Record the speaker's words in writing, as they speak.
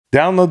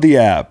Download the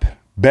app.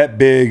 Bet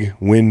big,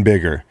 win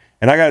bigger.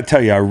 And I got to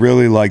tell you, I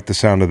really like the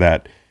sound of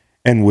that.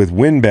 And with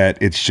WynnBET,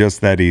 it's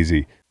just that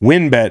easy.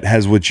 WynnBET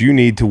has what you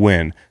need to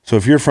win. So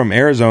if you're from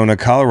Arizona,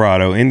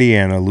 Colorado,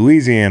 Indiana,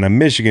 Louisiana,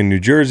 Michigan, New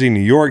Jersey, New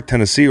York,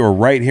 Tennessee, or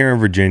right here in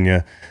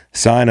Virginia,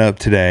 sign up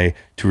today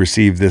to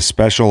receive this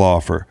special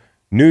offer.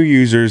 New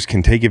users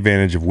can take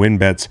advantage of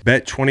WynnBET's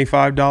bet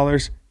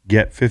 $25,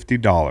 get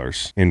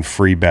 $50 in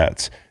free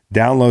bets.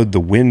 Download the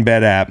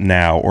WynnBET app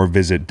now or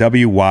visit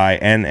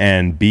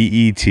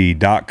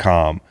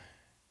WYNNBET.com.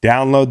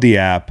 Download the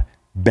app,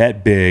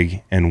 bet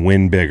big, and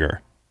win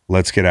bigger.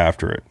 Let's get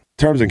after it.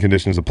 Terms and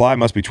conditions apply.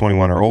 Must be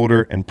 21 or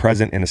older and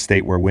present in a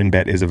state where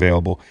WynnBET is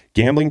available.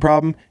 Gambling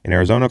problem? In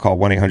Arizona, call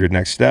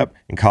 1-800-NEXT-STEP.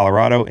 In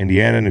Colorado,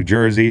 Indiana, New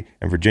Jersey,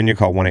 and Virginia,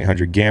 call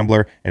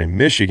 1-800-GAMBLER. And in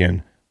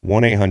Michigan,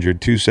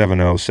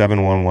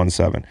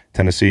 1-800-270-7117.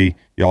 Tennessee,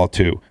 y'all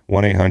too.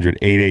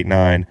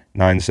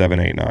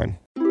 1-800-889-9789.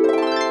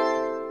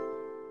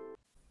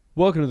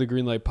 Welcome to the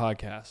Greenlight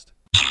Podcast.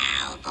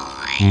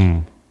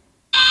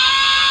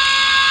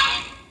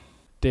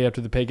 Day after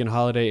the pagan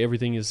holiday,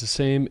 everything is the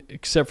same,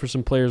 except for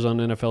some players on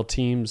NFL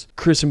teams.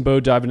 Chris and Bo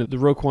dive into the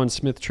Roquan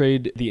Smith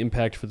trade, the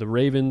impact for the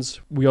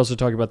Ravens. We also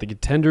talk about the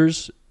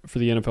contenders for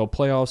the NFL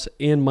playoffs,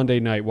 and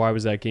Monday night, why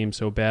was that game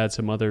so bad,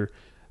 some other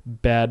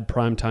bad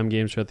primetime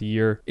games throughout the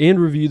year, and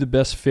review the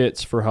best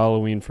fits for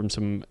Halloween from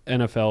some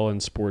NFL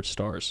and sports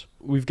stars.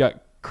 We've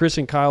got Chris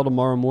and Kyle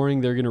tomorrow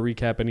morning. They're going to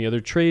recap any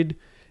other trade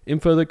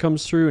info that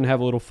comes through and have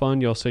a little fun.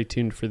 Y'all stay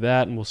tuned for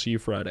that, and we'll see you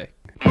Friday.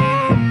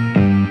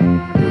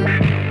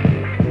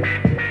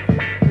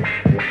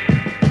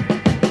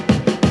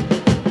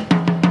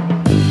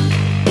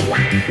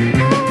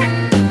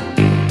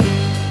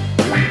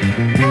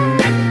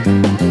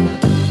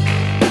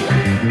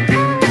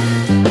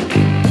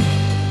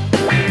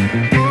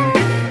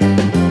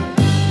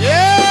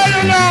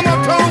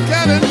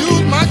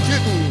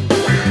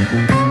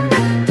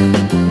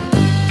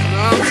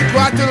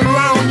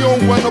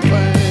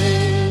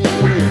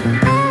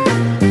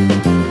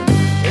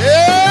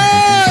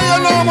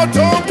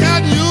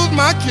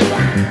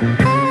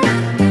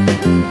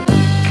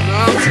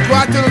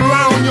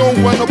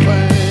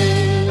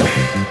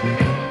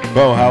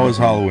 Bo, how was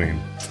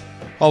Halloween?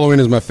 Halloween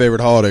is my favorite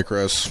holiday,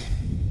 Chris,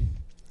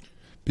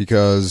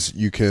 because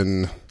you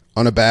can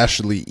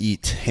unabashedly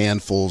eat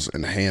handfuls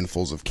and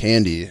handfuls of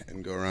candy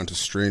and go around to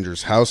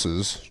strangers'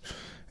 houses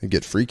and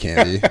get free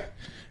candy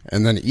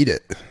and then eat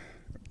it.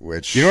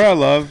 Which, you know what I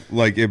love?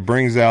 Like, it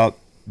brings out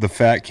the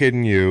fat kid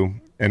in you,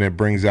 and it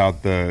brings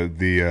out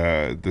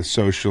the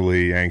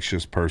socially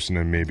anxious person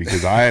in me,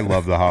 because I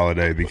love the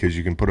holiday because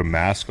you can put a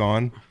mask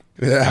on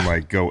and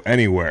like go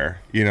anywhere,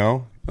 you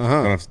know?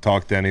 Don't have to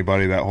talk to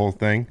anybody, that whole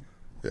thing.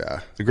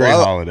 Yeah. It's a great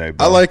holiday.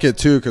 Bro. I like it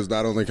too, because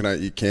not only can I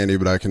eat candy,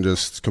 but I can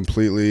just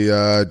completely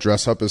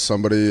dress up as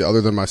somebody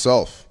other than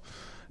myself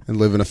and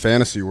live in a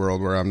fantasy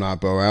world where I'm not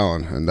Bo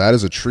Allen, and that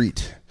is a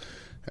treat.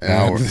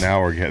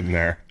 Now we're getting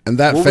there. And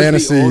that what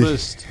fantasy...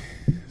 Was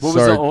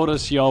the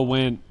oldest y'all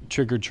went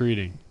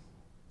trick-or-treating?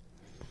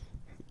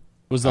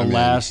 Was the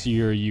last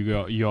year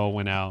you all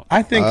went out?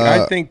 I think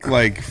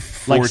like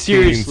 14.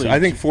 Seriously. I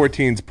think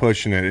 14's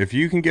pushing it. If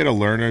you can get a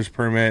learner's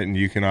permit and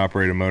you can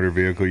operate a motor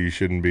vehicle, you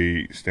shouldn't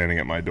be standing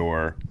at my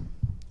door.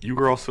 You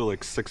were also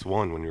like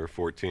 6'1" when you were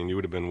 14. You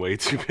would have been way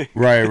too big.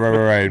 Right.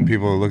 And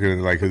people are looking at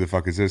it like, who the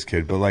fuck is this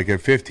kid? But like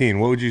at 15,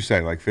 what would you say?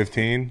 Like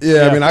 15?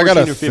 Yeah, I mean, I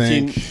gotta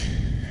 15. think.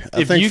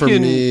 I think for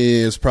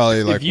me, it's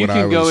probably like when I was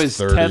 30. If you can go as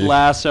 30. Ted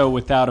Lasso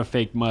without a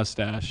fake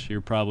mustache, you're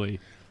probably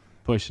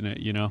pushing it,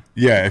 you know?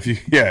 Yeah,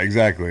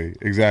 exactly.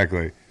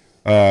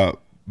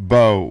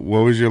 Bo, what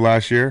was your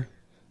last year?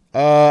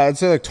 I'd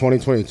say like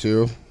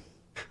 2022.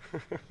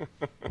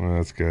 Well,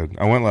 that's good.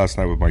 I went last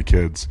night with my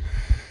kids.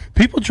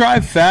 People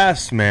drive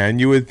fast, man.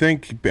 You would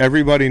think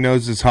everybody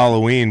knows it's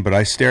Halloween, but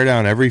I stare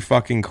down every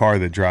fucking car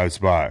that drives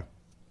by.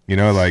 You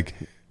know, like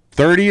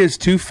 30 is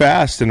too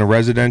fast in a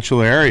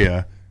residential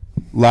area.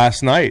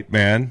 Last night,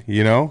 man,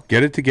 you know,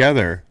 get it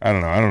together. I don't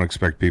know. I don't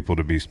expect people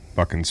to be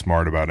fucking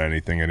smart about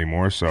anything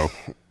anymore. So,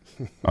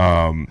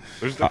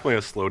 there's definitely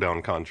a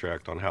slowdown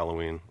contract on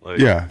Halloween. Like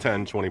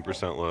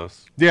 10-20%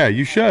 less. Yeah,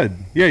 you should.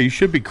 Yeah, you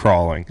should be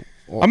crawling.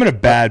 I'm in a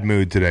bad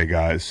mood today,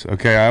 guys.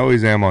 Okay, I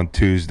always am on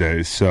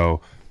Tuesdays.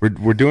 So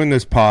we're doing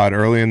this pod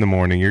early in the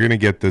morning. You're gonna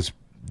get this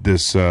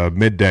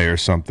midday or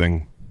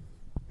something,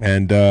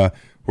 and we're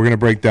gonna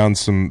break down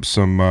some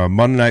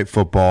Monday Night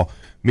Football.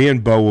 Me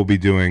and Bo will be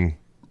doing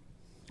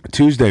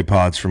Tuesday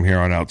pods from here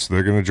on out, so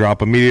they're going to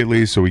drop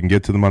immediately so we can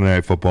get to the Monday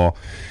Night Football,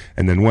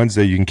 and then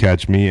Wednesday you can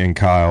catch me and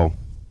Kyle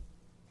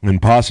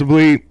and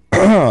possibly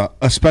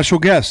a special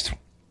guest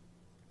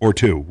or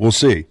two. We'll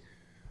see.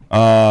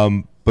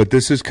 But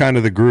this is kind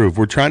of the groove.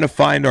 We're trying to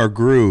find our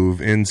groove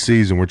in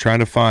season. We're trying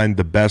to find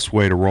the best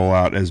way to roll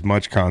out as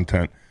much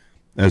content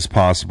as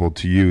possible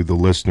to you, the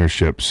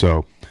listenership.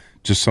 So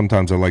just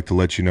sometimes I like to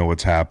let you know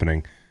what's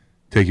happening,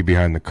 take you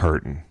behind the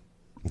curtain,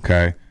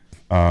 okay?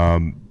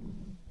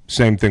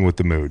 Same thing with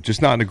the mood.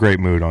 Just not in a great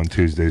mood on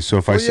Tuesdays. So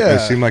if I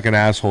seem like an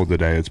asshole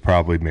today, it's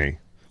probably me.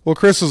 Well,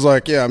 Chris is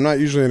like, yeah, I'm not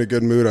usually in a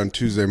good mood on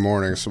Tuesday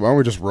morning, so why don't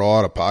we just roll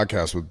out a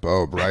podcast with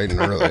Bo bright and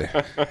early?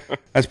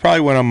 That's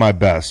probably when I'm my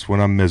best, when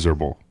I'm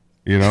miserable,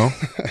 you know?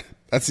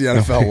 That's the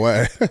NFL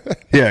way.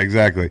 Yeah,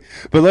 exactly.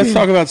 But let's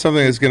talk about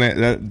something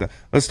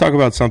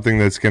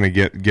that's gonna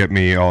get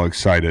me all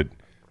excited.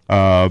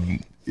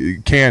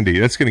 Candy,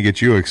 that's gonna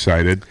get you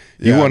excited.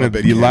 You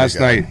wanted last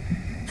night.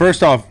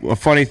 First off, a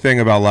funny thing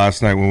about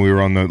last night when we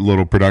were on the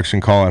little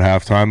production call at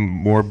halftime,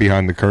 more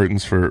behind the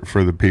curtains for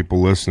the people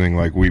listening,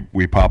 like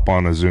we pop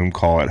on a Zoom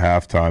call at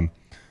halftime.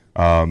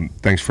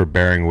 Thanks for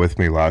bearing with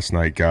me last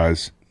night,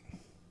 guys. I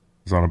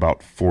was on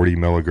about 40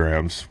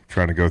 milligrams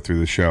trying to go through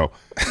the show.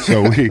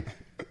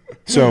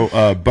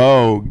 So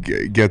Bo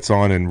gets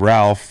on, and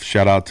Ralph,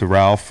 shout out to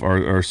Ralph,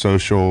 our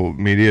social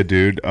media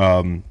dude.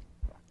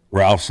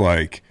 Ralph's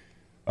like,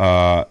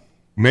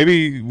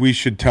 maybe we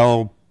should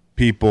tell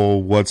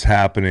people what's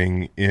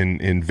happening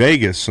in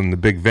Vegas on the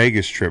big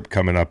Vegas trip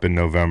coming up in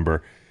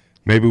November.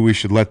 Maybe we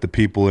should let the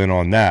people in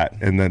on that.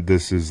 And then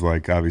this is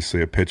like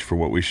obviously a pitch for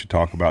what we should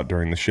talk about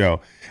during the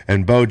show.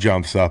 And Bo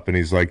jumps up and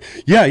he's like,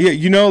 yeah,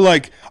 you know,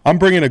 like I'm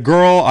bringing a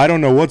girl. I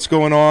don't know what's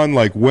going on.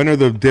 Like, when are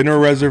the dinner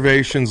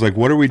reservations? Like,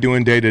 what are we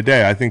doing day to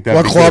day? I think that.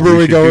 What club are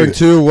we going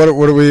to?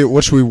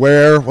 What should we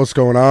wear? What's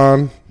going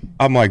on?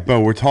 I'm like, Bo,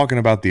 we're talking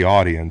about the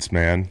audience,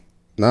 man.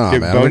 No,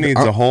 man. Bo needs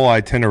a whole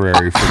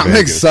itinerary for Vegas. I'm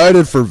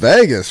excited for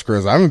Vegas,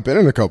 Chris. I haven't been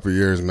in a couple of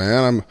years,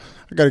 man.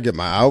 I got to get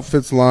my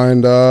outfits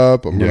lined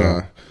up. I'm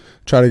gonna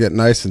try to get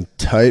nice and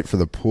tight for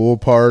the pool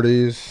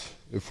parties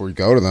if we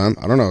go to them.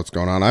 I don't know what's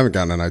going on. I haven't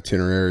gotten an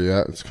itinerary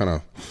yet. It's kind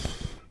of,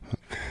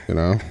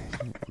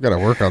 got to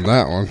work on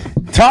that one.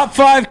 Top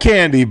 5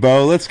 candy,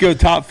 Bo. Let's go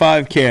top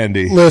 5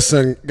 candy.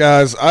 Listen,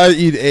 guys, I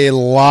eat a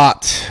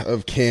lot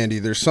of candy.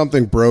 There's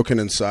something broken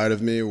inside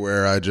of me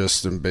where I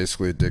just am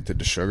basically addicted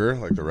to sugar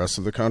like the rest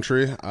of the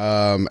country.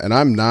 And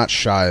I'm not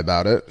shy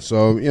about it.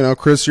 So,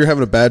 Chris, you're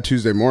having a bad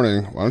Tuesday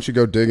morning. Why don't you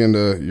go dig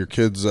into your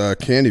kids'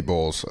 candy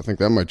bowls? I think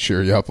that might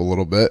cheer you up a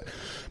little bit.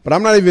 But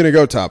I'm not even going to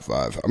go top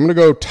 5. I'm going to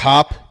go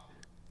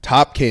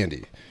top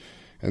candy.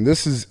 And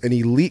this is an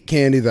elite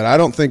candy that I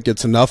don't think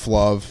gets enough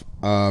love.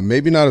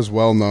 Maybe not as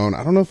well known.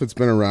 I don't know if it's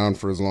been around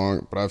for as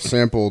long, but I've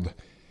sampled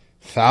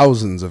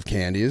thousands of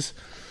candies.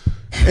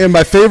 And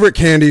my favorite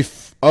candy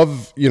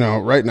of,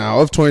 right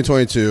now, of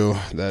 2022,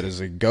 that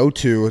is a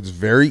go-to. It's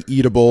very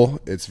eatable.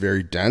 It's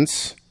very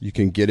dense. You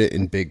can get it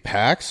in big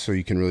packs, so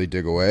you can really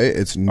dig away.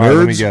 It's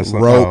Nerds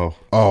Rope.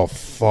 Oh,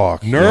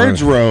 fuck.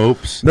 Nerds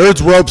Ropes.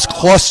 Nerds Ropes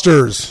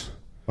Clusters.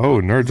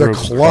 Oh, Nerds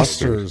Ropes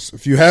Clusters.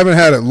 If you haven't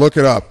had it, look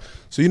it up.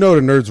 So you know what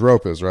a Nerds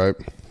Rope is, right?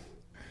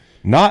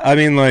 No,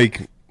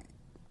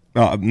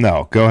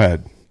 go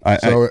ahead.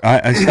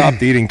 I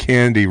stopped eating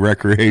candy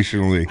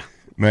recreationally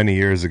many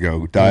years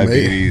ago,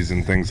 diabetes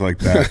and things like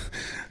that.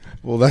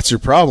 Well, that's your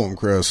problem,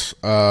 Chris.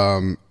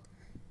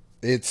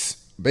 It's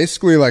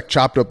basically like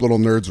chopped up little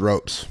Nerds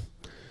Ropes,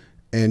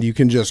 and you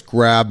can just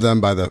grab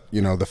them by the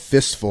the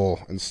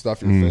fistful and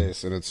stuff your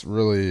face, and it's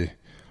really,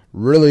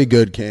 really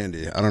good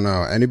candy. I don't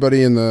know,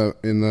 anybody in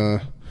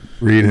the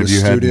Reed, have you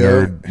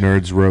studio? had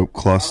Nerds Rope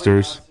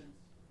Clusters?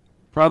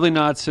 Probably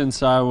not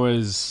since I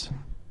was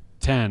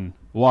 10,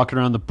 walking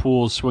around the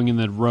pool, swinging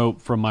the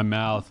rope from my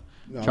mouth.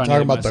 No, I'm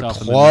talking about the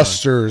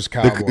clusters,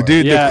 cowboy.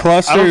 The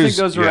clusters. I don't think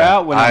those were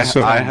out when I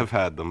have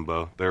had them,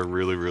 Bo. They're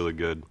really, really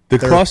good. The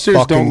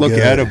clusters don't look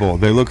edible.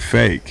 They look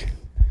fake.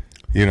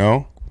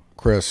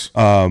 Chris.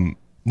 No,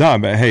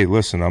 but hey,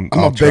 listen,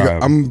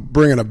 I'm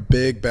bringing a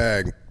big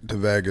bag to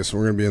Vegas.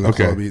 We're gonna be in the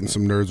club eating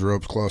some Nerds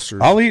Ropes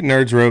clusters. I'll eat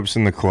Nerds Ropes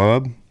in the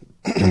club.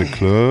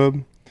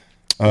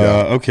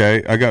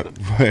 Okay, I got.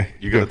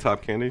 You got a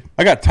top candy?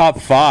 I got top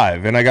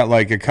 5, and I got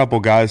like a couple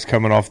guys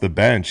coming off the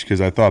bench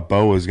because I thought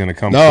Bo was going to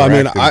come. No, I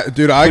mean, put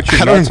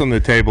your nuts on the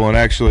table and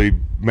actually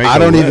make. I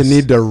don't even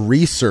need to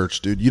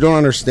research, dude. You don't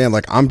understand.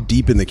 Like, I'm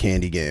deep in the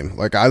candy game.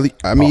 Like,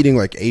 I'm eating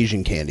like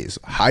Asian candies.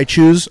 High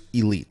Chews,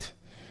 elite.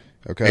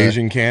 Okay,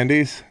 Asian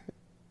candies.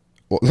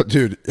 Well,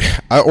 dude,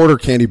 I order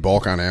candy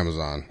bulk on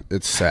Amazon.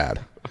 It's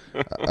sad.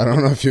 I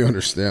don't know if you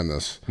understand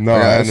this. No,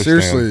 I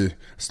understand. Seriously.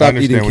 Stopped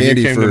eating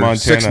candy for Montana,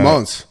 6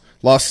 months.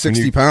 Lost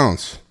 60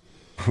 pounds.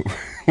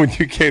 When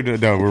you came to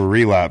we're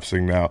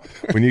relapsing now.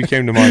 When you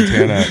came to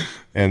Montana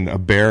and a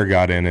bear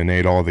got in and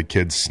ate all the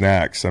kids'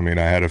 snacks, I mean,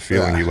 I had a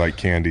feeling you like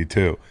candy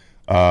too.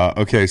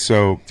 Okay,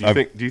 so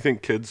do you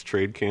think kids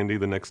trade candy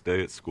the next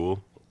day at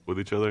school with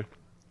each other?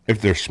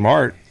 If they're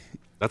smart.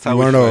 That's how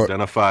we should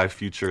identify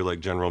future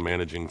general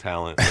managing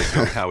talent,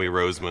 like Howie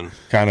Roseman.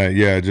 Kind of,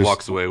 just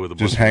walks away with a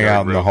just hang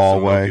out in the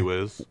hallway.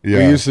 We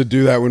used to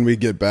do that when we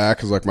get back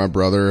because my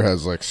brother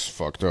has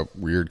fucked up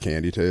weird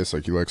candy taste.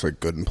 He likes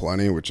Good and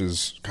Plenty, which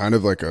is kind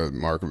of like a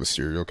mark of a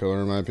serial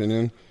killer in my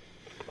opinion.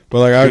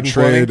 But I would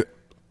trade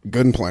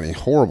Good and Plenty,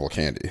 horrible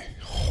candy,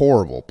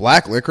 horrible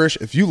black licorice.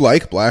 If you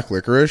like black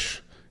licorice,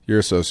 you're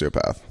a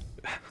sociopath.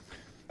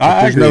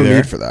 There's no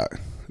need for that.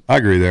 I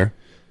agree there.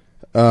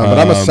 But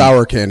I'm a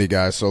sour candy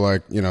guy,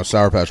 so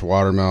Sour Patch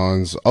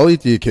watermelons. I'll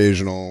eat the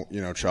occasional,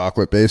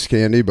 chocolate-based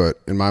candy,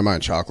 but in my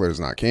mind, chocolate is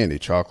not candy.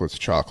 Chocolate's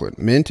chocolate.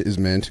 Mint is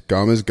mint.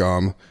 Gum is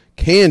gum.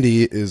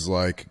 Candy is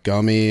like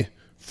gummy,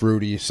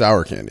 fruity,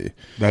 sour candy.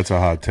 That's a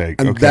hot take.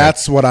 And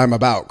that's what I'm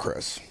about,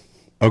 Chris.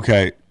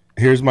 Okay,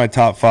 here's my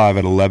top 5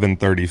 at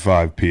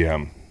 11:35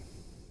 p.m.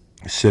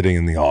 Sitting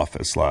in the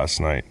office last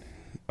night.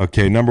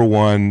 Okay, number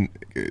 1,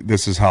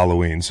 this is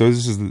Halloween. So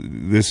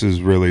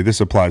this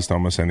applies to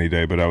almost any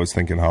day, but I was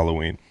thinking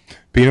Halloween.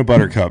 Peanut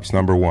butter cups,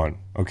 number 1.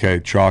 Okay,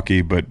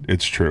 chalky, but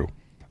it's true.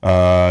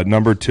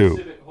 Number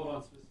 2.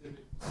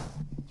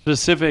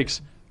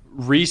 Specifics,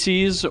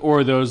 Reese's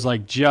or those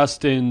like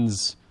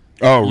Justin's?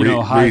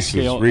 Oh, high Reese's.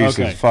 scale. Reese's.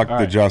 Okay. Fuck All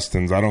the right.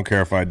 Justins. I don't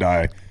care if I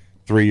die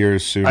 3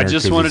 years sooner. I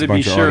just 'cause wanted it's to a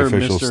be bunch of sure,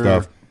 artificial Mr.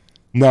 stuff.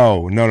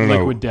 No.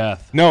 Liquid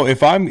death. No,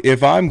 if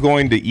I'm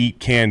going to eat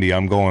candy,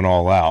 I'm going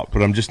all out.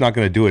 But I'm just not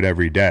going to do it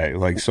every day.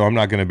 Like, so I'm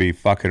not going to be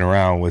fucking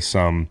around with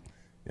some,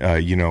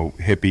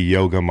 hippie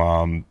yoga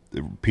mom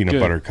peanut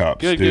butter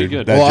cups.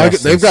 Good. Well,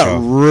 they've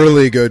got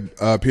really good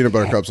peanut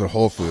butter cups at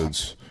Whole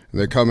Foods.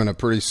 They come in a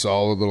pretty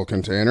solid little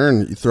container,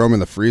 and you throw them in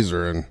the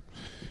freezer, and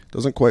it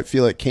doesn't quite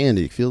feel like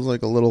candy. It feels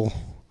like a little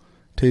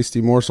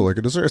tasty morsel, like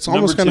a dessert. It's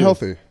almost kind of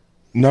healthy.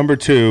 Number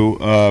 2,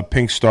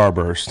 Pink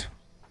Starburst.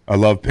 I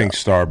love Pink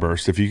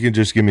Starburst. If you can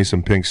just give me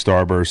some Pink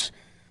Starburst,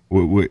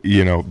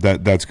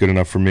 that's good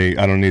enough for me.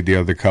 I don't need the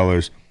other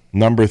colors.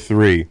 Number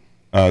 3,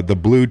 the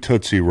blue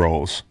Tootsie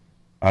Rolls.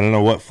 I don't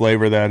know what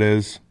flavor that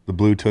is. The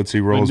blue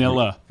Tootsie Rolls.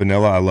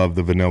 Vanilla. I love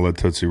the vanilla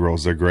Tootsie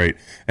Rolls. They're great.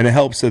 And it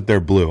helps that they're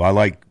blue. I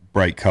like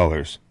bright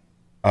colors.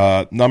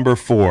 Number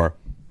 4,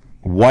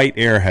 white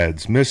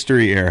Airheads.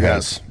 Mystery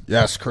Airheads.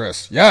 Yes,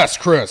 Chris.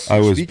 I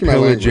was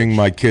pillaging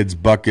my kids'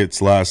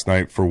 buckets last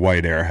night for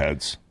white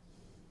Airheads.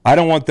 I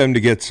don't want them to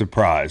get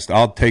surprised.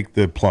 I'll take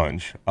the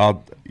plunge.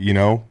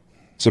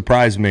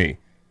 Surprise me.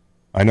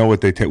 I know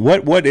what they take.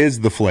 What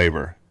is the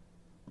flavor?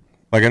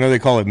 Like, I know they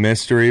call it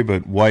mystery,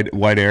 but white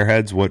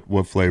Airheads,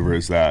 what flavor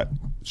is that?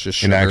 It's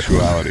just in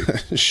actuality?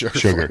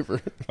 Sugar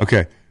flavor.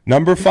 Okay.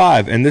 Number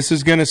 5, and this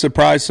is going to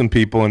surprise some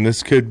people, and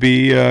this could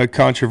be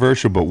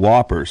controversial, but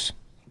Whoppers.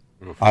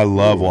 I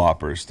love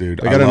Whoppers, dude.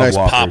 They got a nice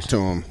Whoppers. pop to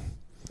them.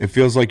 It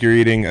feels like you're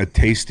eating a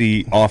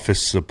tasty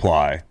office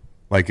supply,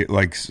 like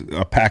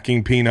a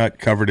packing peanut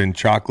covered in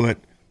chocolate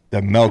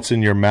that melts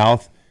in your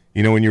mouth.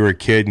 You know, when you were a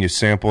kid and you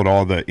sampled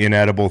all the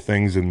inedible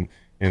things and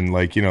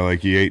like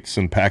you ate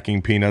some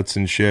packing peanuts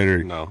and shit,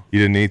 or No. You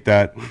didn't eat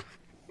that?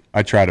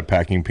 I tried a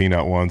packing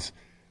peanut once.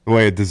 The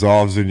way it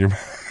dissolves in your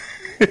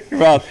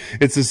mouth.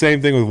 It's the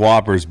same thing with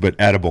Whoppers, but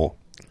edible.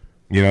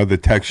 The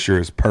texture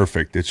is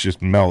perfect. It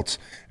just melts.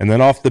 And then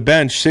off the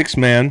bench,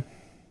 6-man,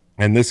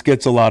 and this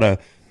gets a lot of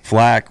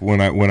flack when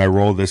I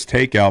roll this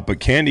takeout, but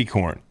candy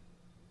corn.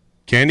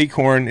 Candy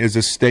corn is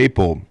a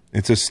staple.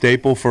 It's a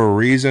staple for a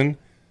reason,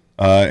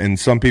 and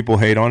some people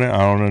hate on it. I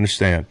don't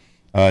understand.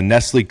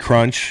 Nestle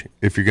Crunch,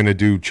 if you're going to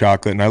do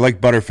chocolate. And I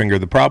like Butterfinger.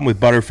 The problem with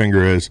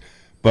Butterfinger is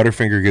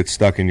Butterfinger gets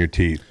stuck in your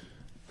teeth.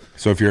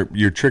 So if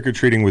you're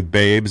trick-or-treating with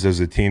babes as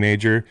a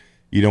teenager,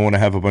 you don't want to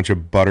have a bunch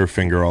of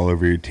Butterfinger all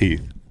over your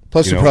teeth.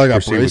 Plus, you probably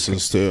got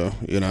braces, too.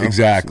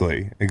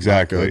 Exactly.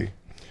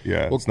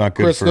 Yeah, well, it's not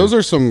good. Chris, those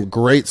are some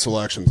great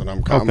selections, and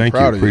I'm proud you.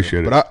 of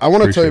Appreciate you. it. But I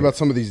want to tell you about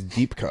some of these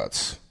deep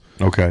cuts.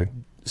 Okay.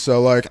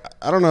 So, I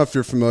don't know if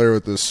you're familiar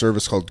with this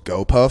service called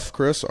GoPuff,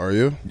 Chris. Are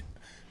you?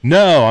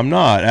 No, I'm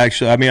not.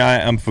 Actually, I mean,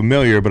 I'm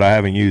familiar, but I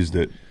haven't used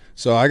it.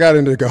 So I got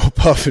into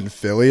GoPuff in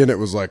Philly, and it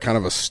was kind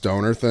of a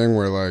stoner thing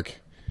where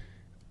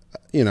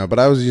but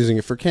I was using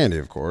it for candy,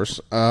 of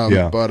course.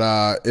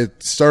 But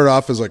it started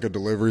off as a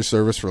delivery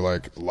service for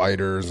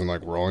lighters and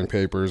rolling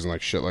papers and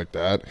shit like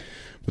that.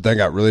 But then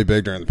got really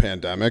big during the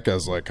pandemic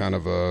as kind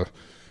of a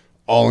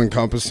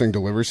all-encompassing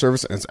delivery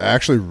service, and it's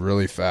actually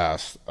really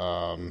fast.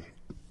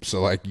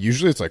 So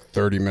usually it's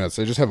 30 minutes.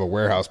 They just have a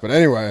warehouse. But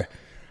anyway,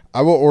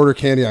 I will order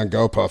candy on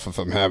GoPuff if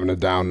I'm having a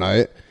down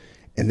night.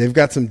 And they've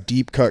got some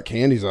deep cut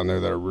candies on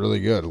there that are really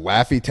good.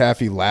 Laffy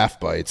Taffy Laugh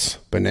Bites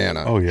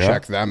banana. Oh yeah,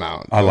 check them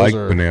out. I like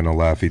banana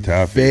Laffy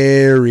Taffy.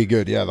 Very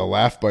good. Yeah, the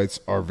Laugh Bites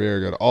are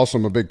very good. Also,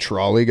 I'm a big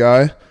trolley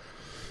guy.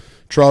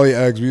 Trolley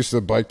eggs. We used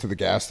to bike to the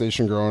gas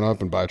station growing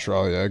up and buy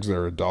trolley eggs. They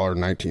were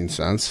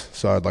 $1.19.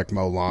 So I'd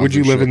mow lawns. Would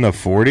you live in the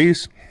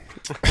 40s?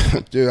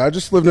 Dude, I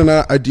just lived in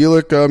an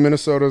idyllic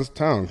Minnesota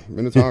town,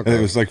 Minnetonka.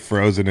 It was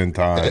frozen in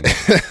time.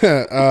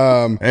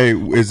 Hey,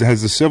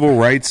 has the civil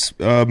rights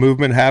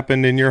movement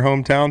happened in your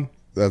hometown?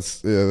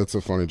 That's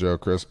a funny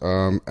joke, Chris.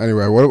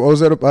 Anyway, what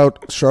was that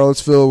about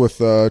Charlottesville with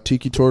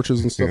tiki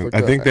torches and stuff like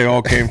that? I think they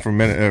all came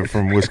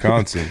from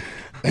Wisconsin.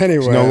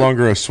 Anyway, it's no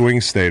longer a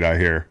swing state, I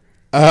hear.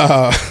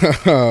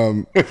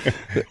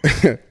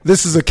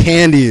 This is a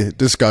candy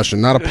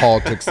discussion, not a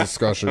politics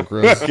discussion,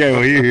 Chris.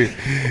 Okay,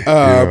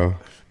 well,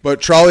 but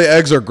trolley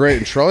eggs are great,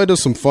 and Trolley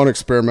does some fun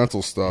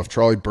experimental stuff.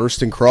 Trolley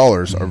bursting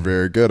crawlers are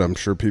very good. I'm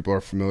sure people are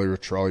familiar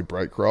with Trolley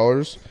bright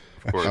crawlers.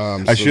 Of course.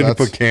 I shouldn't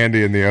put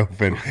candy in the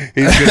oven.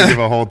 He's going to give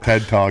a whole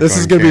TED Talk. This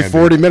is going to be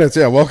 40 minutes.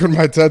 Yeah, welcome to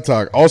my TED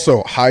Talk.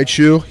 Also, High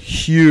Chew,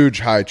 huge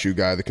High Chew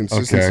guy. The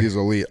consistency is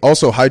elite.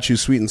 Also, High Chew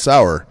Sweet and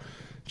Sour.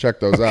 Check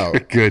those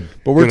out. Good.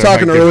 But we're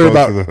talking earlier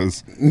about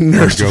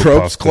Nerds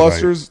Ropes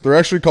clusters. They're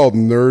actually called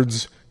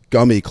Nerds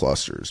gummy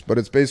clusters, but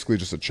it's basically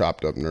just a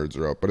chopped up Nerds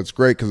rope. But it's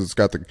great because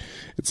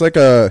it's like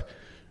the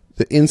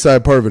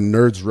inside part of a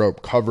Nerds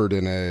rope covered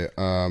in a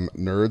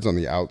Nerds on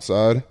the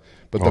outside.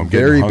 But the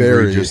very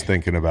berry, just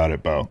thinking about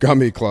it, Bo.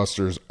 Gummy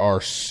clusters are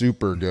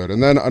super good.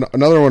 And then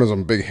another one is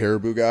I'm a big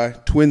Haribo guy.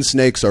 Twin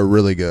Snakes are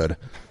really good.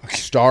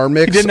 Star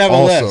Mix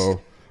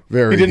also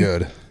very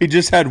good. He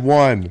just had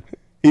one.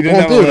 He didn't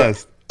have a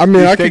list. I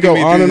mean, I could go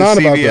on and on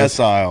about this.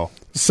 Aisle.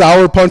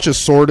 Sour Punch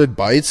Assorted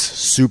Bites,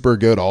 super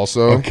good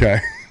also. Okay.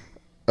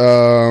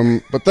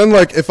 But then,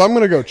 like, if I'm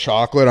going to go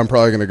chocolate, I'm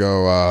probably going to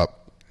go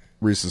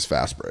Reese's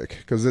Fast Break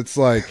because it's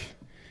like,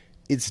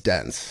 it's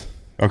dense.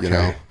 Okay. You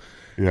know?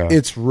 Yeah.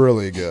 It's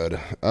really good.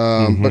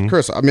 But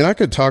Chris, I mean, I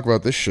could talk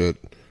about this shit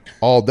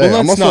all day. Well,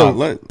 I'm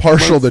also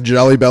partial to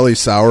Jelly Belly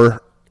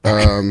sour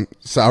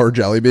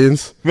jelly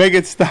beans. Make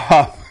it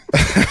stop.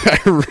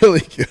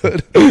 Really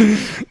good.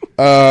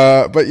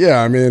 But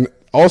yeah, I mean,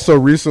 also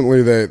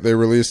recently they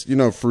released,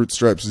 Fruit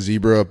Stripes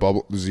Zebra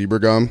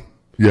gum.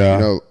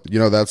 Yeah. You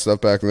know that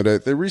stuff back in the day.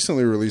 They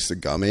recently released a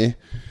gummy,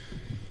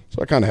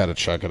 so I kind of had to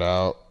check it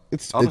out.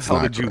 How the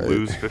hell did you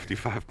lose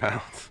 55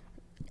 pounds?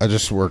 I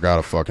just work out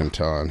a fucking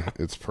ton.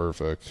 It's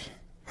perfect.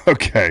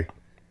 Okay.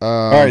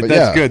 All right,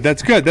 that's good.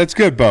 That's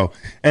good, Bo.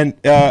 And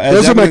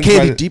those are my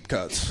candy deep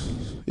cuts.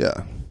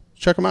 Yeah.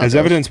 Check them out. As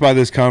evidenced by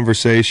this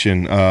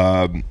conversation,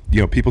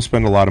 people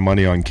spend a lot of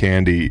money on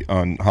candy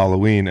on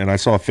Halloween, and I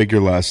saw a figure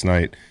last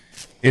night.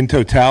 In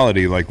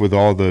totality, like with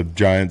all the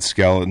giant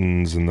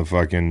skeletons and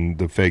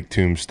the fake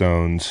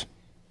tombstones.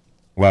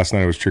 Last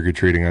night I was trick or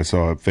treating. I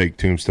saw a fake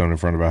tombstone in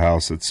front of a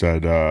house that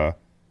said, I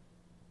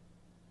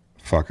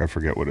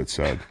forget what it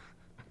said.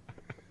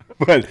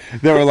 But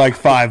there were like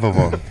 5 of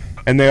them,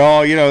 and they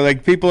all,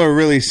 people are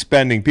really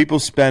spending. People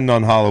spend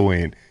on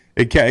Halloween.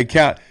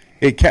 $10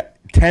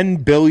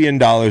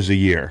 billion a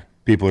year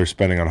people are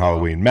spending on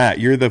Halloween. Matt,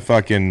 you're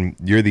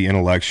the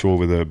intellectual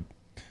with a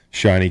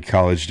shiny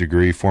college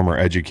degree, former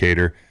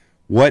educator.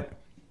 What?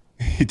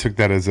 He took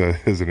that as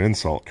an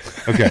insult.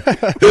 Okay.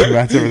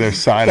 Matt's over there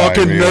side-eyeing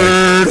fucking me.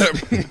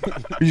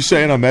 nerd. Are you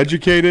saying I'm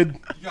educated? You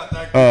got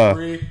that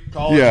degree,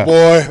 college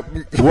boy.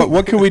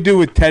 What can we do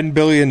with $10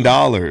 billion?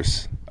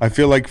 I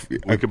feel like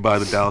we could buy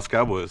the Dallas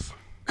Cowboys.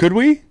 Could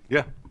we?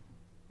 Yeah.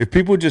 If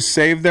people just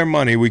save their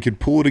money, we could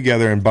pool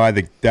together and buy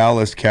the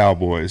Dallas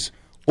Cowboys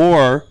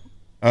or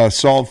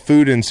solve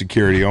food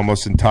insecurity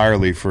almost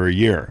entirely for a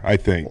year, I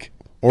think.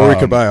 Or we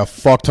could buy a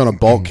fuck ton of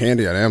bulk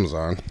candy on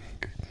Amazon.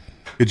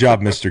 Good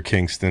job, Mr.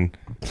 Kingston.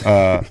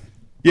 Yeah,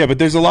 but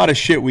there's a lot of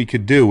shit we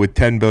could do with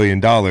 $10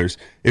 billion.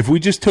 If we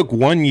just took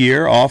 1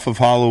 year off of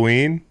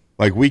Halloween,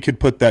 like we could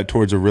put that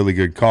towards a really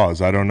good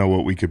cause. I don't know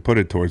what we could put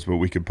it towards, but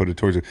we could put it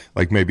towards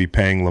like maybe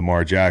paying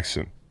Lamar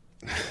Jackson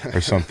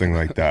or something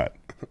like that.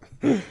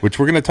 Which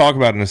we're going to talk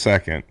about in a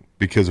second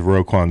because of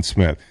Roquan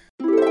Smith.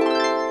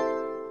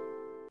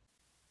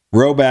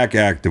 Rhoback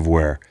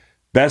Activewear.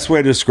 Best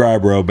way to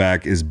describe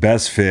Rhoback is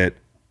best fit,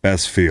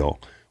 best feel.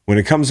 When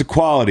it comes to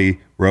quality,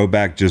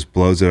 Rhoback just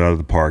blows it out of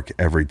the park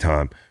every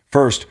time.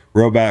 First,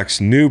 Rhoback's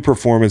new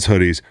performance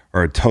hoodies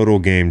are a total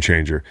game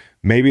changer.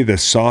 Maybe the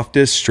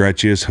softest,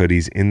 stretchiest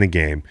hoodies in the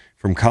game.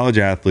 From college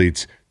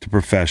athletes to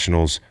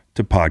professionals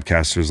to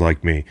podcasters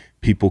like me,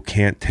 people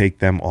can't take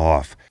them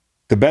off.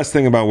 The best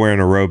thing about wearing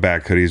a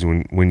Rhoback hoodie is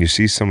when you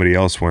see somebody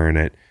else wearing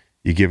it,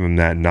 you give them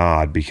that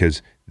nod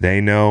because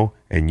they know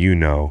and you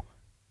know.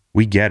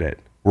 We get it.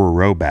 We're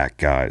Rhoback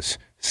guys.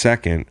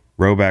 Second,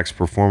 Rhoback's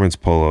performance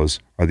polos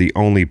are the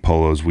only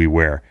polos we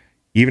wear.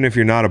 Even if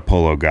you're not a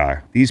polo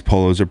guy, these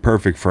polos are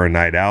perfect for a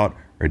night out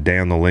or a day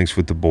on the links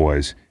with the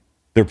boys.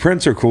 Their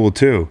prints are cool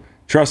too.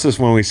 Trust us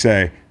when we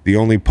say the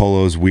only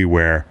polos we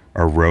wear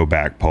are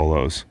Rhoback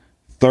polos.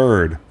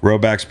 Third,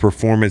 Rhoback's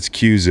performance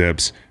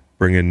Q-zips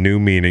bring a new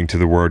meaning to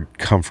the word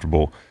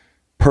comfortable.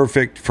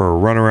 Perfect for a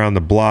run around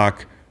the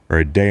block or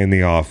a day in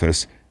the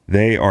office.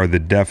 They are the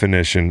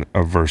definition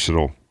of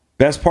versatile.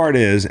 Best part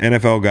is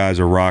NFL guys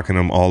are rocking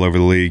them all over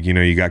the league.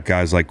 You got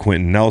guys like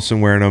Quentin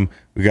Nelson wearing them.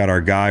 We got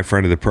our guy,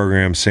 friend of the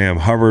program, Sam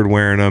Hubbard,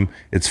 wearing them.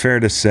 It's fair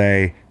to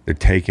say they're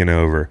taking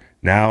over.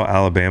 Now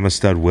Alabama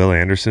stud Will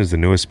Anderson is the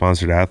newest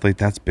sponsored athlete.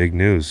 That's big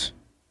news.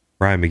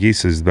 Ryan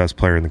McGee is the best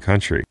player in the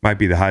country. Might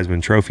be the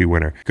Heisman Trophy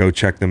winner. Go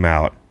check them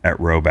out at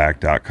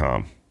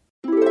Rhoback.com.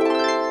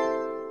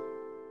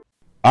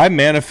 I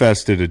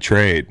manifested a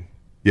trade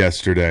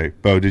yesterday.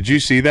 Bo, did you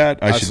see that?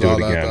 I should do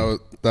it again.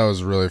 That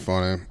was really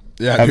funny.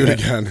 Yeah, do it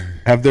again.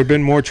 Have there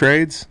been more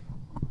trades?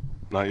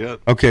 Not yet.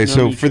 Okay,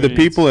 so for the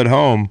people at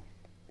home,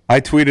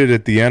 I tweeted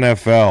at the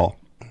NFL.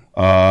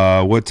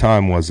 What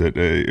time was it?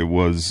 It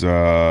was,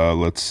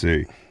 let's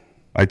see.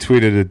 I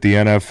tweeted at the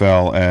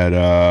NFL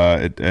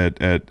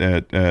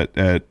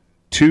at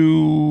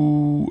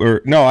 2,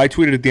 or no, I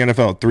tweeted at the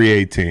NFL at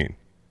 3:18.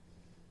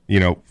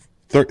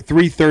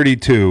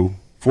 3:32,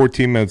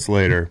 14 minutes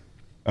later,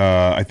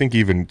 I think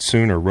even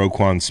sooner,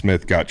 Roquan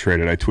Smith got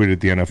traded. I tweeted at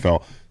the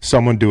NFL,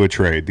 someone do a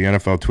trade. The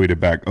NFL tweeted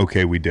back,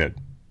 okay, we did.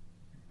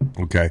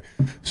 Okay,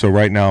 so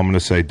right now I'm going to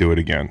say do it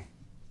again.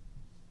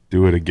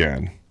 Do it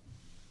again.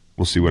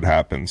 We'll see what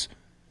happens.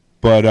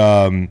 But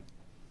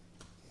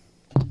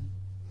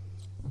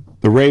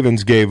The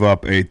Ravens gave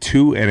up a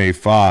 2 and a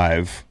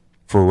 5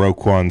 for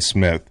Roquan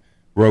Smith.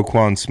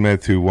 Roquan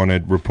Smith, who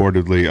wanted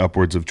reportedly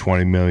upwards of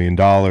 $20 million in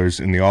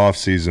the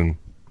offseason,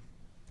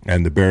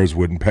 and the Bears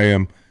wouldn't pay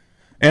him.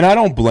 And I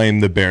don't blame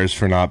the Bears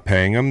for not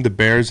paying him. The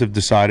Bears have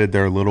decided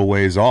they're a little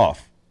ways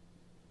off.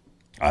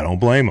 I don't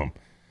blame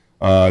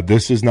them.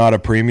 This is not a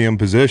premium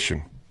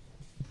position.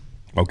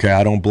 Okay,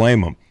 I don't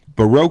blame them.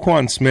 But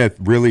Roquan Smith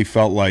really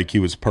felt like he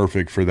was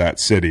perfect for that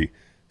city.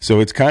 So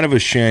it's kind of a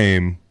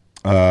shame,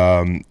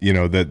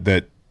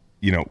 that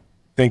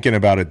thinking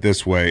about it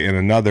this way, in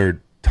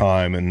another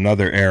time, in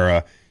another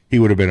era, he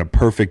would have been a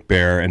perfect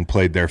Bear and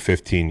played there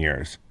 15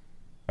 years.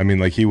 I mean,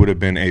 like, he would have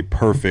been a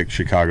perfect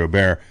Chicago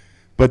Bear.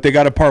 But they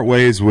got to part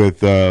ways with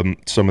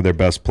some of their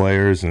best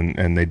players,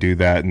 and they do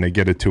that, and they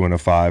get a 2 and a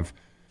 5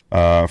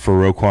 for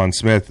Roquan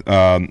Smith.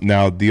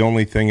 Now, the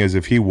only thing is,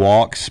 if he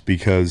walks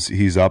because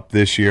he's up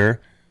this year,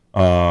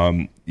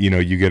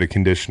 you get a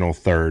conditional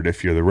third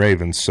if you're the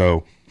Ravens.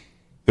 So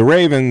the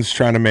Ravens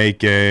trying to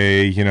make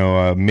a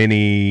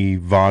mini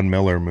Von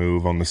Miller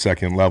move on the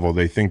second level.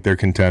 They think they're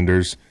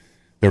contenders.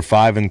 They're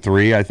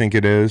 5-3, I think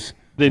it is.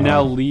 They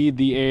now lead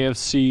the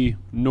AFC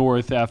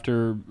North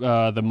after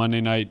the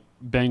Monday night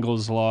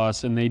Bengals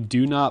loss, and they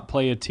do not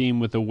play a team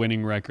with a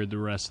winning record the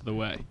rest of the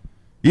way.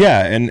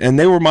 Yeah, and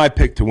they were my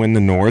pick to win the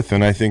North,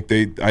 and I think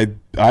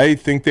I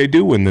think they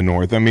do win the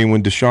North. I mean,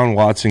 when Deshaun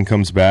Watson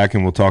comes back,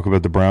 and we'll talk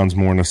about the Browns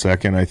more in a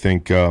second, I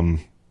think they're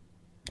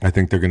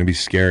going to be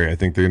scary. I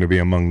think they're going to be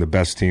among the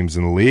best teams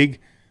in the league,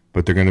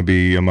 but they're going to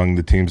be among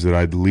the teams that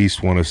I'd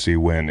least want to see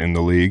win in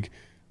the league.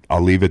 I'll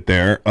leave it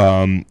there.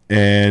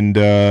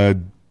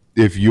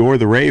 If you're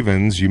the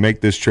Ravens, you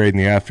make this trade in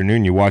the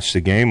afternoon, you watch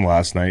the game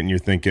last night, and you're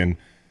thinking,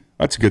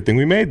 that's a good thing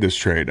we made this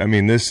trade. I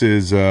mean, this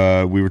is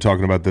we were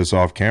talking about this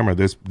off camera.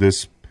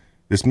 This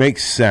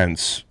makes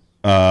sense.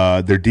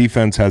 Their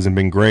defense hasn't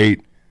been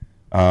great.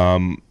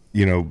 When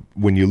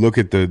you look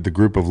at the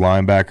group of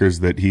linebackers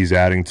that he's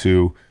adding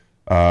to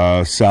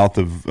south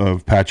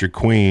of Patrick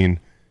Queen,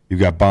 you've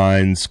got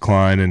Bynes,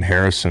 Klein, and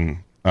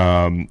Harrison.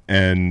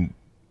 And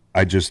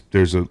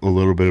there's a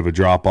little bit of a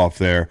drop-off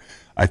there.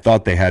 I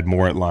thought they had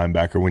more at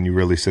linebacker. When you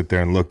really sit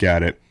there and look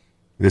at it,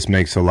 this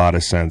makes a lot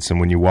of sense. And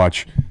when you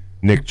watch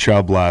Nick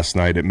Chubb last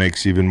night, it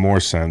makes even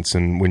more sense.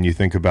 And when you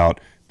think about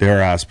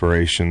their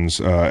aspirations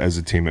as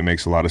a team, it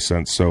makes a lot of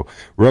sense. So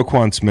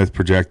Roquan Smith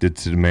projected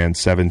to demand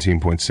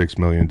 $17.6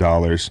 million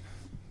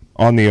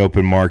on the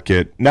open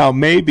market. Now,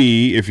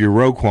 maybe if you're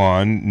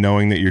Roquan,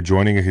 knowing that you're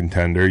joining a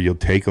contender, you'll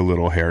take a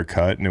little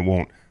haircut and it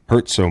won't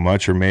hurt so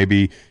much, or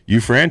maybe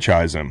you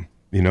franchise him.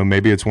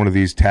 Maybe it's one of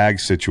these tag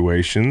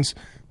situations,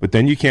 but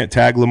then you can't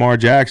tag Lamar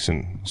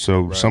Jackson.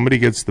 So right. Somebody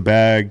gets the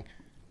bag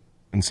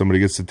and somebody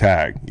gets the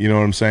tag. You know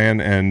what I'm saying?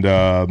 And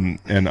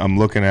I'm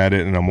looking at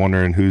it and I'm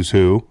wondering who's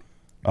who.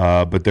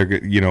 But they're,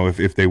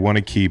 if they want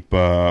to keep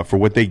for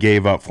what they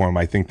gave up for him,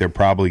 I think they're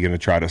probably going to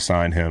try to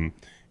sign him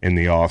in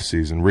the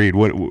offseason. Reed,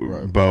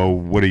 Bo,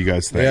 what do you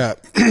guys think?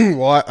 Yeah,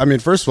 well, I mean,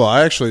 first of all,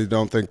 I actually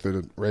don't think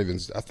the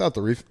Ravens. I thought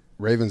the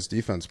Ravens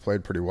defense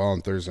played pretty well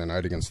on Thursday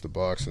night against the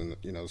Bucs, and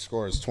the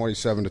score is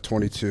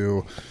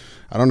 27-22.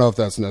 I don't know if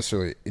that's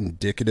necessarily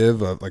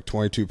indicative of like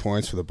 22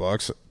 points for the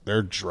Bucs.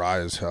 They're dry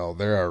as hell.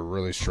 They are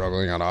really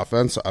struggling on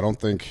offense. I don't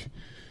think.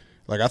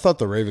 I thought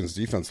the Ravens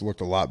defense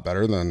looked a lot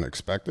better than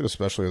expected,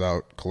 especially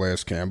without Calais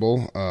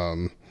Campbell,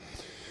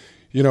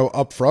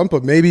 up front.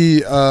 But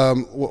maybe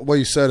what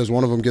you said is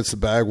one of them gets the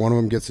bag, one of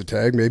them gets the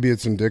tag. Maybe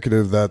it's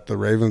indicative that the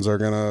Ravens are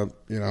going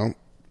to,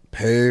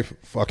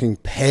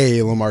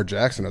 pay Lamar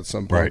Jackson at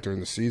some point during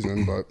the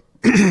season. But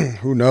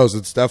who knows?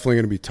 It's definitely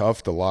going to be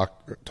tough to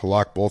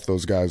lock both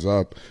those guys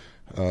up.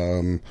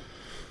 I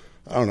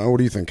don't know. What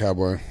do you think,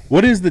 Cowboy?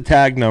 What is the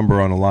tag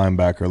number on a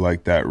linebacker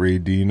like that,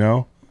 Reed? Do you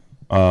know?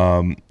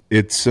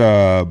 It's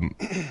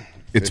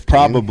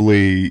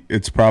probably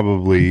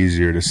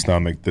easier to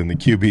stomach than the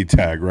QB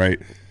tag, right?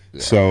 Yeah.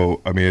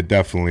 So, I mean, it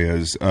definitely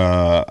is.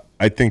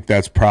 I think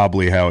that's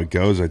probably how it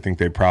goes. I think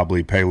they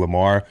probably pay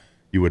Lamar,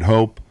 you would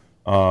hope.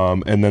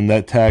 And then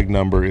that tag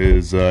number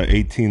is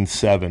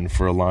 18-7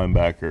 for a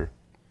linebacker.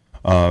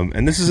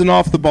 And this is an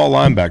off-the-ball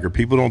linebacker.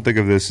 People don't think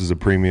of this as a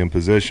premium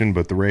position,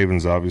 but the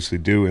Ravens obviously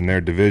do. In their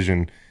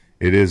division,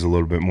 it is a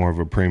little bit more of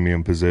a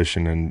premium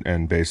position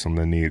and based on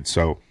the need.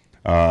 So,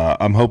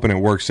 I'm hoping it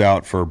works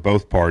out for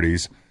both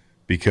parties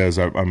because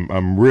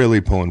I'm really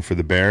pulling for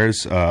the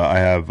Bears. I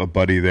have a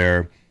buddy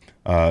there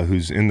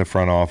who's in the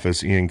front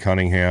office, Ian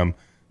Cunningham,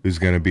 who's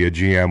going to be a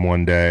GM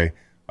one day.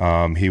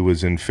 He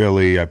was in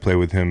Philly. I played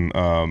with him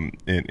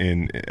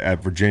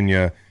at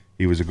Virginia.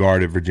 He was a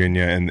guard at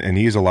Virginia, and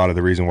he's a lot of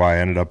the reason why I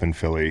ended up in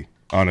Philly.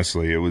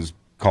 Honestly, it was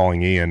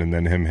calling Ian and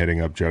then him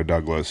hitting up Joe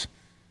Douglas,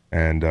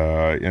 and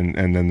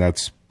then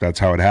that's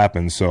how it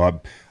happens.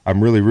 So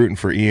I'm really rooting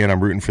for Ian.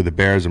 I'm rooting for the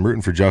Bears. I'm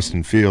rooting for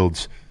Justin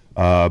Fields.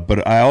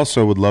 But I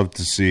also would love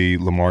to see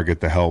Lamar get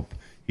the help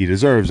he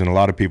deserves. And a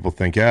lot of people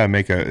think,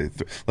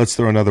 let's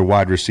throw another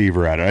wide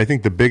receiver at it. I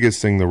think the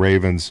biggest thing the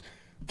Ravens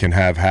can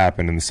have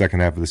happen in the second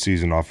half of the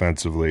season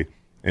offensively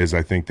is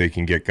I think they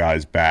can get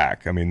guys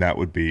back. I mean, that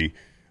would be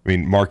I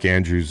mean, Mark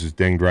Andrews is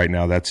dinged right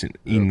now. That's an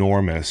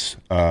enormous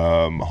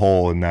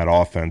hole in that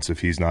offense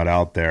if he's not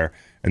out there.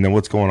 And then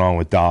what's going on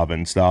with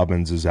Dobbins?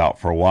 Dobbins is out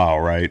for a while,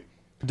 right?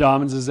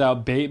 Dobbins is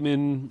out.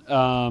 Bateman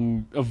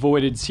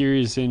avoided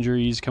serious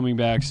injuries, coming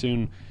back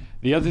soon.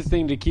 The other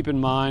thing to keep in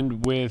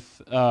mind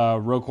with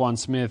Roquan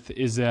Smith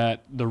is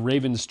that the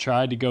Ravens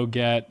tried to go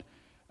get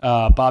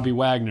Bobby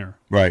Wagner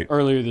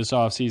earlier this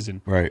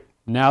offseason. Right.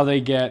 Now they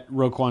get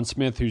Roquan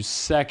Smith, who's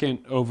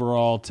second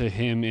overall to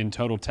him in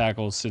total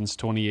tackles since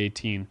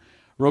 2018.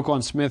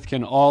 Roquan Smith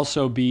can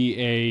also be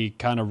a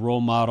kind of role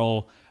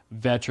model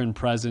veteran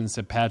presence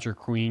that Patrick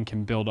Queen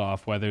can build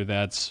off, whether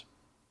that's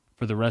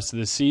for the rest of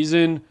the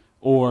season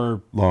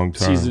or long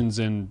term seasons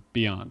and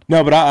beyond.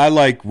 No, but I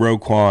like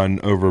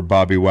Roquan over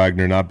Bobby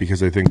Wagner, not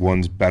because I think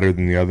one's better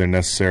than the other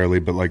necessarily,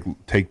 but like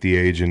take the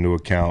age into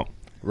account.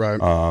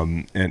 Right.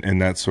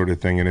 And that sort of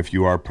thing. And if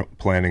you are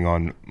planning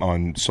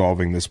on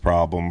solving this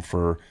problem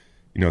for,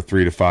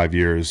 3 to 5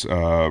 years,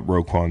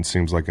 Roquan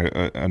seems like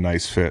a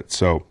nice fit.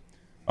 So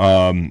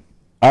I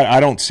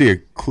don't see a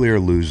clear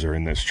loser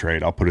in this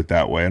trade. I'll put it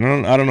that way.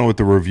 And I don't know what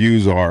the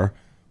reviews are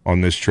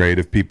on this trade.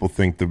 If people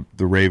think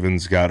the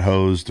Ravens got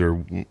hosed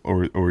or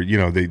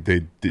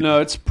they No,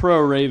 it's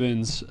pro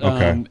Ravens.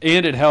 Okay. And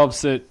it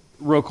helps that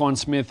Roquan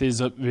Smith is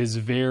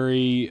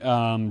very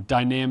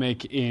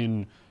dynamic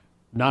in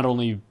not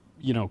only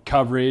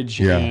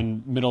coverage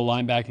and middle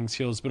linebacking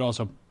skills, but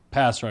also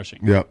pass rushing.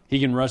 Yep. He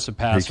can rush the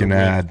passer. He can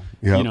add.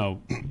 Yep.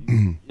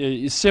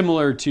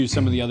 Similar to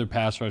some of the other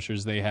pass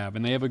rushers they have,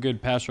 and they have a good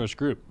pass rush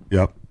group.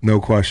 Yep, no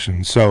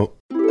question. So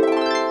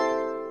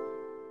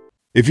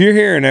if you're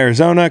here in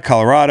Arizona,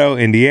 Colorado,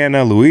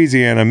 Indiana,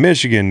 Louisiana,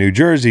 Michigan, New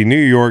Jersey,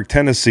 New York,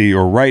 Tennessee,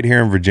 or right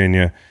here in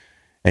Virginia,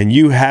 and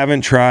you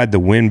haven't tried the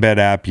WynnBET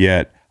app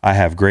yet, I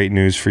have great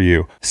news for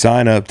you.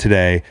 Sign up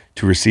today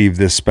to receive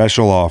this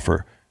special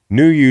offer.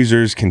 New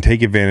users can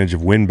take advantage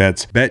of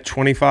WynnBET's bet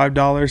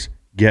 $25,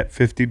 get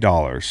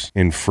 $50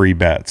 in free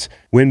bets.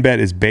 WynnBET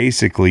is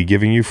basically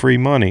giving you free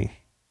money.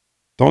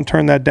 Don't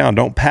turn that down.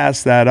 Don't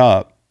pass that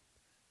up.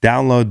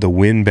 Download the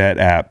WynnBET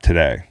app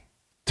today.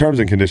 Terms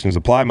and conditions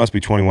apply. Must be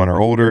 21 or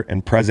older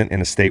and present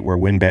in a state where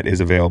WynnBET is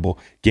available.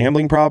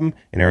 Gambling problem?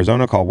 In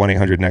Arizona, call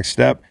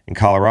 1-800-NEXT-STEP. In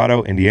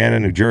Colorado, Indiana,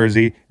 New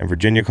Jersey, and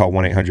Virginia, call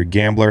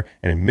 1-800-GAMBLER.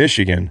 And in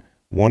Michigan,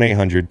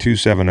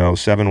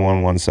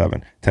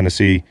 1-800-270-7117.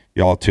 Tennessee,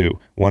 y'all too.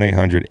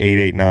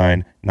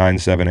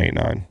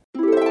 1-800-889-9789.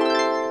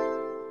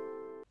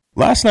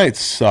 Last night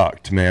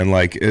sucked, man.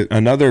 Like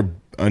another.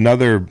 I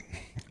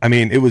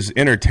mean, it was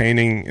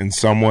entertaining in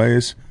some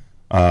ways.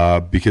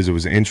 Because it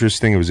was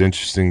interesting. It was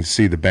interesting to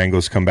see the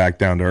Bengals come back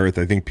down to earth.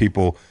 I think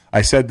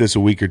I said this a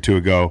week or two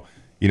ago,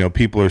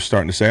 people are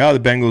starting to say, oh, the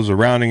Bengals are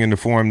rounding into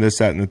form, this,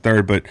 that, and the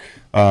third. But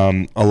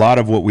a lot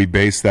of what we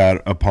based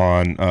that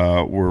upon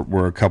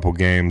were a couple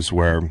games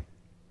where,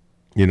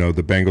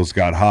 the Bengals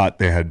got hot.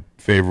 They had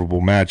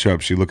favorable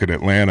matchups. You look at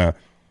Atlanta.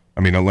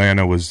 I mean,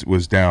 Atlanta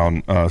was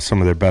down some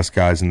of their best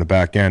guys in the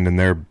back end, and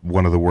they're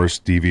one of the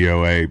worst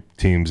DVOA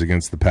teams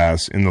against the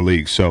pass in the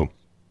league. So,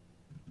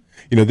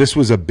 this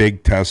was a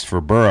big test for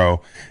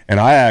Burrow, and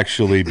I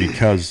actually,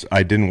 because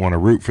I didn't want to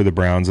root for the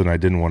Browns and I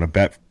didn't want to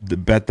bet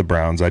the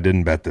Browns, I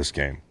didn't bet this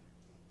game,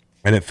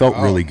 and it felt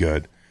really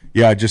good.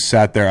 Yeah, I just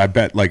sat there. I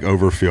bet like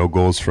over field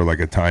goals for like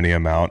a tiny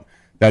amount.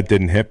 That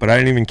didn't hit, but I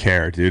didn't even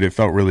care, dude. It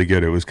felt really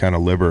good. It was kind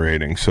of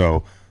liberating.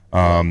 So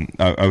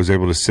I was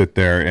able to sit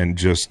there and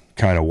just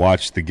kind of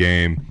watch the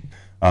game,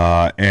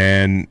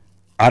 and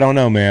I don't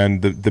know, man.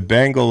 The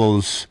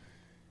Bengals.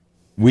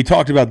 We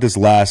talked about this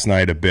last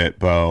night a bit,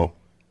 Bo.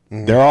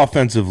 Their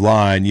offensive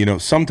line,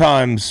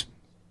 sometimes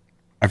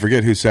I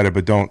forget who said it,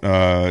 but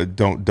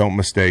don't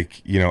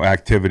mistake,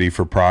 activity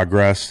for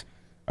progress.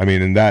 I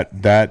mean, and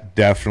that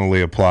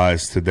definitely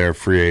applies to their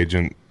free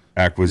agent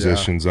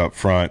acquisitions up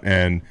front.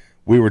 And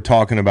we were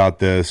talking about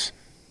this.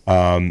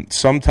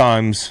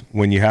 Sometimes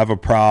when you have a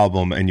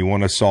problem and you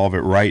want to solve it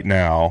right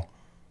now,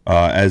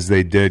 as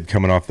they did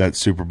coming off that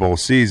Super Bowl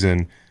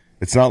season,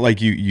 it's not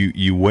like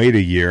you wait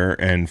a year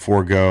and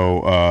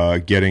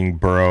forego getting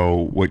Burrow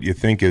what you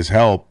think is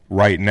help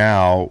right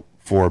now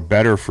for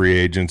better free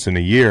agents in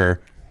a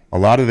year. A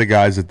lot of the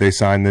guys that they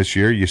signed this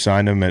year, you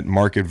signed them at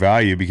market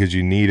value because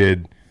you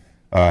needed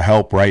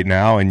help right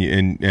now,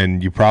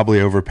 and you probably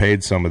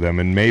overpaid some of them,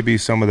 and maybe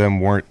some of them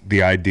weren't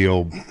the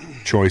ideal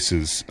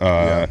choices.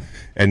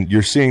 And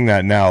you're seeing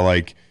that now.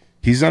 Like,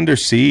 he's under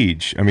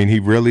siege. I mean, he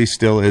really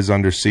still is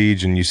under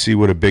siege, and you see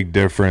what a big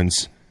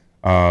difference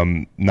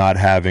not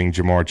having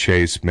Jamar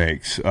Chase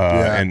makes.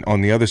 And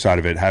on the other side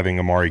of it, having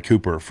Amari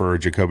Cooper for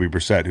Jacoby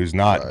Brissett, who's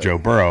not Joe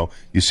Burrow,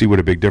 you see what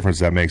a big difference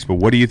that makes. But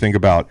what do you think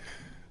about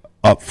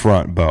up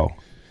front, Bo?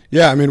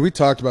 Yeah, I mean, we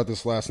talked about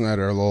this last night,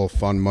 our little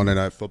fun Monday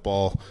Night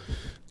Football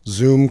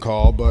Zoom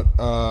call, but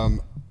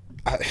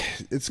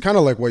it's kind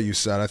of like what you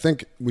said. I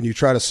think when you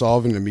try to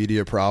solve an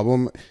immediate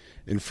problem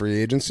in free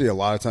agency, a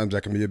lot of times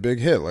that can be a big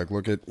hit. Like,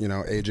 look at,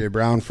 A.J.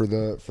 Brown for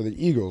the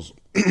Eagles.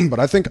 But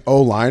I think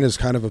O-line is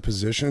kind of a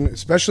position,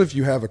 especially if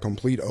you have a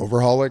complete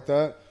overhaul like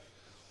that.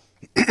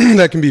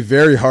 that can be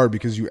very hard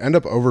because you end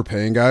up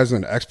overpaying guys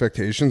and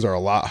expectations are a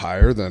lot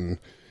higher than,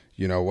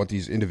 you know, what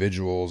these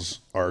individuals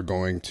are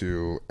going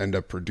to end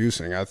up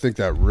producing. I think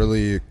that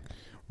really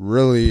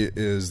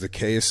is the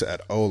case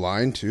at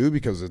O-line too,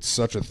 because it's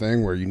such a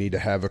thing where you need to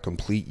have a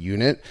complete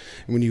unit.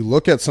 And when you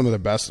look at some of the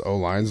best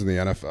O-lines in the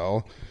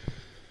NFL,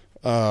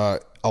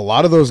 a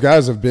lot of those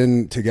guys have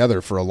been together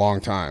for a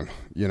long time,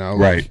 you know.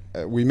 Right.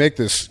 We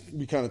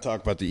kind of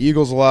talk about the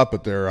Eagles a lot,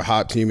 but they're a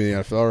hot team in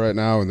the NFL right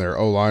now, and their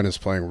O-line is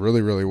playing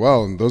really, really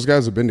well. And those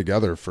guys have been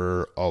together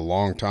for a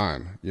long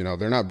time. You know,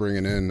 they're not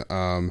bringing in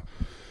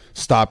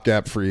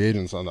stopgap free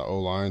agents on the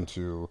O-line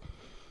to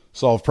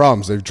solve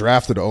problems. They've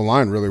drafted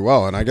O-line really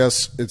well, and I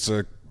guess it's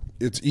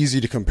easy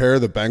to compare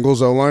the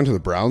Bengals O-line to the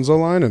Browns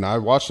O-line, and I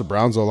watched the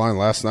Browns O-line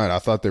last night. I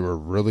thought they were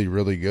really,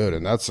 really good,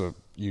 and that's a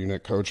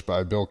unit coached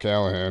by Bill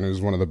Callahan, who's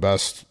one of the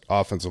best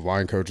offensive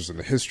line coaches in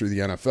the history of the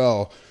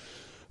NFL.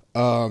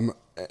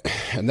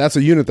 And that's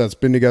a unit that's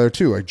been together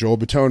too. Like Joel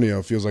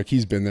Bitonio feels like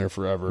he's been there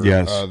forever.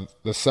 Yes.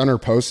 The center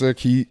Posick,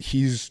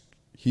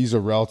 he's a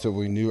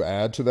relatively new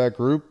add to that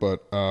group,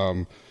 but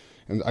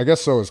and I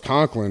guess so is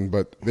Conklin,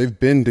 but they've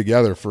been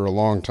together for a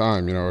long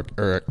time, you know,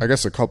 or I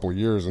guess a couple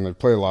years, and they've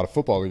played a lot of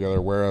football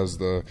together, whereas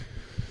the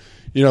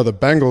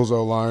Bengals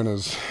O-line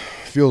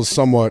feels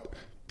somewhat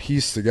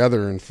pieced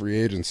together in free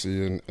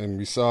agency, and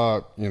we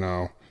saw, you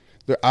know,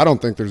 I don't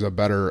think there's a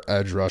better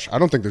edge rush. I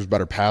don't think there's a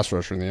better pass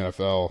rusher in the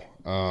NFL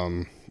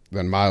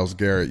than Myles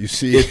Garrett. You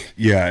see, if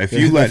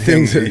you let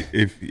him,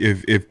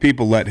 if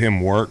people let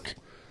him work,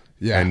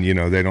 and you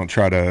know they don't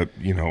try to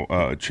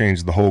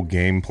change the whole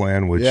game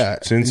plan, which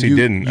since he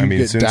didn't, I mean,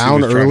 get since down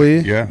he was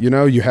early, trying, you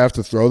know, you have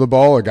to throw the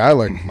ball. A guy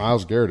like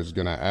Myles Garrett is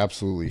going to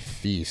absolutely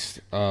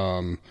feast.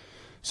 So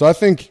I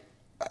think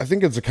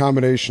it's a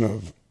combination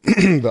of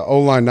the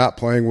O-line not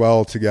playing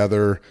well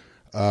together.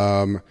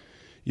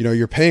 You know,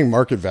 you're paying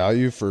market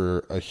value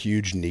for a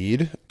huge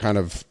need, kind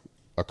of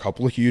a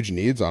couple of huge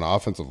needs on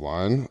offensive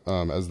line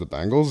as the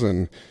Bengals.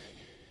 And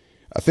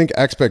I think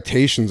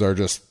expectations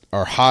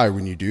are high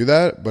when you do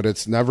that, but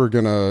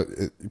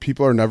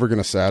people are never going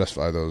to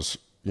satisfy those,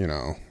 you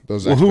know,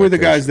 those. Well, who are the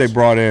guys they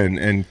brought in?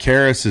 And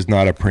Karras is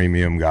not a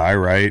premium guy,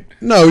 right?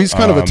 No, he's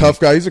kind of a tough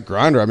guy. He's a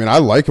grinder. I mean, I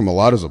like him a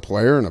lot as a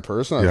player and a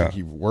person. I think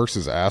he works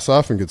his ass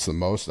off and gets the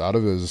most out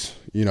of his,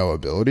 you know,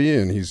 ability.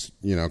 And he's,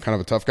 you know, kind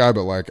of a tough guy.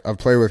 But like, I've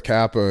played with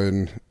Kappa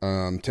in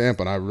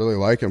Tampa, and I really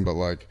like him. But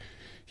like,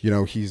 you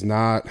know, he's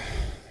not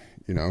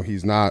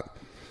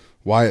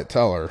Wyatt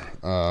Teller,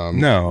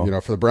 no, you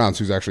know, for the Browns,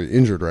 who's actually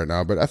injured right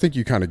now. But I think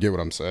you kind of get what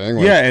I'm saying.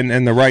 Like,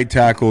 and the right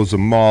tackle is a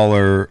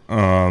Mauler,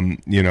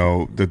 you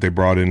know, that they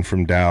brought in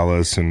from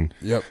Dallas, and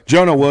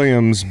Jonah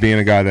Williams being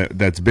a guy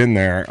that's been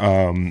there.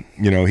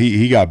 You know,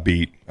 he got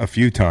beat a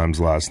few times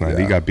last night.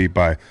 He got beat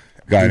by a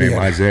guy named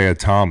Isaiah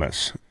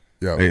Thomas.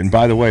 And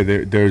by the way,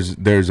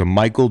 there's a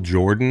Michael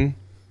Jordan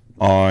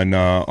on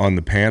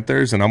the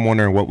Panthers, and I'm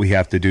wondering what we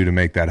have to do to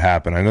make that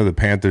happen. I know the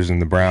Panthers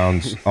and the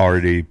Browns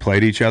already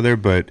played each other,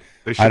 but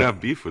they should have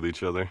beef with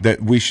each other.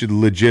 That we should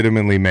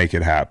legitimately make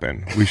it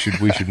happen. We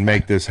should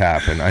make this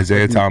happen.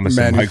 Isaiah Thomas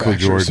and Michael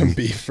Jordan. Some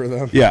beef for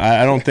them.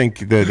 Yeah, I don't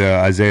think that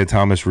Isaiah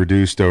Thomas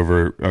reduced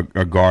over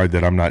a guard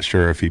that I'm not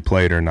sure if he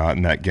played or not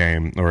in that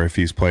game, or if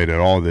he's played at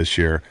all this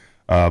year.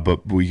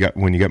 But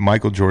when you get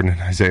Michael Jordan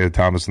and Isaiah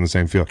Thomas in the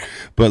same field.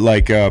 But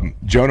like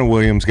Jonah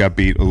Williams got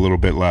beat a little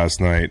bit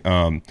last night.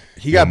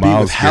 He got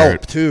beat with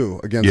help too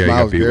against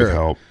Myles Garrett. With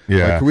help.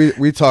 Yeah, like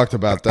we talked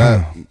about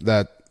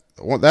that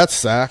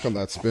sack on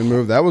that spin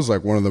move. That was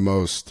like one of the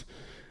most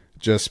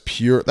just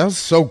pure. That was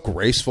so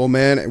graceful,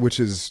 man. Which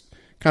is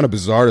kind of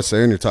bizarre to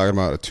say when you're talking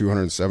about a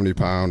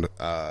 270-pound.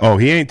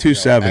 He ain't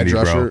 270,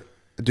 bro.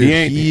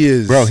 Dude, he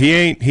is, bro. He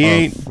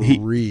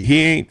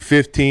ain't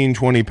 15,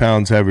 20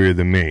 pounds heavier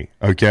than me.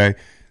 Okay,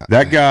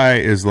 that guy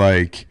is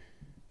like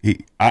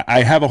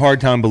I have a hard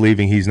time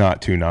believing he's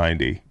not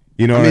 290.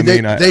 You know what I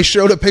mean? They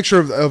showed a picture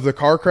of the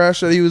car crash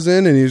that he was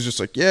in, and he was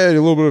just like, a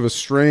little bit of a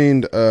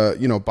strained,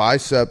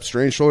 bicep,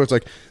 strained shoulder. It's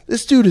like,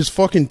 this dude is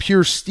fucking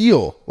pure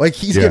steel. Like,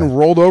 he's getting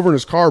rolled over in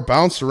his car,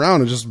 bounced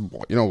around, and just,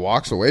 you know,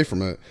 walks away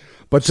from it.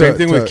 But same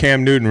thing with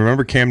Cam Newton.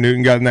 Remember Cam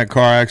Newton got in that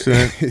car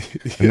accident,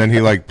 and then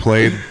he like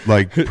played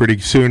like pretty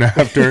soon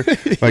after.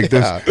 Like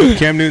this,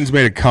 Cam Newton's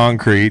made of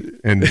concrete,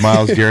 and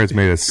Myles Garrett's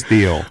made of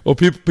steel. Well,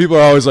 people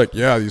are always like,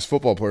 these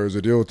football players, they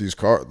deal with these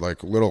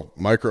little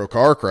micro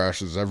car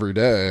crashes every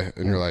day,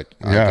 and you're like,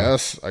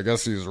 I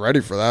guess he's ready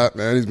for that,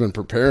 man. He's been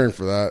preparing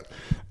for that.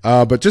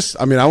 But just,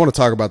 I mean, I want to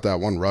talk about that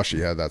one rush he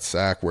had, that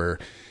sack where,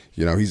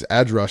 you know, he's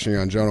edge rushing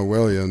on Jonah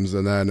Williams,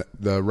 and then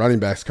the running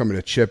back's coming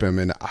to chip him,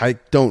 and I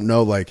don't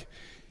know, like,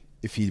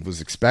 if he was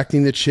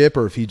expecting the chip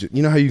or if he just,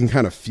 you know how you can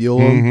kind of feel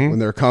them when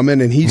they're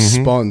coming, and he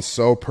spun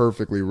so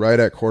perfectly right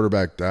at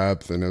quarterback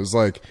depth, and it was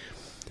like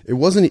it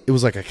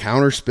was like a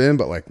counter spin,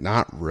 but like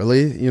not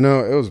really, you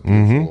know. It was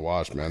beautiful to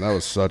watch, man. That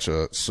was such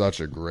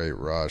a great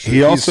rush.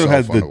 He also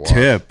had the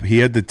tip. He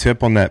had the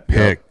tip on that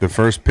pick, the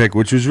first pick,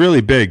 which was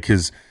really big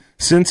because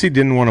since he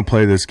didn't want to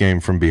play this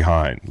game from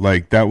behind,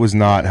 like that was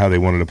not how they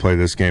wanted to play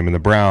this game. And the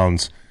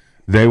Browns,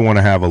 they want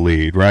to have a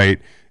lead, right?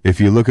 if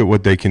you look at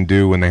what they can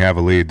do when they have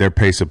a lead, their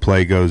pace of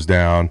play goes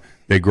down.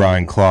 They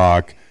grind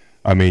clock.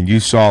 I mean, you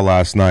saw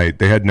last night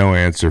they had no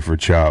answer for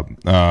Chubb.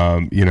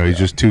 He's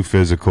just too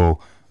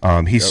physical.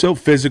 He's so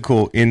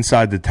physical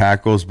inside the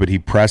tackles, but he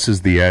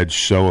presses the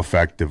edge so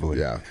effectively.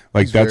 Yeah.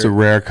 That's a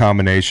rare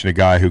combination, a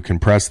guy who can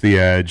press the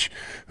edge,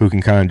 who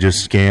can kind of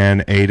just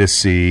scan A to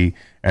C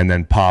and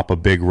then pop a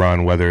big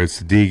run, whether it's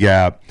the D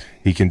gap.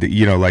 He can,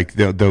 you'll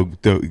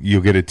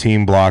get a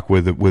team block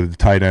with the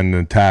tight end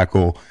and the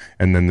tackle,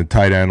 and then the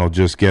tight end will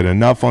just get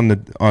enough on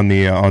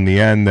the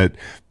end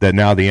that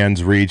now the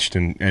end's reached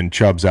and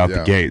Chubb's out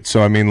the gate.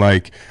 So I mean,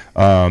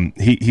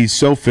 he's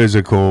so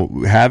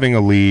physical. Having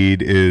a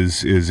lead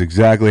is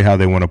exactly how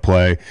they want to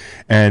play.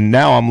 And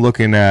now I'm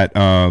looking at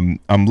the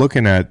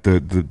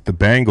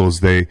Bengals.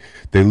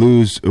 They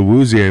lose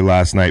Awuzie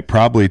last night,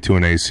 probably to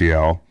an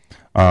ACL.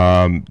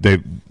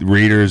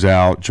 Reader's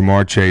out,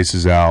 Jamar Chase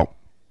is out.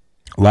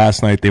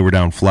 Last night they were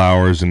down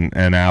Flowers and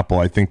Apple.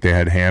 I think they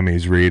had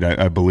hammies, Reed,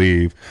 I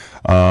believe.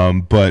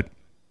 But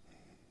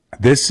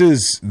this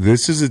is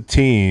a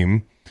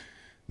team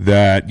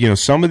that,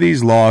 some of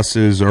these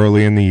losses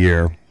early in the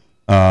year,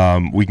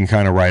 we can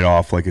kind of write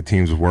off like a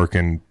team's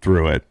working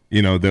through it.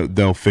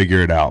 They'll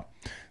figure it out.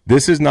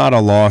 This is not a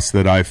loss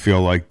that I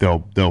feel like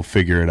they'll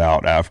figure it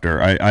out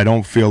after. I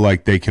don't feel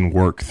like they can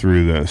work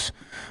through this.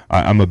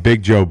 I'm a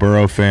big Joe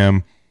Burrow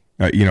fan.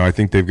 I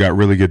think they've got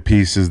really good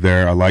pieces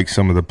there. I like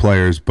some of the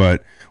players,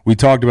 but we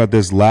talked about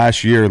this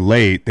last year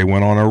late. They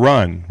went on a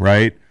run,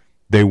 right?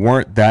 They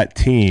weren't that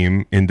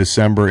team in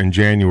December and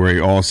January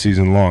all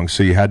season long,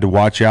 so you had to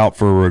watch out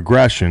for a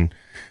regression,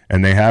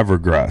 and they have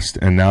regressed,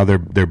 and now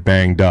they're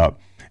banged up.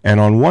 And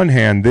on one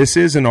hand, this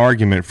is an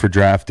argument for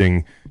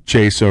drafting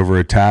Chase over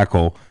a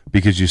tackle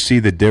because you see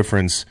the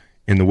difference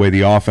in the way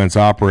the offense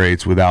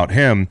operates without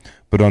him.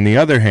 But on the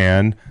other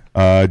hand,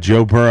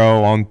 Joe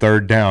Burrow on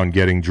third down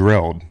getting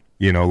drilled,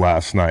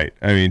 last night.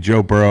 I mean,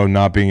 Joe Burrow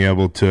not being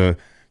able to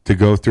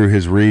go through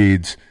his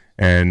reads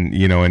and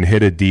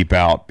hit a deep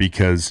out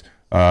because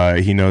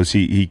he knows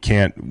he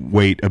can't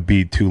wait a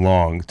beat too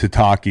long.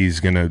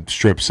 Tataki's going to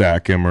strip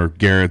sack him or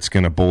Garrett's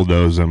going to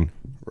bulldoze him.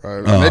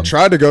 Right. They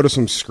tried to go to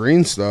some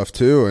screen stuff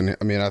too, and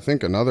I mean, I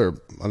think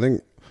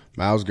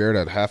Myles Garrett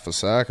had half a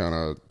sack on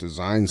a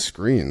design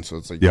screen, so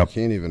it's like you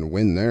can't even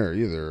win there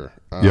either.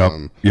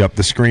 Yep.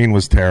 The screen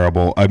was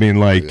terrible. I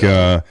mean, I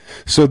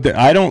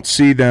don't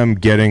see them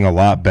getting a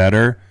lot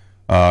better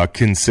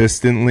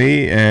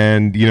consistently.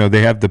 And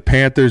they have the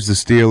Panthers, the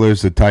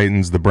Steelers, the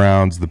Titans, the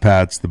Browns, the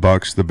Pats, the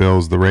Bucks, the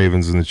Bills, the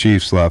Ravens, and the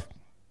Chiefs left.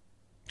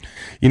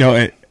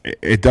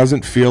 It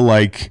doesn't feel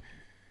like.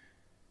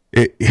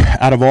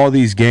 Out of all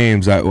these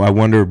games, I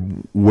wonder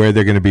where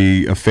they're going to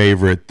be a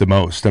favorite the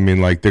most. I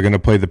mean, they're going to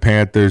play the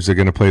Panthers, they're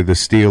going to play the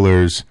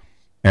Steelers,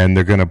 and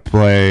they're going to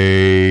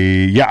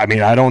play. Yeah, I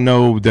mean, I don't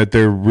know that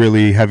they're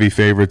really heavy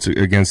favorites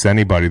against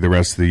anybody the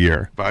rest of the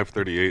year.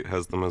 538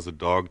 has them as a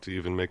dog to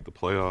even make the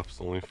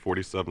playoffs, only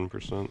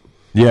 47%.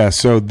 Yeah,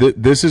 so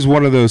this is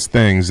one of those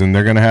things, and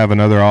they're going to have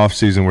another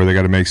offseason where they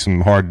got to make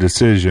some hard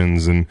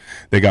decisions, and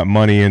they got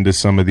money into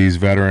some of these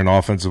veteran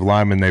offensive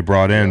linemen they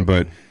brought in,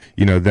 but.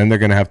 Then they're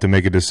going to have to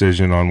make a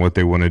decision on what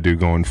they want to do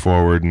going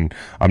forward. And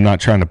I'm not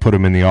trying to put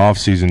them in the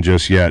offseason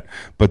just yet.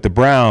 But the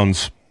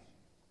Browns,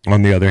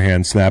 on the other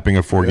hand, snapping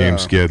a 4-game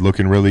skid,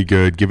 looking really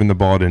good, giving the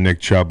ball to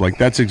Nick Chubb.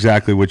 That's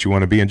exactly what you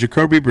want to be. And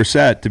Jacoby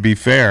Brissett, to be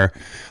fair,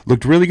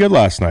 looked really good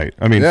last night.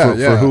 I mean,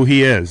 for who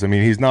he is. I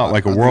mean, he's not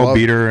like a world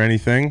beater or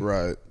anything.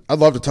 Right. I'd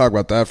love to talk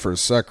about that for a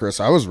sec, Chris.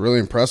 I was really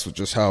impressed with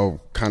just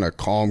how kind of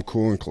calm,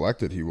 cool, and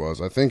collected he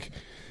was. I think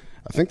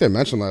they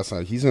mentioned last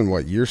night he's in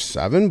year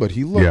 7, but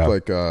he looked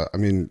like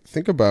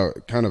think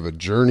about kind of a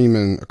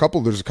journeyman.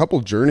 There's a couple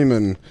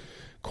journeyman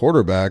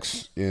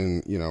quarterbacks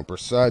in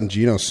Brissett and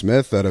Geno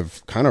Smith that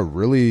have kind of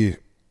really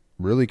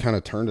kind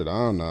of turned it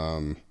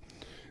on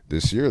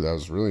this year. That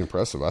was really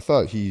impressive. I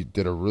thought he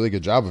did a really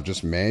good job of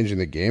just managing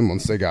the game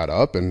once they got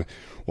up. And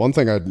one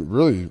thing I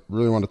really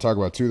want to talk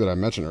about too that I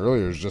mentioned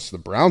earlier is just the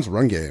Browns'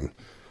 run game.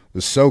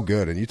 Was so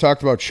good. And you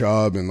talked about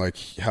Chubb and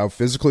how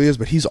physical he is,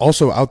 but he's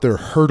also out there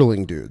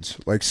hurdling dudes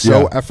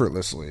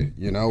effortlessly,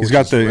 He's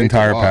got the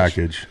entire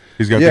package.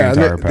 He's got the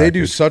entire package. They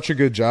do such a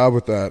good job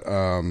with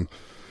that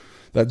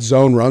that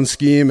zone run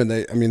scheme, and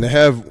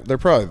they're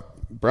probably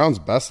Brown's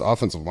best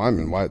offensive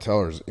lineman, Wyatt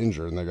Teller, is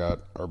injured, and they got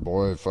our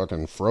boy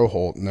fucking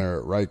Froholt in there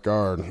at right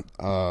guard.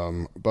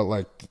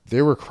 But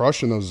they were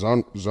crushing those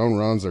zone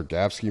runs. Their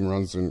gap scheme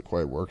runs didn't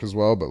quite work as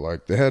well,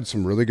 but they had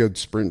some really good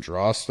sprint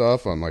draw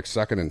stuff on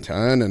 2nd and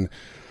 10, and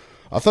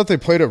I thought they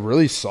played a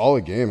really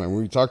solid game. I mean,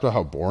 we talked about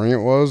how boring it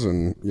was,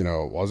 and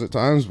it was at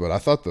times, but I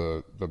thought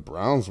the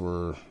Browns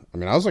were. I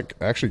mean, I was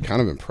actually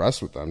kind of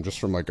impressed with them just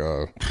from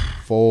a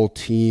full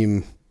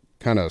team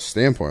kind of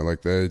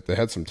standpoint. They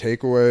had some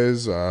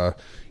takeaways.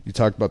 You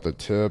talked about the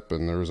tip,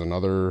 and there was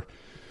another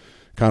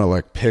kind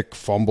of pick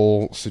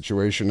fumble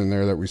situation in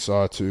there that we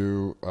saw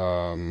too.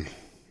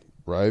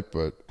 Right,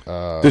 but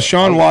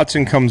Deshaun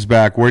Watson comes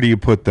back. Where do you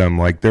put them?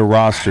 Their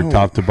roster,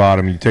 top to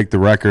bottom. You take the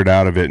record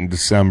out of it in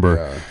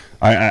December.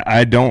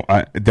 Yeah.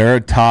 They're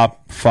a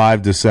top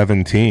 5 to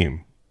 7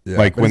 team. Yeah,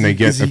 like when they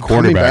get a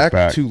quarterback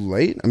back too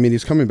late. I mean,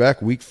 he's coming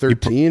back week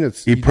 13.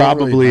 He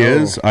probably really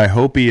is. I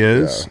hope he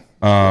is.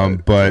 Yeah,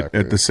 right, but exactly.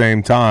 At the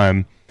same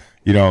time,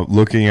 you know,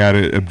 looking at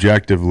it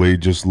objectively,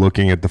 just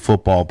looking at the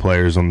football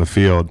players on the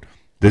field,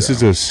 this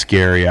is a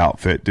scary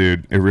outfit,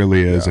 dude. It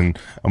really is. And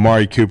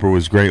Amari Cooper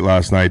was great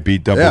last night.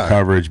 Beat double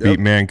coverage, beat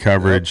man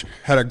coverage.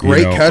 Had a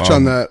great catch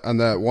on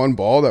that one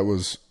ball that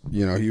was,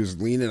 you know, he was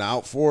leaning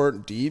out for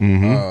it deep.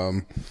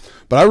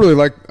 But I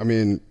really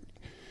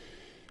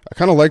I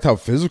kind of liked how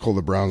physical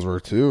the Browns were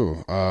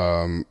too.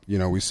 You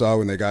know, we saw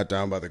when they got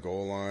down by the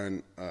goal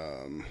line,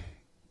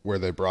 where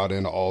they brought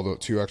in all the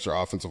 2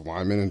 extra offensive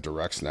linemen and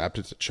direct snapped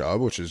it to Chubb,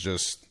 which is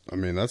just, I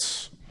mean,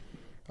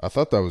 I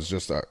thought that was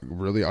just a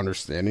really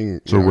understanding.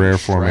 It's a rare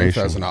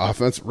formation as an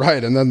offense,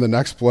 right? And then the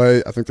next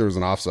play, I think there was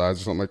an offsides or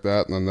something like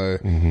that, and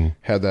then they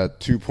had that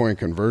 2-point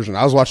conversion.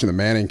 I was watching the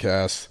Manning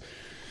cast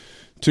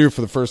too for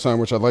the first time,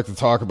 which I'd like to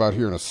talk about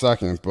here in a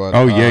second. But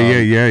the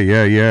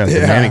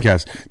Manning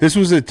cast. This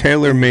was a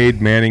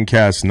tailor-made Manning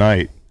cast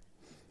night.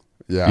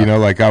 Yeah, you know,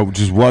 like I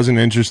just wasn't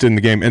interested in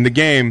the game, and the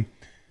game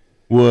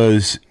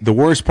was the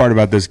worst part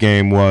about this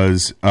game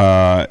was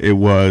it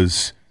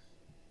was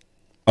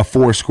a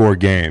 4-score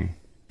game.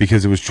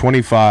 Because it was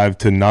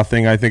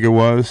 25-0, I think it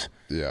was.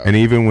 Yeah. And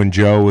even when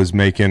Joe was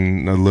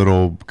making a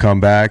little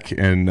comeback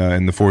and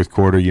in the fourth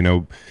quarter, you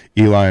know,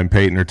 Eli and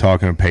Peyton are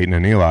talking. Peyton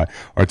and Eli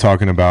are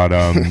talking about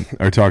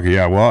Eli's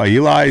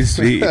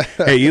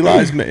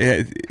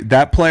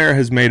that player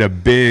has made a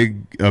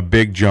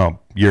big jump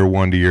year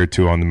 1 to year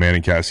 2 on the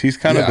Manning cast. He's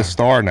kind of the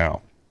star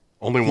now.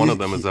 Only one of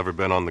them has ever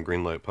been on the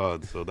Greenlight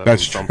Pod, so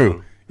that's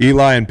true.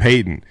 Eli and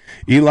Peyton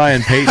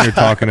are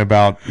talking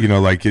about, you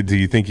know, like, do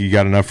you think you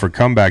got enough for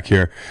comeback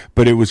here?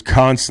 But it was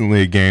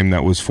constantly a game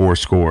that was 4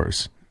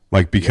 scores,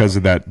 like because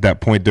of that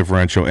point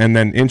differential. And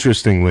then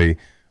interestingly,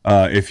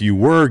 if you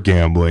were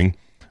gambling,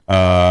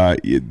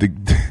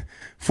 the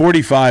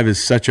 45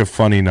 is such a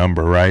funny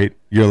number, right?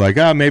 You're like,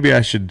 maybe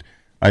I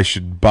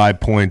should buy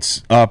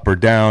points up or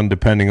down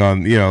depending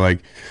on, you know, like,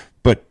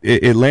 but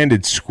it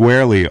landed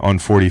squarely on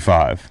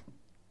 45,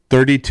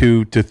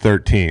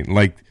 32-13,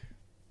 like.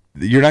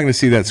 You're not going to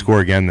see that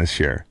score again this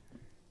year.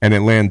 And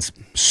it lands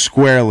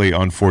squarely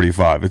on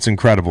 45. It's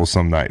incredible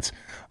some nights.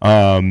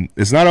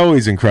 It's not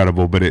always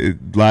incredible, but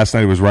last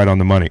night it was right on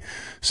the money.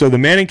 So the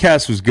Manning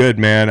cast was good,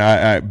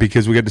 man,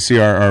 because we got to see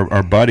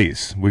our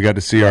buddies. We got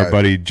to see our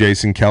buddy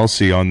Jason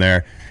Kelce on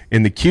there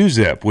in the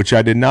Q-Zip, which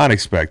I did not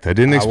expect. I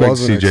didn't expect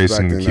to see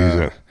Jason in the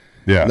Q-Zip.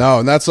 Yeah. No,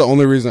 and that's the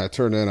only reason I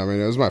turned in. I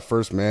mean, it was my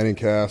first Manning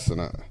cast,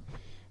 and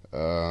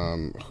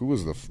who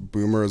was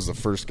Boomer as the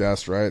first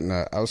guest, right? And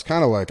I was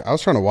kind of like, I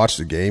was trying to watch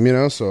the game, you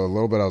know, so a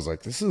little bit I was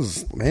like,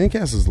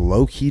 Manningcast is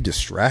low-key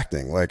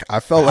distracting. Like,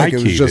 I felt like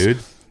it was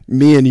just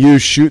me and you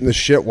shooting the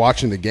shit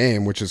watching the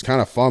game, which is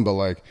kind of fun, but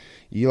like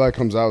Eli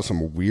comes out with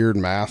some weird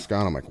mask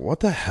on. I'm like, what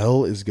the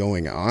hell is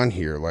going on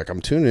here? Like,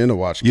 I'm tuning in to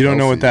watch You don't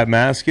know what that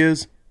mask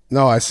is?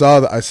 No, I saw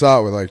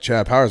it with like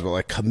Chad Powers, but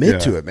like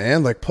commit to it,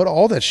 man. Like, put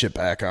all that shit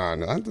back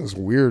on. Not this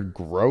weird,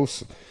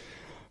 gross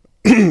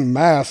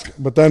mask.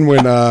 But then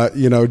when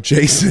you know,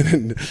 Jason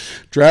and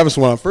Travis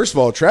went on, first of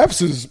all,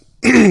 Travis is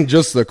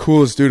just the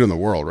coolest dude in the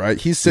world, right?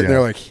 He's sitting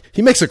there like,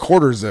 he makes a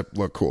quarter zip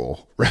look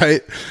cool,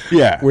 right?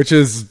 Yeah, which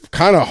is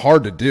kind of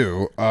hard to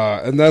do.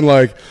 And then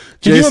like,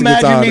 can you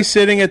imagine me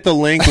sitting at the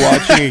link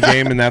watching a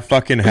game in that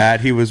fucking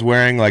hat he was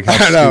wearing? Like how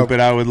stupid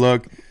I would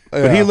look.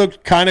 But he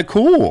looked kind of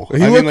cool. He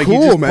looked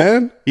cool,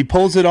 man. He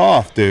pulls it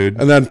off, dude.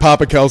 And then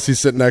Papa Kelce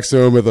sitting next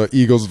to him with an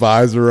Eagles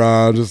visor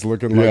on, just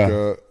looking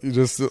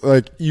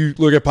like you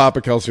look at Papa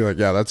Kelce, you're like,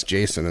 yeah, that's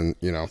Jason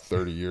in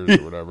 30 years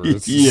or whatever.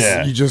 It's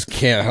you just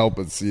can't help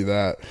but see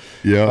that.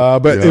 Yeah,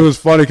 but it was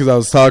funny because I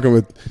was talking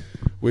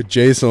with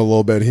Jason a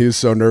little bit. He was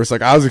so nervous.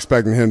 Like I was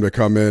expecting him to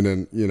come in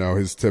and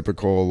his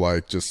typical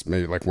like just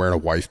maybe like wearing a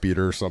wife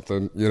beater or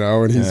something,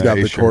 and he's got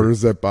the quarter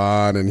zip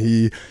on, and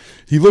he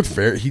looked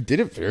he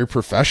did it very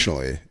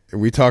professionally. And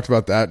we talked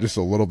about that just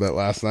a little bit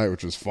last night,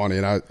 which was funny.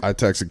 And I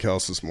texted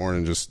Kels this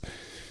morning just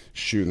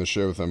shooting the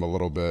shit with him a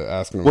little bit,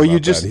 asking him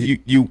about that.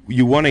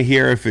 You want to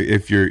hear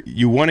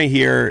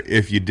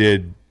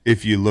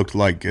if you looked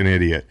like an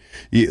idiot.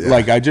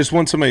 Like I just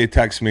want somebody to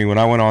text me when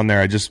I went on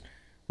there. I just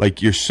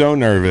like, you're so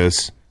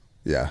nervous.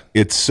 Yeah.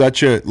 It's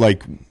such a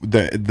like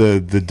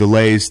the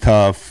delay's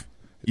tough.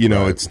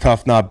 It's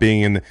tough not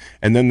being in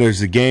and then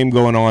there's a game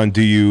going on.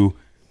 Do you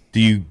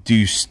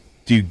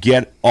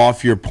get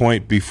off your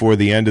point before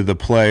the end of the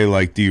play?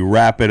 Like, do you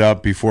wrap it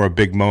up before a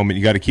big moment?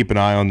 You got to keep an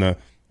eye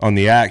on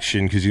the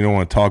action because you don't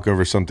want to talk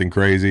over something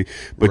crazy,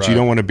 but you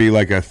don't want to be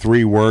like a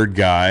 3-word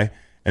guy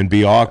and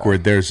be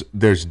awkward.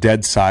 There's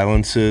dead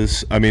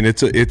silences. I mean,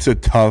 it's a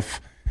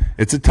tough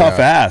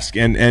ask,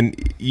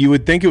 and you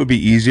would think it would be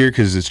easier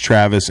because it's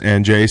Travis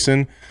and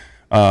Jason,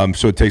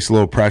 so it takes a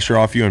little pressure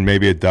off you, and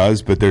maybe it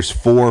does. But there's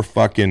 4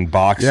 fucking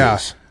boxes. Yeah.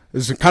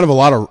 There's kind of a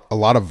lot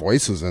of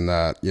voices in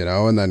that,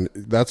 and then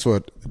that's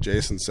what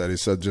Jason said. He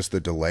said just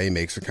the delay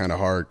makes it kind of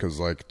hard because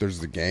like there's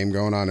the game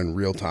going on in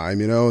real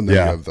time, and then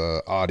you have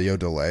the audio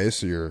delay,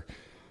 so you're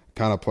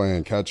kind of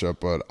playing catch up.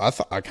 But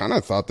I kind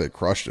of thought they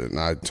crushed it. And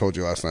I told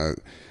you last night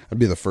I'd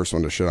be the first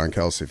one to shit on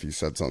Kelce if he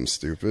said something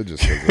stupid,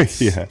 just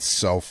because it's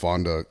so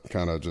fun to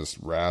kind of just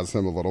razz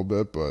him a little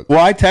bit. But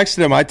I texted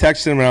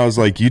him and I was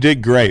like, "You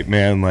did great,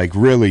 man. Like,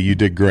 really, you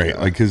did great."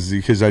 Like,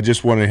 because I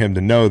just wanted him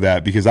to know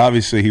that, because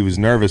obviously he was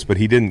nervous, but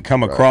he didn't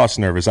come across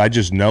nervous. I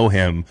just know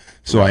him,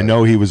 so I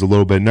know he was a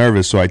little bit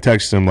nervous. So I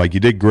texted him like,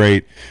 "You did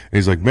great." And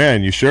he's like,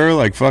 "Man, you sure?"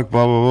 Like, fuck,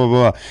 blah blah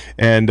blah blah.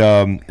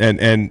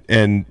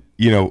 And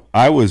you know,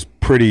 I was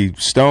pretty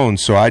stoned,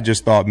 so I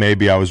just thought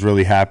maybe I was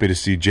really happy to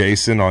see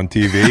Jason on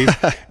TV.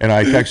 And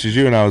I texted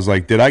you, and I was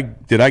like, did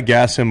I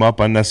gas him up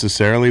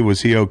unnecessarily?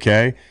 Was he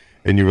okay?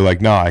 And you were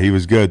like, nah, he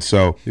was good.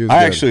 So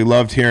I actually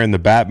loved hearing the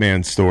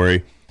Batman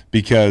story,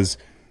 because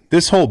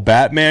this whole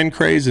Batman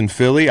craze in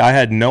Philly, I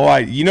had no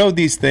idea. You know,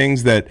 these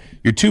things that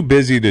you're too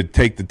busy to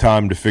take the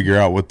time to figure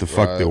out what the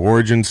fuck the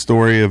origin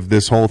story of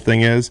this whole thing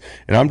is.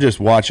 And I'm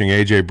just watching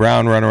A.J.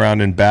 Brown run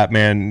around in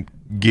Batman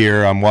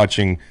gear. I'm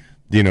watching,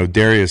 you know,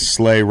 Darius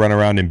Slay run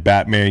around in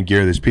Batman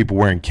gear. There's people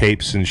wearing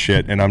capes and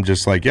shit. And I'm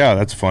just like, yeah,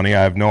 that's funny.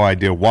 I have no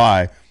idea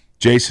why.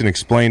 Jason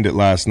explained it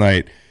last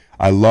night.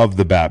 I love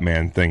the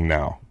Batman thing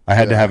now. I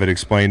had to have it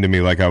explained to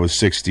me like I was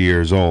 60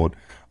 years old.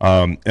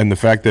 And the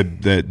fact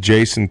that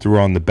Jason threw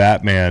on the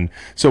Batman.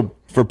 So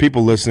for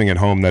people listening at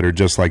home that are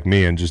just like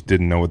me and just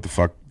didn't know what the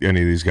fuck any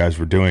of these guys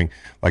were doing,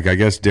 like, I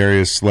guess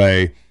Darius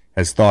Slay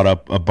has thought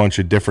up a bunch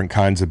of different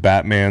kinds of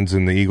Batmans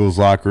in the Eagles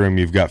locker room.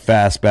 You've got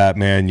fast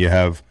Batman. You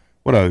have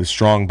a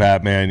strong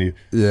Batman.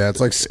 It's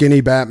like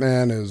skinny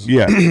Batman is.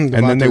 Yeah, and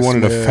then they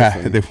wanted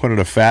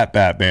a fat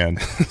Batman.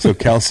 So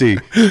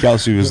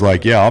Kelce was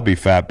like, yeah, I'll be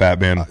fat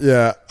Batman.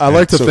 Yeah, I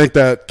like to think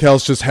that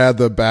Kelce just had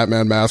the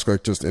Batman mask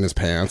like just in his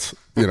pants,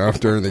 you know,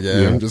 during the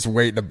game, just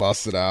waiting to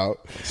bust it out.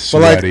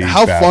 Sweaty, but like,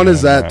 how Batman fun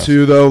is that mask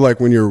too, though? Like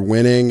when you're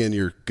winning and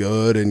you're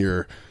good and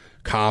you're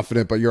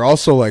confident, but you're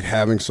also like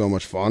having so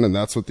much fun, and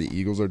that's what the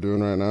Eagles are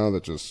doing right now.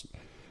 That just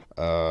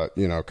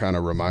you know, kind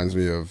of reminds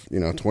me of, you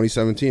know,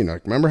 2017.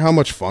 Like, remember how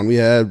much fun we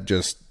had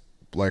just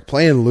like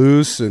playing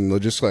loose and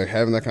just like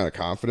having that kind of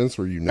confidence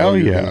where you know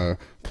you're gonna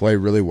play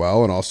really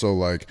well, and also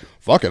like,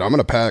 fuck it, I'm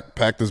gonna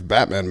pack this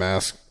Batman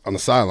mask on the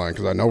sideline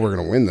because I know we're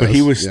gonna win this. But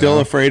he was still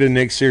afraid of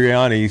Nick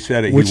Sirianni. He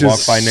said it. He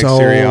walked by Nick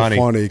Sirianni.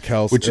 Funny,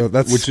 Kelce.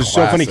 Which is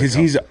so funny because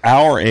he's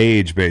our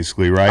age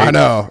basically, right? I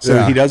know.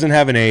 So he doesn't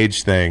have an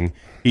age thing.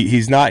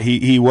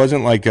 He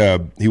wasn't like a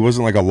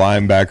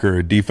linebacker or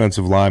a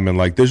defensive lineman.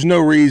 Like, there's no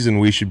reason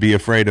we should be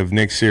afraid of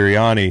Nick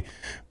Sirianni,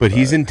 but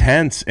he's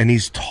intense and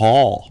he's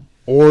tall.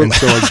 And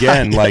so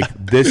again, like,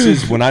 this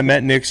is when I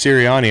met Nick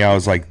Sirianni, I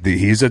was like,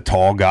 he's a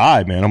tall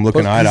guy, man. I'm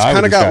looking eye to eye. He's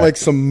kind of got like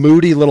some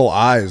moody little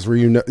eyes where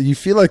you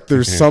feel like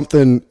there's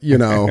something, you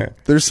know,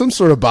 there's some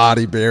sort of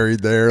body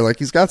buried there. Like,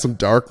 he's got some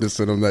darkness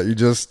in him that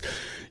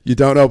you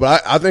don't know.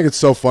 But I think it's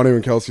so funny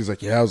when Kelce's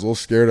like, yeah, I was a little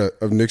scared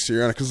of Nick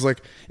Sirianni, because,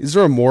 like, is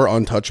there a more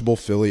untouchable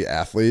Philly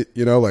athlete?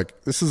 You know,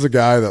 like, this is a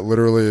guy that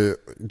literally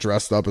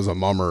dressed up as a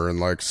mummer and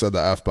like said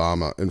the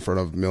F-bomb in front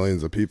of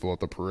millions of people at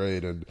the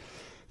parade, and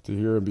to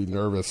hear him be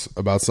nervous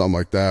about something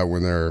like that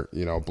when they're,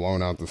 you know,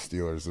 blowing out the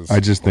Steelers is I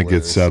just think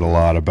it said a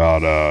lot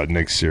about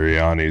Nick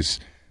Sirianni's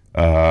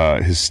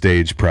his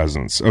stage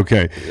presence.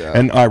 Okay. Yeah.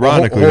 And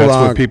ironically, that's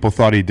what people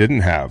thought he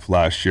didn't have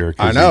last year.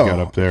 I know. He got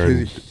up there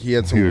and he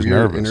had some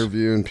weird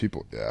interview and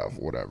people,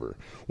 whatever.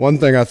 One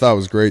thing I thought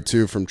was great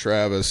too from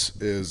Travis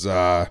is,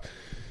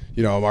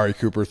 you know, Amari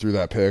Cooper threw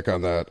that pick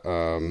on that,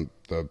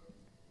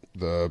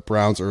 the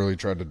Browns early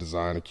tried to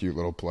design a cute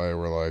little play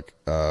where, like,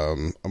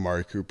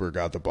 Amari Cooper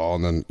got the ball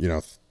and then, you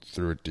know,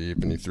 threw it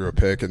deep and he threw a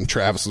pick, and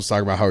Travis was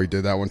talking about how he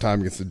did that one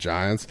time against the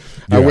Giants.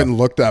 I went and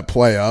looked that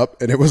play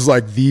up, and it was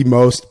like the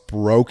most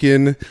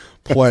broken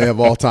play of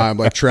all time.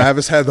 Like,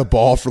 Travis had the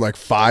ball for like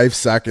 5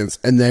 seconds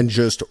and then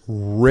just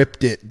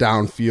ripped it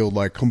downfield,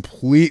 like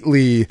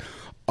completely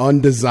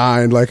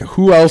undesigned. Like,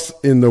 who else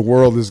in the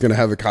world is going to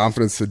have the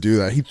confidence to do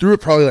that? He threw it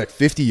probably like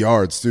 50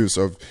 yards too.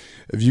 So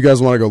if you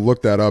guys want to go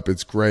look that up,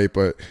 it's great.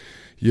 But,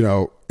 you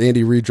know,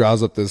 Andy Reid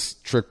draws up this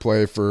trick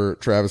play for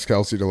Travis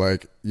Kelce to,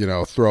 like, you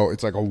know, throw.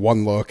 It's like a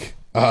one look,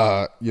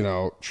 you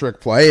know,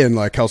 trick play, and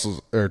like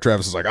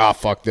Travis is like,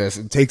 fuck this,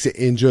 and takes it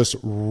and just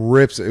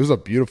rips it. It was a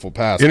beautiful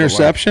pass.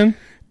 Interception?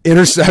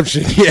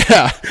 Interception,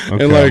 yeah.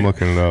 Okay, and like, I'm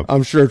looking it up.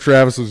 I'm sure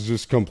Travis was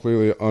just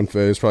completely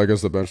unfazed. Probably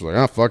goes to the bench,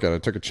 like, fuck it, I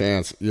took a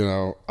chance. You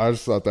know, I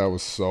just thought that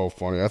was so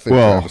funny. I think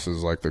Travis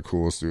is like the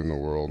coolest dude in the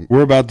world.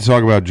 We're about to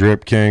talk about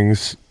drip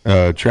kings.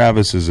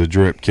 Travis is a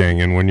drip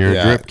king, and when you're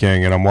a drip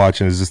king, and I'm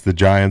watching, is this the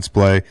Giants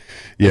play?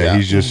 Yeah.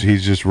 He's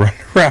just running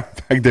around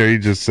back there. He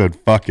just said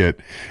fuck it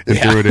and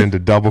threw it into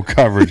double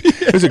coverage.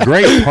 It was a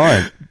great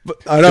punt.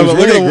 I know, but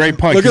look at a great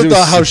punt. Look at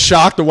how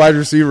shocked the wide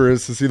receiver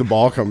is to see the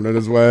ball coming in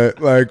his way.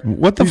 Like,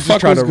 what the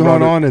fuck was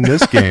going on in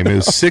this game? It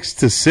was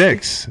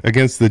 6-6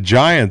 against the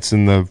Giants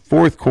in the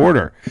fourth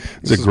quarter.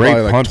 It's a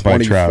great punt by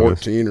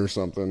Travis. 2014 or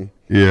something.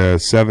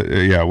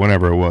 Yeah,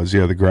 whenever it was.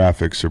 Yeah, the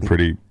graphics are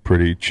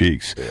pretty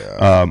cheeks.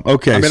 Yeah.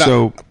 Okay,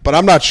 but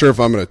I'm not sure if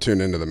I'm going to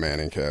tune into the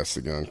Manning cast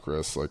again,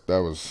 Chris. Like, that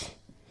was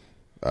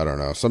I don't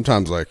know.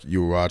 Sometimes like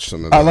you watch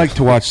some of I like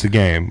to watch the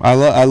game. I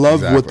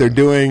love what they're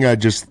doing.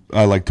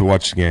 I like to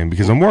watch the game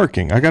because I'm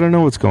working. I got to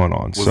know what's going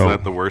on. Was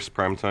that the worst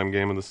primetime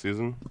game of the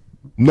season?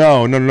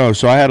 No.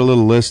 So I had a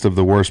little list of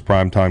the worst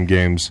primetime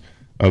games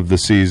of the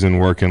season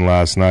working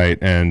last night,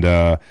 and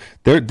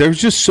there's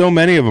just so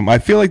many of them. I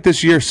feel like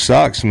this year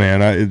sucks,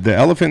 man. The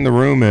elephant in the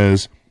room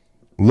is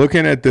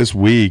looking at this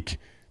weekend,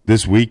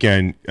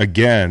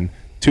 again,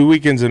 2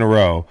 weekends in a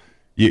row.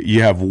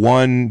 You have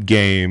one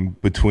game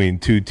between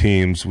two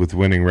teams with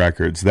winning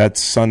records.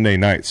 That's Sunday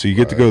night. So you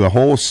get to go the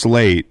whole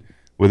slate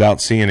without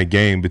seeing a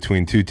game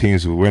between two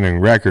teams with winning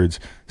records.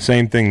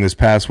 Same thing this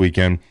past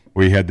weekend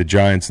where you had the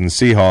Giants and the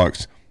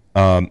Seahawks.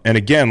 And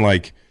again,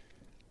 like,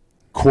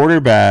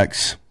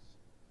 quarterbacks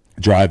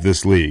drive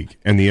this league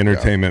and the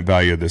entertainment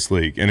value of this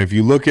league. And if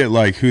you look at,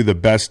 like, who the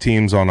best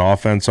teams on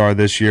offense are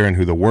this year and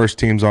who the worst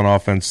teams on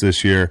offense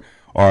this year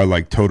are,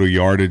 like total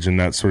yardage and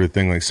that sort of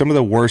thing, like some of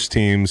the worst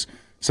teams –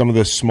 some of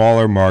the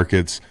smaller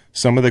markets,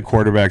 some of the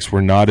quarterbacks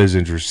we're not as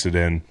interested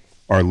in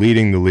are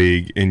leading the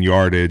league in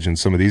yardage and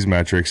some of these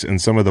metrics,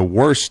 and some of the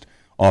worst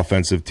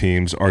offensive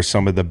teams are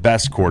some of the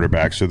best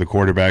quarterbacks, or the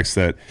quarterbacks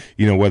that,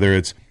 whether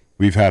it's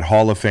we've had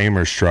Hall of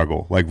Famers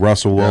struggle, like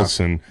Russell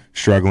Wilson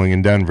struggling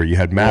in Denver. You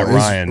had Matt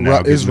Ryan.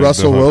 Is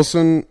Russell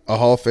Wilson a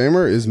Hall of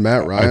Famer? Is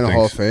Matt Ryan a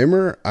Hall of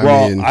Famer?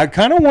 I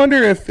kind of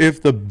wonder if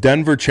the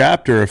Denver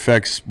chapter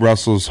affects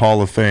Russell's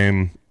Hall of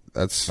Fame.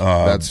 That's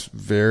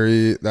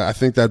very. I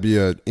think that'd be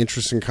an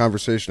interesting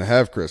conversation to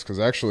have, Chris. Because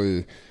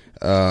actually,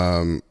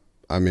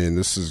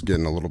 this is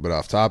getting a little bit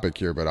off topic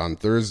here, but on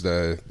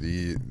Thursday,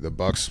 the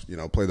Bucks,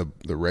 play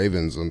the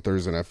Ravens on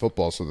Thursday Night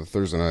Football. So the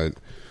Thursday night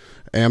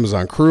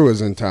Amazon crew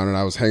is in town, and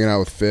I was hanging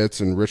out with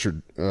Fitz and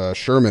Richard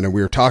Sherman, and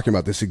we were talking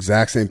about this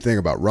exact same thing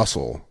about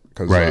Russell,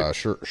 because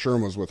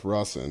Sherman was with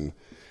Russ in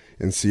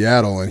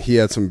Seattle, and he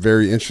had some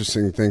very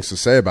interesting things to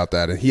say about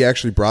that, and he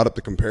actually brought up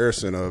the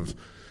comparison of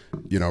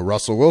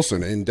Russell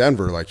Wilson in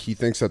Denver. Like, he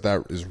thinks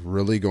that is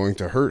really going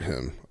to hurt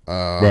him.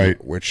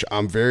 Which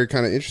I'm very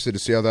kind of interested to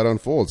see how that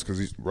unfolds,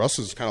 because Russ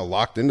is kind of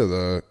locked into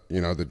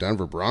the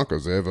Denver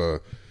Broncos. They have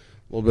a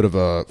little bit of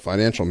a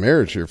financial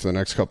marriage here for the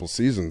next couple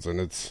seasons, and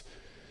it's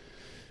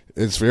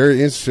very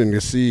interesting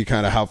to see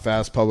kind of how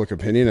fast public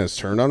opinion has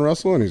turned on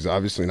Russell, and he's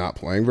obviously not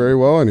playing very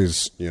well, and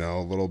he's a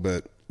little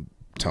bit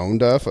tone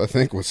deaf, I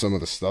think, with some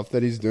of the stuff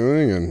that he's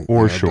doing, and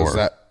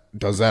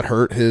does that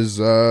hurt his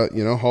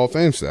Hall of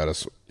Fame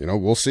status?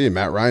 We'll see.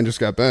 Matt Ryan just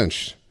got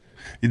benched.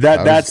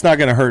 That's not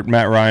going to hurt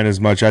Matt Ryan as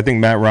much. I think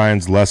Matt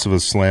Ryan's less of a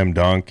slam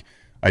dunk.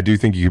 I do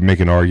think you could make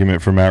an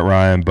argument for Matt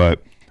Ryan,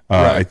 but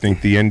I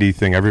think the Indy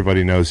thing,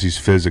 everybody knows he's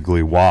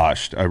physically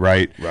washed,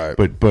 right? Right.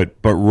 But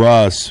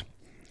Russ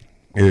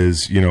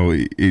is,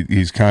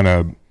 he's kind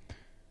of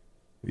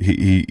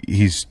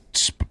he's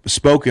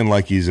spoken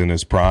like he's in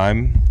his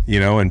prime,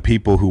 and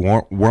people who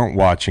weren't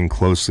watching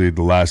closely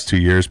the last 2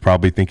 years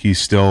probably think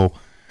he's still,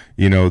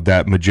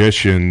 that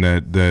magician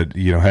that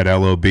had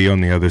LOB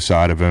on the other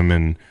side of him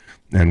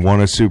and won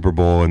a Super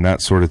Bowl and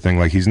that sort of thing.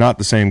 Like, he's not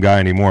the same guy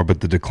anymore,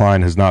 but the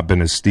decline has not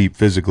been as steep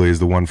physically as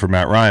the one for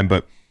Matt Ryan.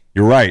 But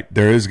you're right,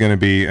 there is going to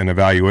be an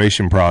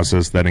evaluation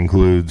process that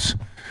includes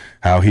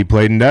how he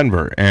played in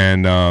Denver.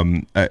 And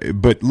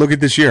but look at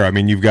this year. I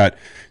mean, you've got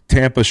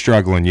Tampa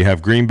struggling. You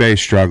have Green Bay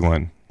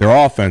struggling.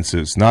 Their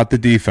offenses, not the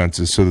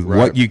defenses. So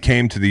what you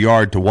came to the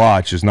yard to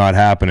watch is not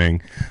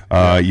happening.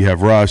 You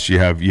have Russ. You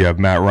have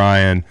Matt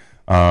Ryan.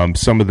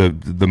 Some of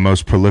the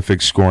most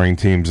prolific scoring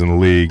teams in the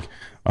league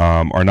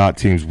are not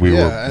teams we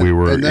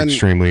were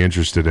extremely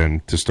interested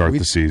in to start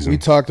the season. We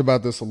talked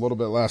about this a little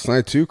bit last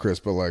night too, Chris.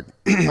 But like,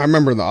 I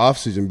remember in the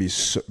offseason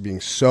being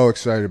so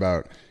excited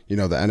about the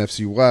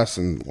NFC West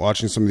and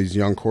watching some of these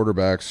young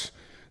quarterbacks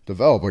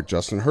develop, like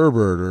Justin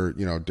Herbert,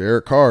 or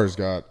Derek Carr's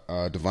got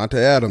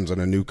Devontae Adams and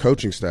a new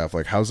coaching staff.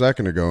 Like, how's that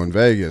going to go in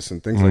Vegas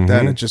and things like that?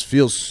 And it just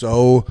feels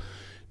so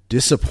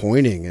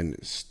disappointing, and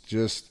it's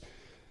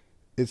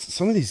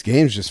some of these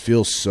games just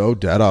feel so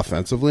dead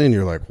offensively, and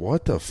you're like,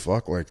 what the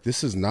fuck? Like,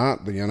 this is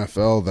not the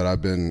NFL that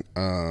I've been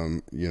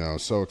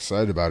so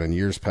excited about in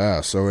years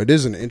past. So it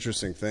is an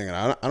interesting thing, and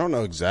I don't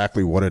know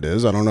exactly what it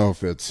is. I don't know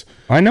if it's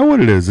I know what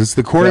it is. It's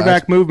the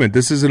quarterback movement.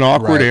 This is an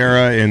awkward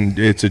era, and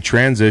it's a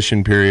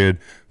transition period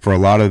for a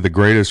lot of the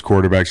greatest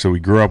quarterbacks that we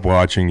grew up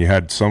watching. You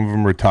had some of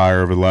them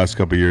retire over the last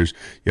couple of years.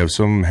 You have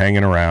some of them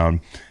hanging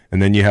around,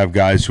 and then you have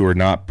guys who are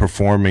not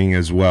performing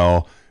as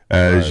well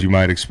as you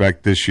might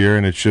expect this year,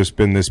 and it's just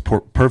been this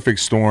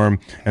perfect storm.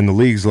 And the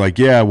league's like,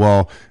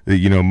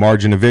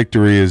 margin of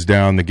victory is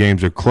down. The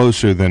games are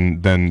closer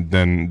than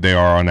they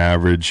are on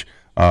average,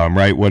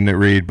 right? Wouldn't it,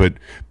 Reed? But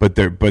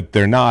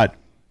they're not.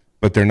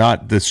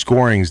 The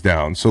scoring's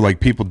down, so like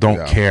people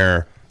don't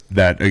care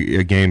that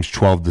a game's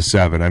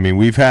 12-7. I mean,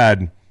 we've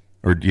had,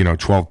 or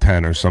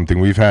 12-10 or something.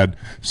 We've had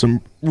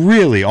some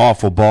really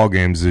awful ball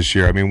games this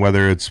year. I mean,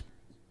 whether it's,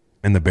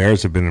 and the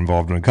Bears have been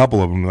involved in a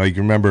couple of them. Like,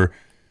 you remember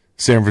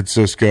San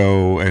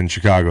Francisco and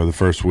Chicago the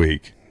first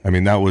week. I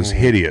mean, that was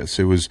hideous.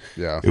 It was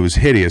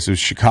hideous. It was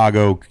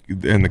Chicago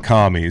and the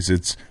commies.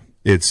 It's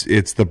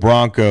It's the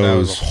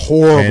Broncos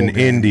and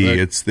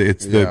Indy.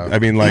 I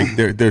mean, like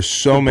there's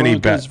so many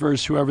bad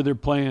versus whoever they're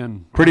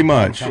playing. Pretty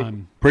much.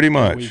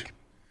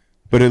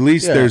 But at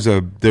least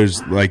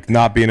there's like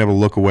not being able to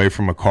look away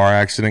from a car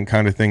accident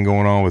kind of thing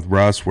going on with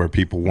Russ, where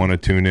people want to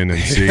tune in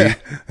and see.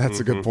 That's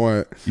a good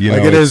point.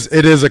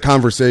 It is a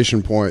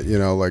conversation point.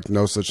 Like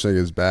no such thing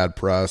as bad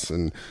press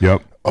and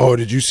oh,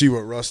 did you see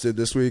what Russ did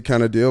this week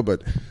kind of deal?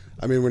 But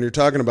I mean, when you're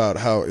talking about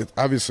how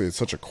obviously it's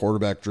such a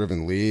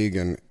quarterback-driven league,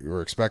 and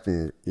we're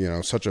expecting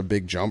such a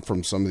big jump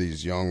from some of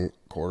these young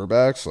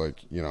quarterbacks. Like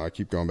I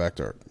keep going back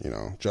to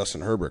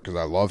Justin Herbert because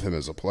I love him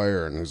as a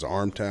player and his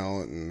arm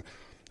talent, and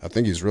I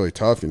think he's really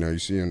tough. You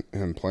see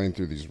him playing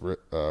through these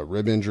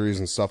rib injuries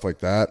and stuff like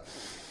that,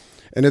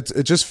 and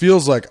it just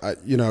feels like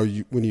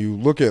when you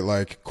look at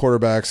like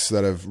quarterbacks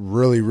that have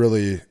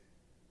really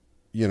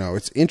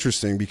it's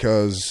interesting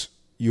because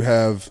you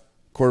have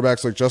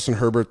quarterbacks like Justin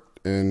Herbert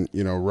and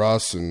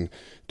Russ and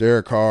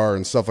Derek Carr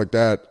and stuff like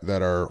that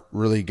are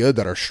really good,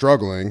 that are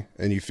struggling,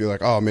 and you feel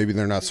like, oh, maybe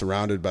they're not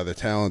surrounded by the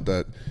talent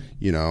that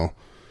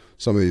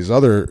some of these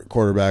other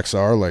quarterbacks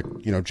are. Like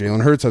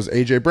Jalen Hurts has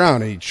AJ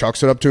Brown and he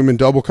chucks it up to him in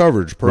double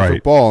coverage,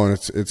 perfect ball, and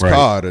it's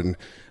caught. And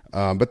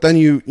but then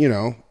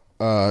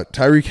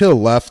Tyreek Hill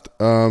left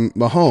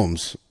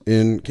Mahomes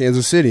in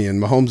Kansas City,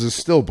 and Mahomes is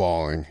still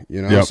balling.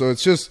 So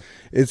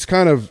it's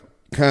kind of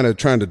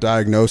trying to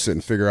diagnose it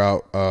and figure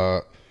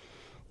out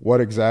what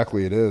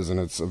exactly it is, and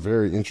it's a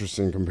very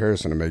interesting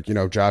comparison to make.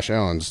 Josh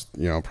Allen's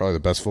probably the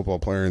best football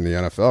player in the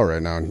NFL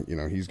right now,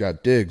 and he's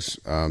got Diggs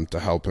to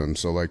help him.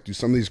 So like, do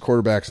some of these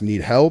quarterbacks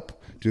need help?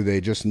 Do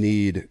they just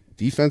need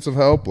defensive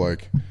help?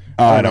 Like,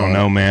 I don't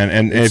know, man.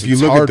 And if you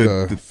look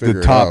at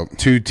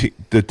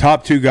the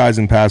top two guys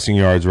in passing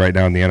yards right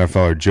now in the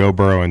NFL are Joe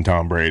Burrow and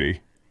Tom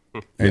Brady.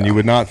 And you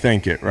would not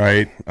think it,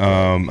 right?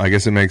 I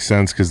guess it makes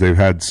sense because they've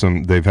had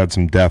some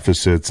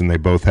deficits, and they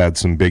both had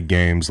some big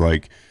games,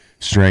 like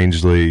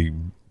strangely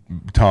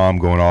Tom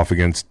going off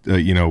against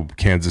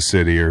Kansas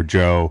City, or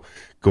Joe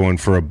going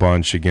for a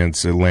bunch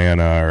against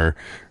Atlanta,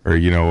 or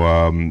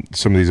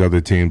some of these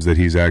other teams that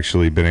he's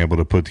actually been able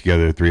to put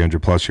together a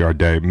 300-plus yard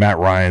day. Matt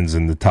Ryan's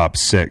in the top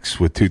 6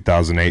 with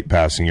 2,008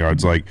 passing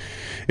yards. Like,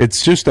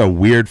 it's just a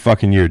weird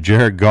fucking year.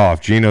 Jared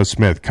Goff, Geno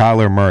Smith,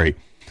 Kyler Murray.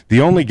 The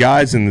only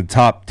guys in the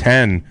top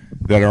 10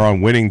 that are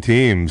on winning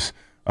teams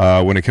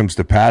when it comes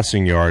to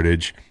passing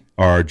yardage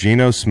are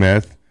Geno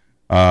Smith,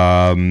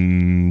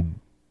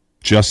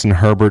 Justin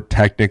Herbert,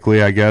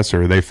 technically, I guess,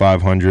 or are they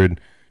 500?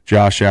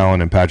 Josh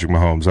Allen and Patrick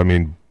Mahomes. I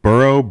mean,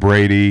 Burrow,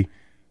 Brady,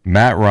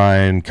 Matt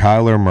Ryan,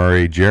 Kyler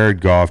Murray, Jared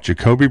Goff,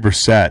 Jacoby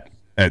Brissett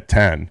at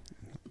 10.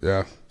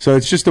 Yeah. So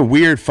it's just a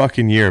weird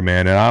fucking year,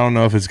 man, and I don't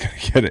know if it's going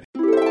to get it.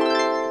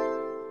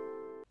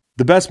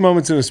 The best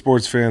moments in a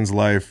sports fan's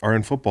life are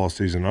in football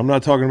season. I'm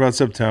not talking about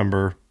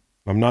September.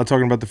 I'm not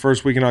talking about the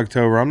first week in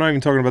October. I'm not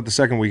even talking about the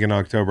second week in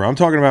October. I'm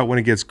talking about when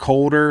it gets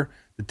colder,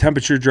 the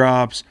temperature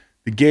drops,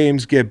 the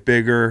games get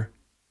bigger,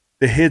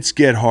 the hits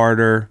get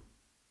harder,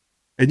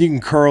 and you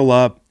can curl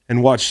up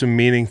and watch some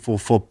meaningful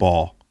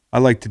football. I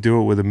like to do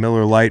it with a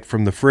Miller Lite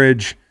from the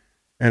fridge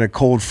and a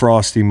cold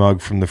Frosty mug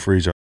from the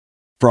freezer.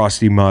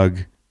 Frosty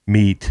mug,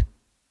 meat,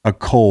 a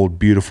cold,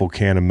 beautiful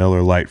can of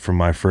Miller Lite from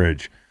my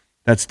fridge.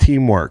 That's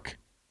teamwork.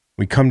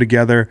 We come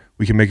together,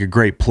 we can make a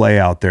great play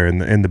out there,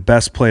 and the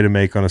best play to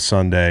make on a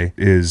Sunday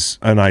is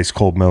an ice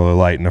cold Miller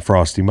Lite and a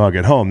Frosty mug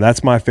at home.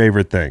 That's my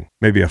favorite thing.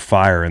 Maybe a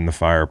fire in the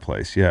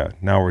fireplace. Yeah,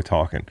 now we're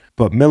talking.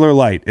 But Miller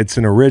Lite, it's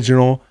an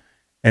original,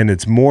 and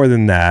it's more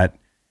than that.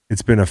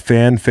 It's been a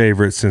fan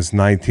favorite since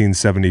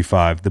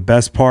 1975. The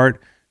best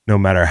part, no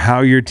matter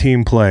how your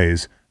team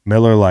plays,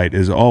 Miller Lite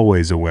is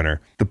always a winner.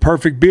 The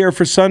perfect beer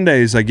for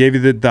Sundays. I gave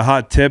you the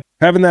hot tip.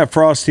 Having that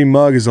Frosty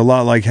mug is a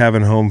lot like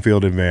having home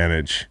field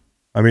advantage.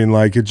 I mean,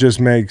 like, it just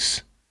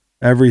makes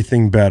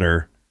everything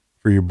better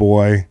for your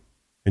boy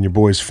and your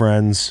boy's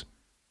friends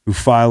who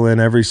file in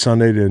every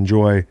Sunday to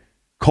enjoy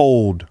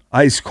cold,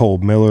 ice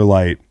cold Miller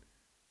Lite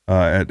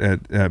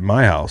at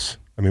my house.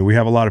 I mean, we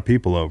have a lot of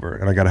people over,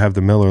 and I got to have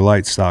the Miller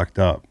Lite stocked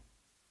up.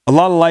 A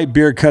lot of light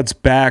beer cuts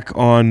back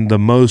on the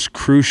most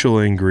crucial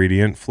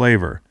ingredient,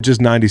 flavor.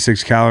 Just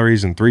 96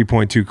 calories and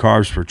 3.2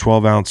 carbs per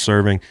 12-ounce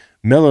serving.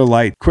 Miller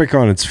Lite, quick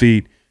on its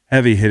feet,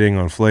 heavy hitting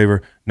on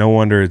flavor. No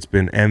wonder it's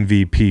been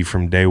MVP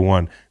from day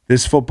one.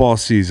 This football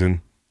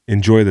season,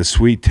 enjoy the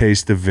sweet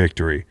taste of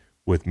victory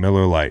with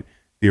Miller Lite,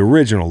 the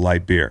original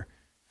light beer.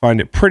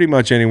 Find it pretty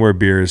much anywhere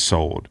beer is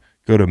sold.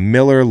 Go to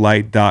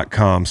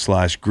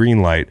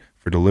MillerLite.com/greenlight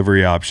for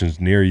delivery options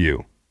near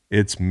you.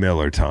 It's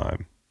Miller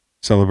time.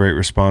 Celebrate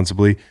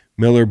responsibly.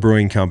 Miller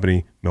Brewing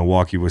Company,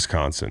 Milwaukee,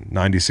 Wisconsin.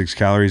 96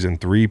 calories and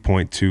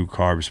 3.2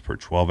 carbs per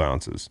 12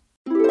 ounces.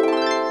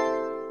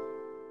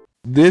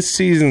 This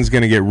season's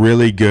going to get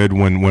really good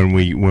when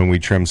we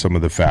trim some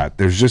of the fat.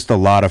 There's just a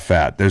lot of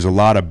fat. There's a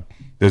lot of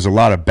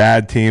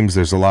bad teams.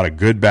 There's a lot of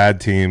good bad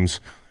teams.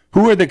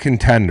 Who are the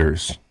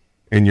contenders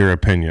in your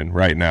opinion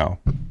right now?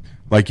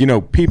 Like,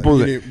 people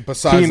that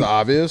besides the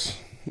obvious,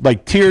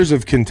 like tiers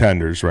of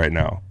contenders right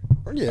now.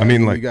 Yeah, I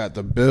mean, like, you got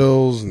the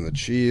Bills and the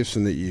Chiefs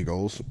and the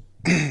Eagles.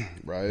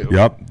 Right.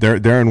 Yep,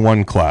 they're in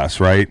one class,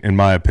 right? In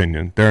my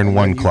opinion, they're in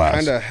one class.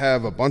 Kind of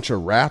have a bunch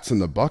of rats in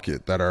the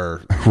bucket that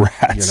are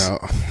rats. You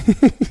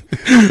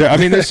know, I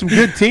mean, there's some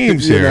good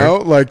teams here. You know,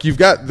 like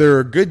there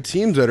are good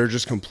teams that are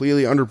just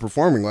completely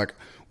underperforming. Like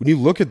when you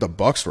look at the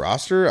Bucks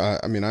roster,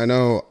 I mean, I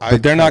know,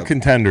 but they're not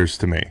contenders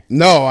to me.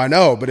 No, I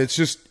know, but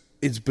it's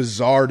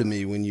bizarre to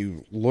me when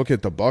you look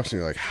at the Bucks and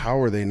you're like, how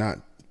are they not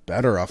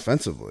better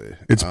offensively?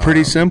 It's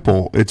pretty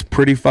simple. It's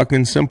pretty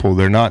fucking simple.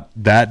 They're not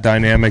that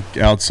dynamic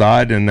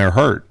outside, and they're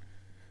hurt.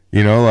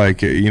 You know,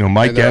 like,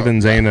 Mike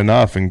Evans ain't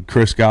enough, and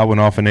Chris Godwin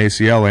off an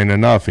ACL ain't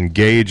enough, and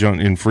Gage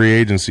in free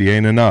agency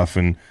ain't enough,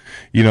 and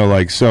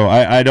so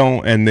I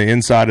don't. And the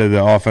inside of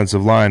the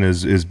offensive line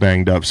is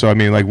banged up. So I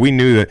mean, like, we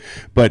knew that.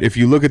 But if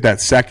you look at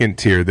that second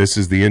tier, this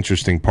is the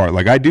interesting part.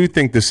 Like, I do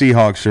think the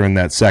Seahawks are in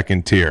that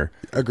second tier.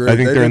 Agreed. I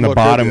think they're in the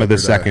bottom of the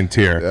second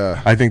tier.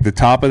 Yeah. I think the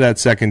top of that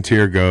second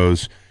tier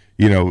goes.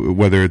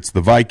 Whether it's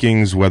the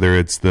Vikings, whether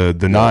it's the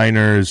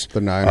Niners,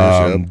 the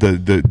Niners,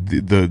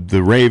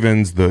 the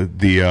Ravens,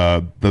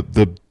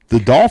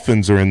 the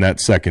Dolphins are in that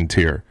second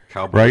tier,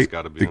 Cowboys right?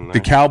 Gotta be in there.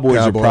 The Cowboys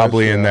are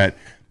probably in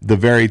the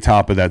very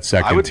top of that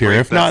second tier,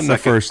 if not in the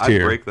first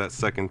tier. I'd break that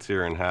second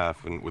tier in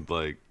half, and with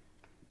like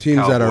teams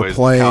Cowboys, that are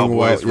playing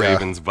Cowboys, well,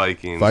 Ravens,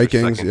 Vikings,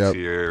 second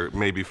tier,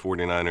 maybe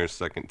 49ers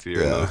second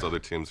tier, and those other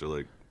teams are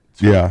like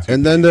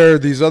and then there are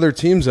these other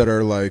teams that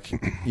are like,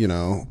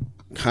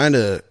 kind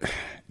of.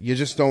 You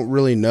just don't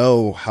really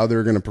know how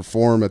they're going to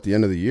perform at the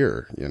end of the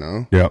year,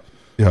 Yep.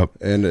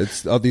 And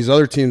it's these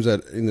other teams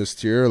that in this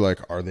tier, like,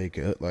 are they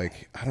good?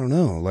 Like, I don't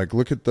know. Like,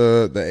 look at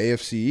the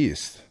AFC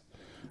East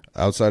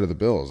outside of the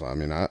Bills. I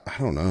mean, I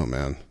don't know,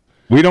 man.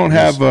 We don't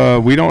have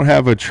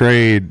a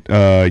trade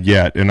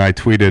yet, and I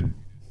tweeted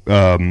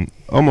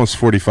almost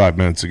 45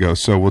 minutes ago,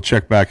 so we'll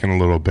check back in a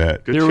little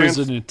bit. There was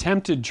an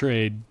attempted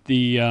trade.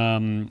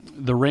 The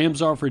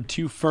Rams offered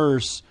 2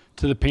 firsts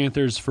to the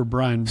Panthers for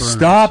Brian Burns.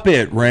 Stop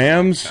it,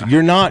 Rams!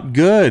 You're not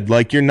good.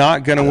 Like, you're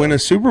not going to win a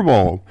Super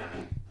Bowl.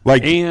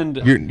 Like, and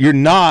you're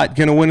not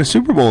going to win a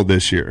Super Bowl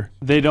this year.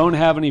 They don't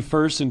have any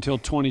firsts until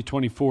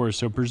 2024,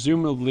 so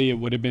presumably it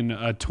would have been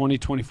a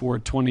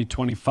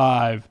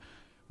 2024-2025.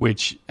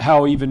 Which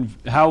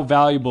how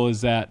valuable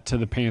is that to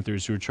the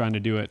Panthers who are trying to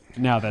do it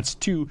now? That's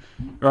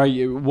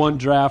 1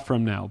 draft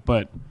from now,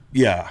 but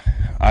yeah,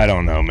 I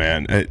don't know,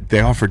 man. They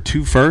offered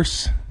 2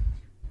 firsts,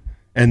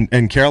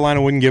 and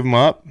Carolina wouldn't give them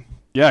up.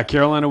 Yeah,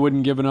 Carolina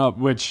wouldn't give it up,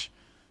 which,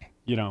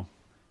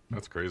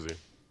 that's crazy.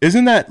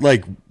 Isn't that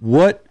like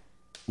what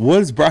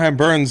does Brian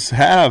Burns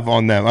have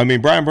on them? I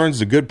mean, Brian Burns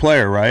is a good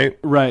player, right?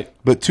 Right.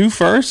 But 2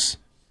 firsts?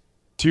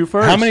 2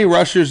 firsts. How many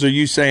rushers are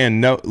you saying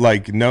no?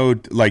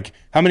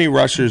 How many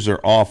rushers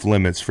are off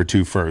limits for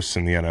 2 firsts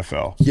in the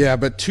NFL? Yeah,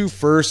 but 2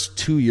 firsts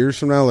 2 years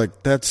from now,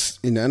 like, that's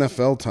in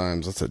NFL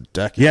times. That's a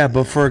decade. Yeah,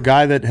 but for a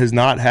guy that has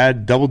not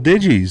had double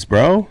digits,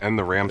 bro. And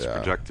the Rams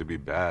project to be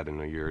bad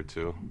in a year or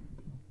two.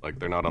 Like,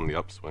 they're not on the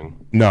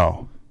upswing.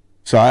 No.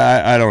 So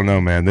I don't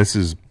know, man. This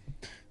is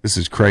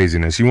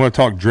craziness. You want to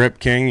talk Drip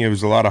King? It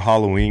was a lot of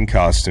Halloween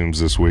costumes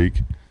this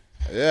week.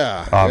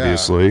 Yeah.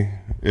 Obviously. Yeah.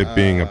 It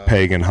being a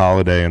pagan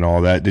holiday and all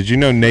that. Did you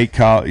know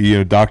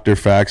Dr.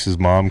 Fax's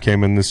mom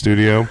came in the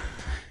studio,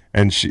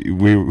 and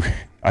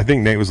I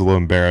think Nate was a little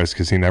embarrassed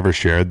because he never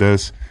shared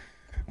this,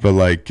 but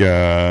like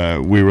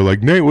we were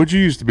like, Nate, what'd you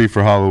used to be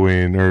for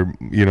Halloween? Or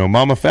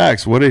Mama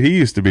Fax, what did he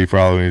used to be for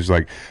Halloween? He's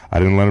like, I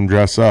didn't let him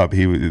dress up.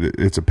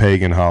 It's a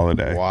pagan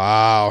holiday.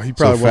 Wow, he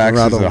probably Fax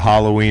is a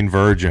Halloween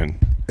virgin.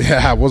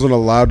 Yeah, I wasn't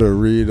allowed to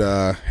read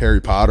Harry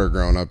Potter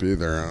growing up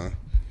either.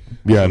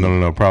 Yeah,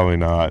 no, probably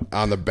not.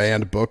 On the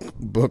banned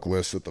book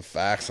list at the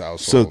Fax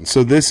household.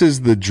 So this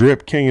is the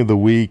Drip King of the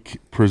Week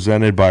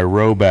presented by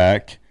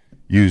Roback.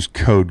 Use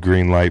code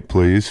Greenlight,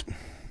 please.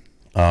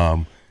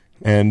 And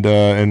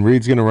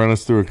Reed's going to run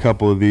us through a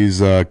couple of these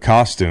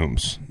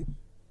costumes,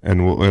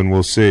 and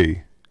we'll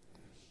see.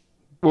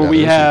 Well,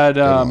 we had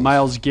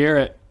Myles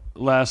Garrett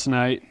last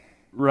night,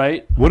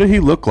 right? What did he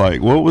look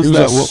like? What was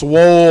that? He was a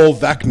swole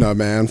Vecna,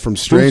 man, from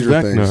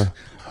Stranger Things.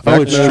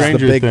 Oh, it's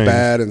Stranger the big Things.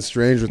 Bad in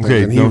Stranger Things,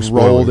 Okay, and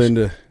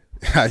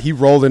he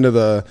rolled into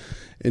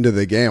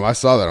the game. I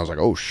saw that. I was like,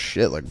 oh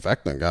shit! Like,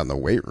 Vecna got in the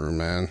weight room,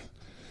 man.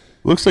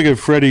 Looks like if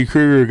Freddy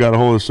Krueger got a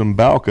hold of some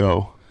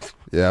Balco.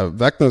 Yeah,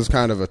 Vecna's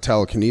kind of a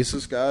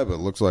telekinesis guy, but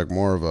looks like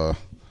more of a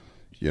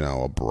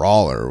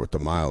brawler with the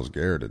Myles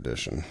Garrett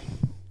edition.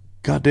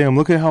 Goddamn!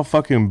 Look at how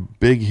fucking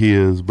big he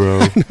is,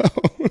 bro. I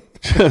know.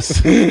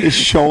 Just his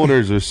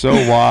shoulders are so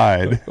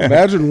wide.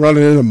 Imagine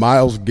running into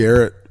Myles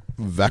Garrett.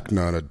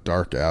 Vecna in a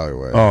dark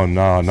alleyway. Oh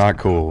no, not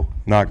cool.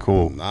 Not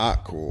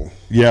cool.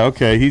 Yeah,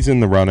 okay, he's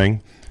in the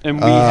running. And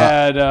we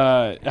had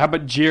how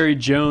about Jerry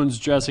Jones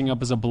dressing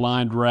up as a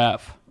blind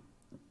ref?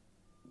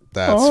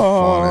 That's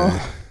funny.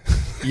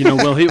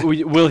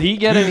 Will he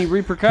get any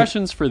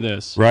repercussions for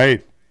this?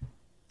 Right.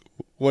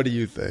 What do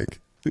you think?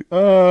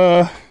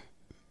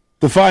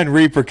 Define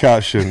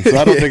repercussions.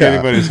 I don't think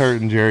anybody's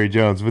hurting Jerry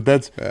Jones, but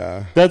that's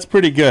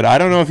pretty good. I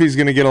don't know if he's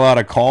going to get a lot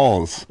of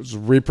calls.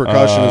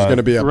 Repercussion is going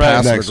to be a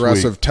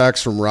passive-aggressive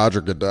text from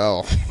Roger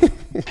Goodell.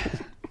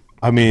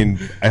 I mean,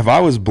 if I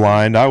was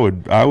blind, I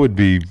would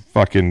be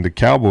fucking. The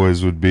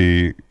Cowboys would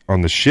be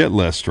on the shit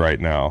list right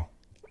now.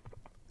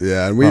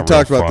 Yeah, and we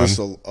talked about this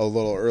a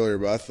little earlier,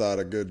 but I thought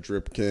a good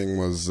Drip King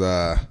was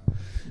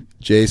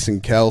Jason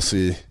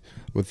Kelce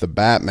with the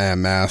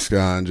Batman mask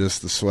on,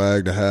 just the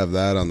swag to have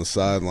that on the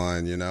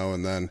sideline,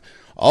 and then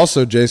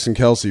also Jason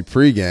Kelce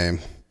pregame.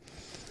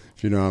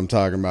 You know what I'm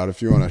talking about,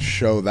 if you want to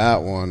show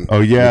that one. Oh,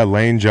 yeah,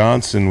 Lane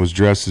Johnson was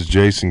dressed as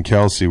Jason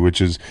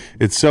Kelce,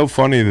 it's so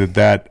funny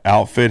that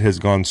outfit has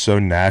gone so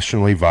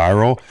nationally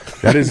viral.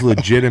 That is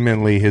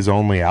legitimately his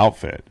only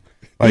outfit.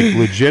 Like,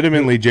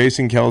 legitimately,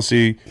 Jason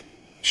Kelce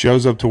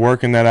shows up to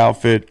work in that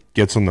outfit,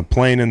 gets on the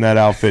plane in that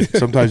outfit.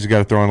 Sometimes he's got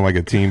to throw on, like,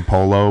 a team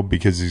polo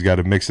because he's got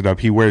to mix it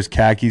up. He wears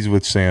khakis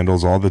with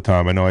sandals all the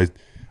time. I know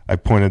I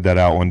pointed that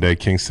out one day.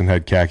 Kingston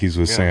had khakis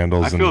with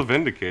sandals. I feel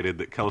vindicated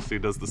that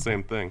Kelce does the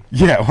same thing.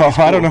 Yeah, well,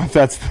 I don't know if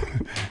that's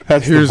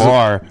the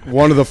bar.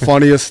 One of the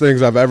funniest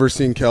things I've ever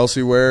seen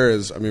Kelce wear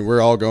is,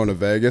 we're all going to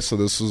Vegas, so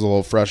this was a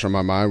little fresh on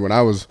my mind. When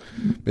I was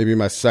maybe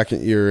my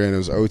second year in, it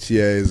was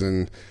OTAs,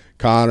 and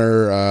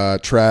Connor,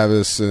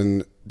 Travis,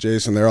 and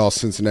Jason, they're all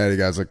Cincinnati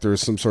guys. Like, there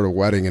was some sort of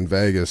wedding in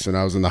Vegas, and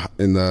I was in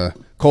the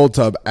cold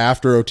tub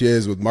after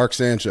OTAs with Mark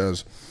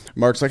Sanchez.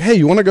 Mark's like, hey,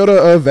 you want to go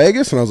to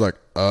Vegas? And I was like,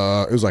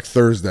 it was like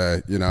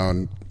Thursday,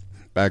 and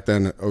back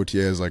then OTA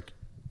is like,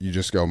 you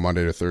just go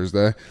Monday to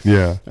Thursday.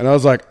 Yeah. And I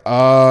was like,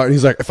 and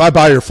he's like, if I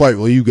buy your flight,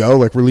 will you go?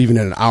 Like, we're leaving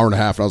in an hour and a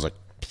half. And I was like,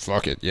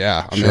 fuck it.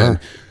 Yeah, I'm in.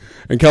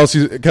 And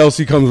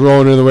Kelce comes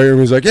rolling into the weight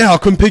room. He's like, yeah, I'll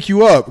come pick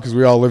you up, because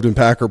we all lived in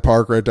Packer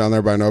Park right down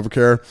there by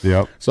NovaCare.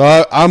 Yep.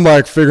 So I'm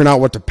like figuring out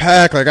what to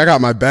pack. Like, I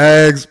got my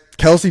bags.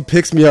 Kelce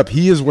picks me up.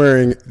 He is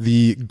wearing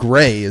the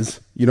grays,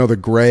 the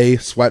gray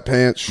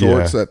sweatpants,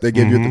 shorts that they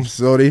give you at the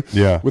facility,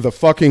 with a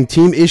fucking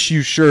team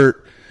issue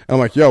shirt. And I'm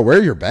like, yo, where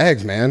are your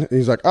bags, man? And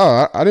he's like,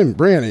 oh, I didn't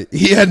bring any.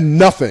 He had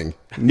nothing.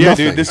 Yeah,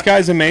 dude, this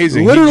guy's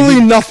amazing. Literally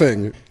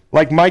nothing.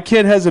 Like, my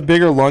kid has a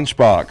bigger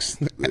lunchbox,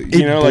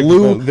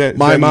 blew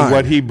my mind.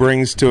 What he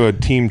brings to a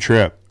team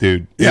trip,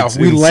 dude. Yeah,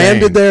 we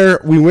landed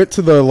there. We went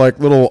to the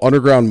little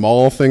underground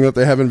mall thing that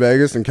they have in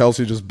Vegas, and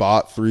Kelce just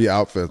bought 3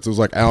 outfits. It was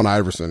like Allen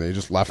Iverson, and he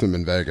just left them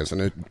in Vegas.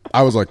 And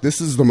I was like,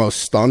 this is the most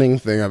stunning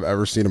thing I've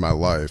ever seen in my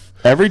life.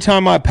 Every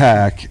time I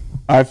pack,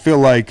 I feel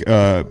like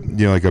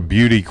like a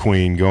beauty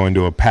queen going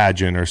to a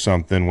pageant or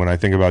something when I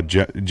think about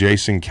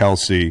Jason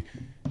Kelce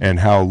and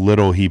how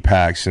little he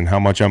packs and how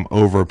much I'm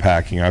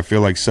overpacking. I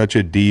feel like such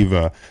a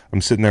diva.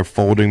 I'm sitting there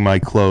folding my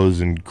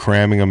clothes and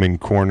cramming them in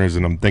corners,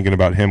 and I'm thinking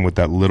about him with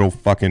that little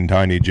fucking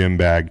tiny gym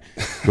bag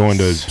going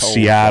to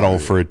Seattle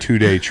for a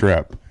 2-day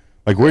trip.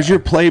 Like, where's your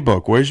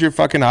playbook? Where's your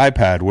fucking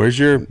iPad? Where's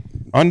your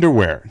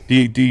underwear? Do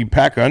you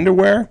pack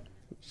underwear?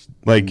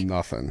 Like,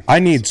 nothing. I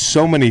need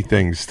so many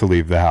things to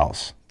leave the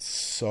house.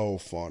 So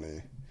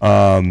funny.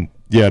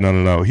 Yeah,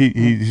 no.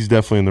 He's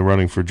definitely in the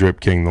running for Drip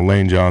King. The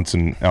Lane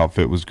Johnson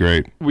outfit was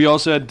great. We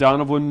also had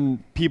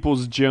Donovan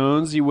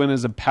Peoples-Jones. He went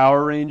as a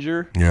Power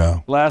Ranger. Yeah.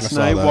 Last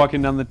night,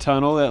 walking down the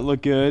tunnel. That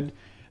looked good.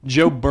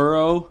 Joe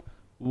Burrow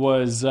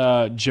was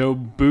Joe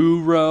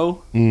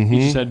Burrow. Mm-hmm.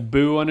 He just had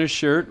Boo on his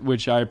shirt,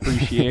 which I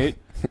appreciate.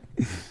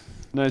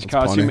 Nice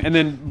costume. Funny. And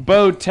then,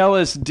 Bo, tell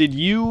us, did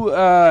you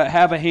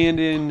have a hand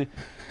in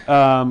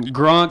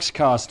Gronk's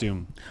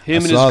costume?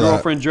 Him and his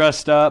girlfriend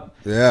dressed up.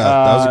 Yeah,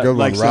 that was a good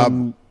one,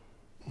 Rob.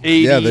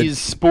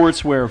 80s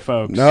sportswear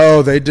folks.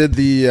 No, they did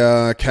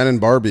the Ken and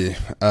Barbie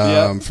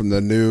from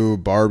the new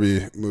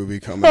Barbie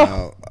movie coming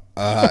out.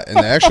 And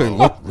they actually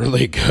look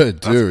really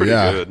good, too.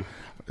 Good.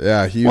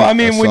 Yeah.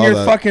 When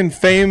you're fucking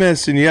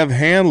famous and you have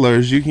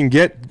handlers, you can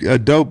get a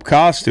dope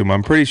costume.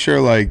 I'm pretty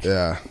sure,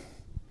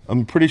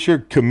 I'm pretty sure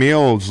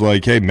Camille's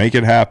like, hey, make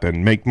it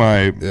happen. Make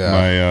my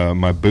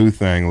Boo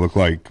thing look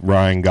like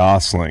Ryan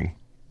Gosling.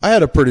 I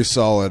had a pretty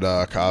solid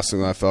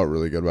costume that I felt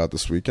really good about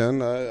this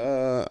weekend.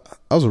 I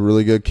was a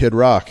really good Kid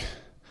Rock.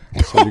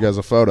 I'll send you guys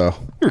a photo.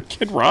 You're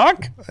Kid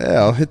Rock?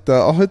 Yeah,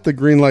 I'll hit the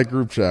green light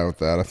group chat with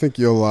that. I think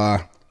you'll.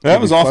 That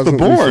was off the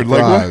board.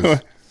 Like,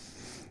 what?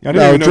 I didn't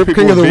even know Drip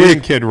King of the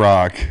Week, Kid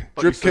Rock.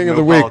 Drip King of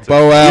the Week,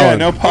 Bo Allen.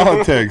 Yeah, no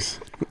politics.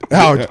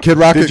 Kid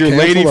Rock. Did your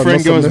lady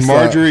friend go as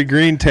Marjorie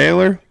Green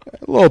Taylor?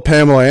 A little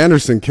Pamela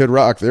Anderson, Kid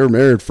Rock. They were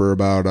married for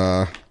about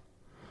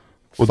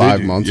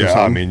 5 months or something.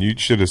 Yeah, I mean, you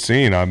should have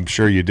seen. I'm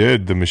sure you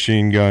did the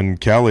Machine Gun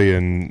Kelly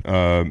and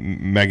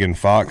Megan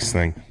Fox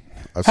thing.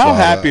 How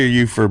happy are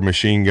you for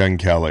Machine Gun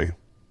Kelly?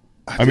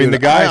 I mean, the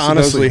guy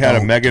supposedly had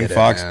a Megan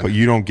Fox, but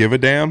you don't give a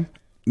damn?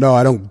 No,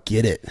 I don't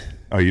get it.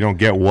 Oh, you don't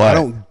get what? I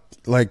don't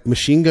like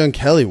Machine Gun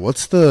Kelly.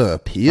 What's the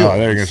appeal? Oh,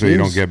 they're going to say you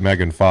don't get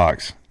Megan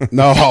Fox.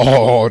 No.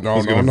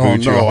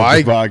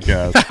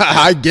 Podcast.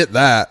 I get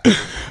that.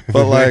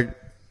 But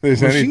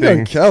there's Machine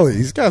Gun Kelly,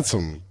 he's got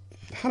some,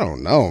 I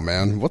don't know,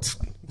 man. What's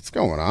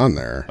going on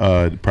there?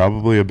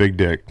 Probably a big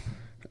dick.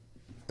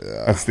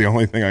 Yeah. That's the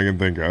only thing I can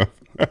think of.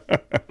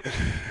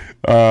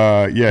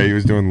 He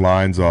was doing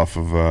lines off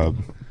of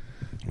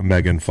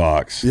Megan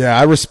Fox. Yeah,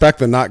 I respect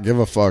the not give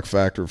a fuck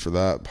factor for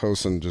that.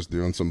 Posting just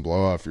doing some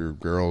blow off your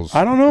girls.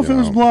 I don't know if it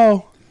was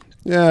blow.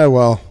 Yeah,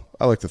 well,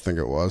 I like to think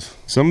it was.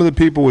 Some of the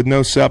people with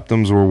no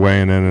septums were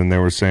weighing in, and they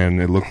were saying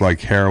it looked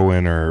like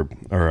heroin or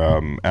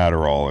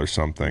Adderall or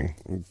something.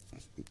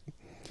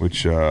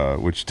 Which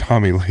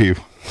Tommy Lee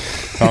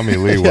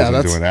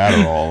wasn't doing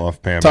Adderall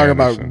off Pam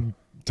Anderson.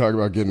 Talk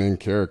about getting in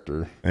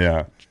character.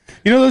 Yeah.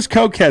 You know, those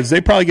cokeheads,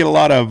 they probably get a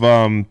lot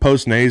of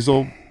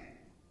post-nasal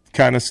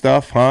kind of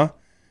stuff, huh?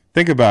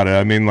 Think about it.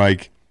 I mean,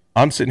 like,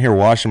 I'm sitting here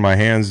washing my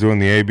hands, doing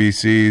the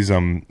ABCs.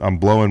 I'm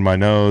blowing my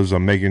nose.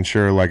 I'm making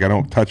sure, like, I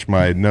don't touch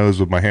my nose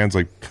with my hands.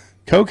 Like,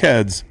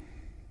 cokeheads,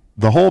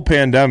 the whole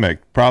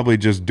pandemic, probably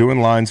just doing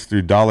lines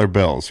through dollar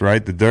bills,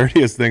 right? The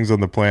dirtiest things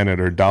on the planet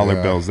are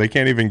dollar bills. They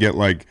can't even get,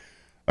 like,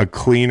 a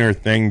cleaner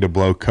thing to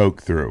blow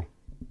coke through.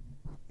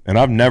 And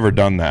I've never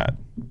done that.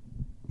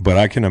 But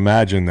I can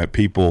imagine that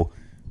people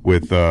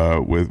with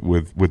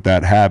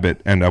that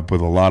habit end up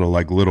with a lot of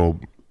like little,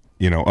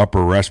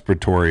 upper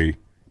respiratory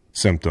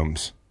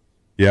symptoms.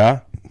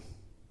 Yeah?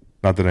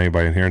 Not that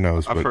anybody in here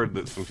knows. I've heard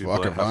that some people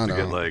have to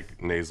get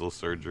like nasal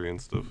surgery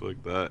and stuff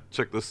like that.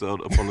 Check this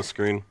out up on the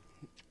screen.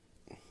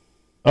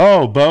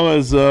 Oh, Bo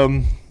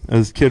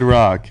as Kid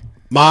Rock.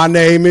 My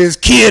name is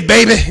Kid,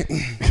 baby.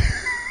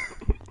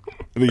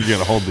 I think you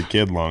gotta hold the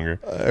kid longer.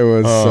 It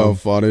was so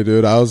funny,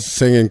 dude. I was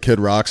singing Kid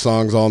Rock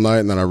songs all night,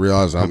 and then I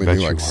realized I only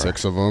knew like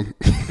 6 of them.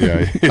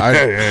 Yeah. I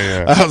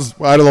had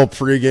a little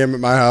pregame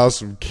at my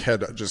house, and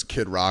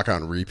Kid Rock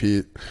on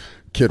repeat.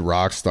 Kid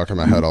Rock stuck in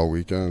my head all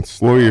weekend.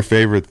 What were your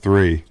favorite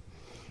 3?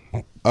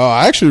 Oh,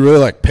 I actually really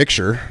like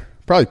Picture.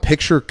 Probably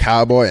Picture,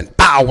 Cowboy, and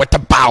Bow with the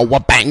Bow, wa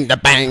bang da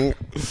bang.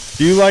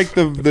 Do you like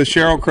the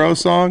Sheryl Crow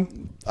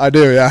song? I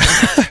do, yeah.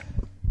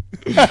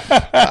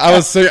 I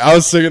was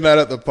singing that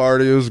at the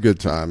party. It was a good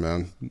time,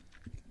 man.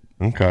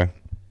 Okay.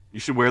 You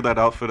should wear that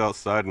outfit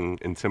outside and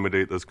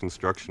intimidate those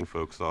construction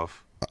folks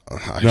off.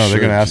 No, they're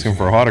gonna ask him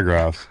for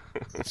autographs.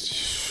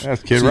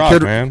 That's Kid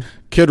Rock, man.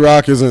 Kid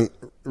Rock isn't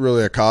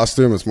really a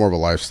costume; it's more of a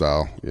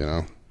lifestyle,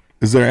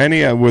 Is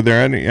there were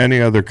there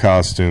any other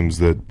costumes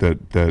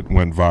that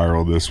went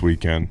viral this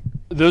weekend?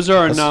 Those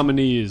are our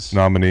nominees.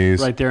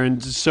 Nominees right there,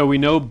 and so we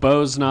know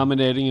Bo's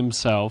nominating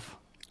himself.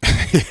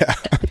 Yeah,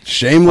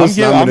 shameless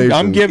nomination.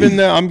 I'm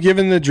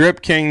giving the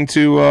Drip King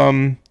to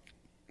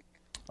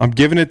I'm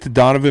giving it to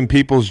Donovan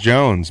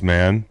Peoples-Jones,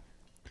 man.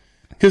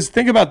 Because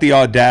think about the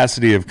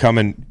audacity of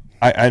coming.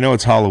 I know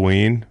it's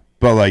Halloween,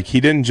 but like he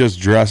didn't just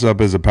dress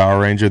up as a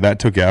Power Ranger. That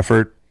took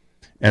effort.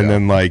 And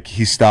then like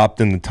he stopped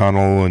in the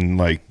tunnel and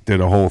like did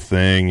a whole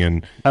thing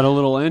and had a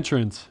little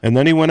entrance. And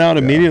then he went out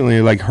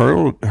immediately, like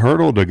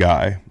hurdled a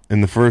guy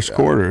in the first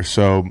quarter.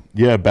 So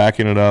yeah,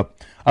 backing it up.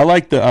 I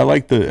like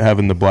the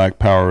having the Black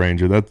Power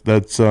Ranger.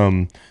 That's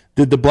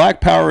did the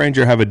Black Power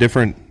Ranger have a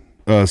different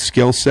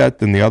skill set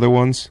than the other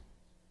ones?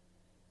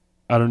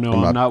 I don't know.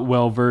 I'm not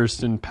well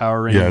versed in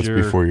Power Ranger. Yeah, it's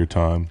before your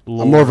time.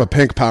 Lore. I'm more of a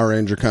pink Power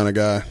Ranger kind of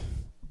guy.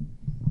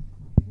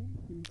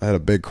 I had a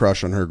big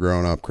crush on her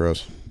growing up,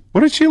 Chris.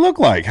 What did she look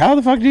like? How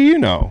the fuck do you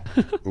know?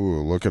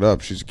 Ooh, look it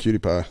up. She's a cutie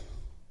pie.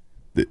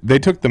 They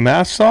took the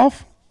masks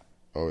off?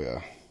 Oh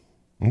yeah.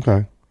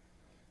 Okay.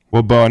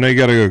 Well, Bo, I know you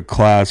got to go to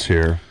class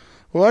here.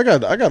 Well, I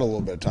got a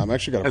little bit of time. I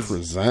actually got to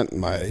present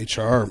my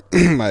HR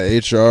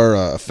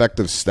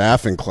effective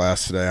staffing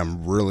class today.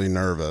 I'm really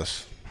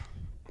nervous.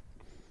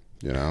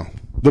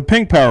 The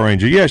pink Power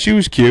Ranger. Yeah, she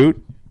was cute.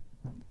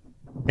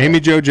 Amy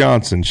Jo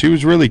Johnson. She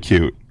was really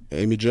cute.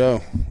 Amy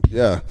Jo.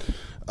 Yeah.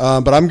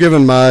 But I'm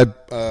giving my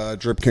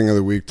Drip King of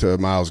the Week to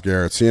Myles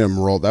Garrett. Seeing him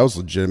roll, that was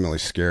legitimately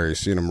scary.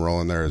 Seeing him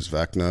roll in there as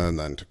Vecna and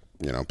then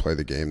play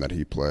the game that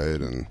he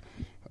played and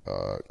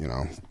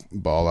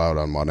ball out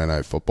on Monday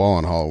Night Football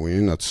on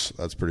Halloween. That's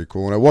pretty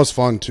cool. And it was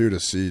fun too to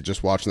see,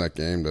 just watching that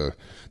game.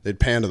 They'd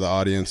pan to the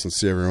audience and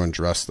see everyone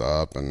dressed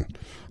up, and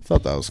I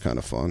thought that was kind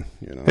of fun.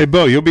 Hey,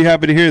 Bo, you'll be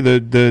happy to hear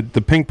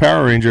the pink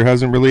Power Ranger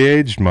hasn't really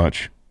aged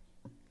much.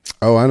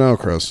 Oh, I know,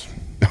 Chris.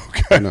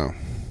 Okay. I know.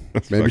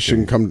 Maybe she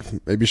can come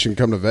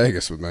to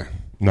Vegas with me.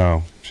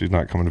 No, she's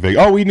not coming to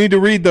Vegas. Oh, we need to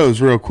read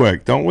those real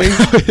quick, don't we?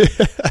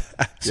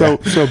 So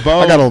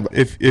Bo,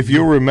 if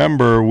you'll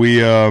remember, we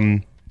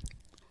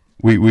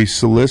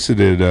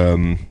solicited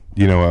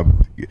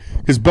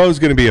because Bo's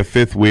going to be a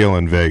fifth wheel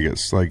in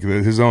Vegas, like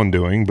his own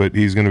doing, but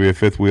he's going to be a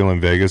fifth wheel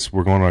in Vegas.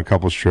 We're going on a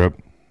couples trip.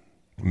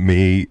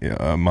 Me,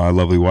 my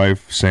lovely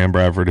wife, Sam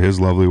Bradford, his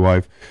lovely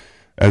wife,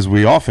 as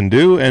we often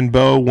do, and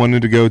Bo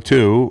wanted to go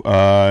too,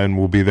 and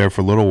we'll be there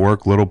for little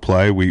work, little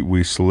play.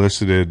 We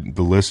solicited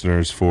the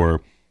listeners for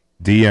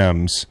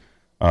DMs,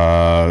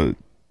 kind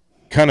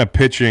of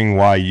pitching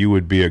why you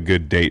would be a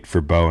good date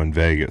for Bo in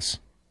Vegas.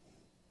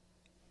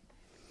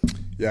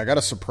 Yeah, I got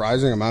a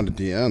surprising amount of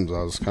DMs.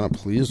 I was kind of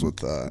pleased with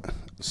that.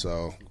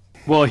 So,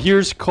 well,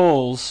 here's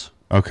Cole's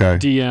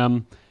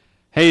DM.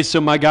 Hey, so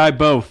my guy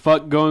Bo,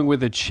 fuck going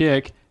with a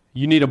chick.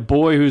 You need a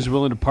boy who's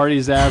willing to party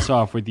his ass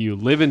off with you.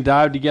 Live and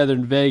die together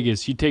in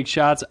Vegas. You take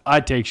shots,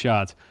 I take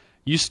shots.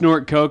 You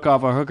snort coke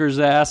off a hooker's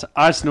ass,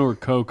 I snort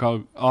coke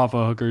off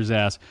a hooker's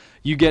ass.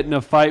 You get in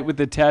a fight with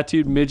the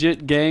tattooed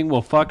midget gang,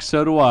 well, fuck,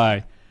 so do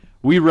I.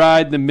 We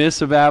ride the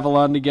mists of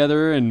Avalon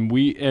together,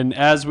 and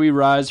as we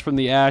rise from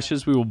the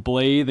ashes, we will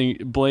bathe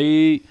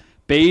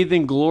bathe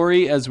in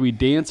glory as we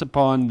dance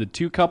upon the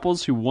two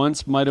couples who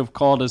once might have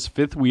called us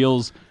fifth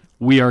wheels.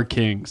 We are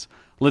kings.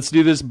 Let's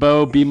do this,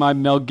 Bo. Be my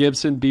Mel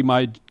Gibson. Be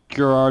my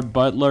Gerard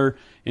Butler.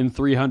 In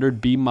 300,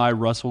 be my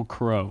Russell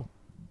Crowe.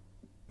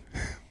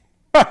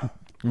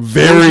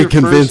 Very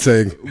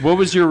convincing. What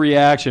was your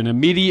reaction?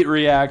 Immediate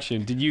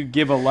reaction. Did you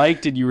give a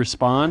like? Did you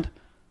respond?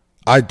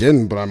 I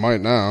didn't, but I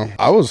might now.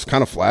 I was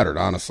kind of flattered,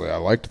 honestly. I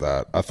liked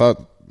that. I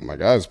thought my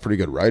guy is a pretty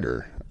good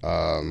writer.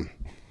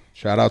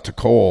 Shout out to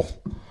Cole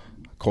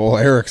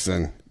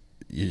Erickson.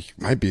 You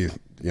might be,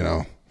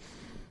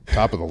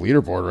 top of the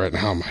leaderboard right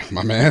now,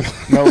 my man.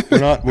 No,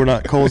 we're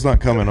not. Cole's not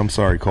coming. I'm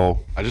sorry,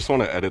 Cole. I just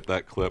want to edit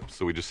that clip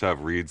so we just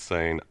have Reed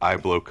saying, I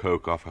blow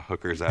coke off a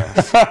hooker's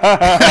ass.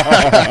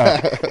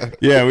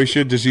 Yeah, we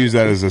should just use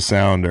that as a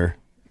sounder.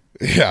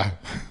 Yeah.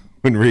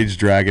 When Reed's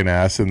dragging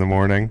ass in the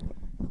morning.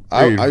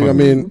 I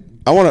mean,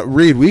 I want to,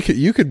 Reed,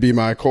 you could be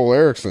my Cole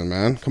Erickson,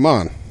 man. Come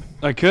on.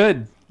 I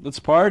could. Let's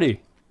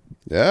party.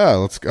 Yeah,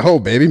 let's go,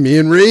 baby. Me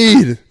and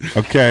Reed.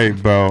 Okay,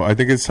 Bo, I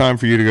think it's time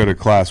for you to go to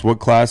class. What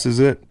class is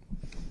it?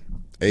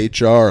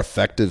 HR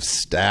effective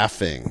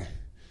staffing.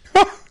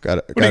 What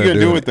are you going to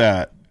do with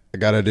that? I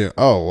got to do.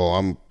 Oh, well,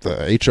 I'm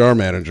the HR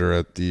manager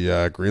at the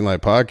Greenlight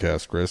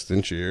podcast, Chris.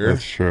 Didn't you hear?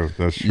 That's true.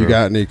 You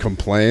got any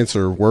complaints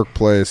or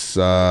workplace,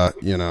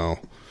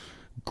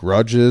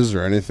 grudges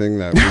or anything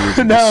that we need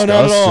to No, discuss? not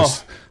at all.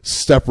 Just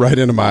step right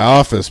into my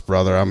office,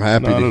 brother. I'm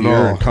happy Not to at hear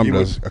all. and come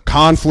to a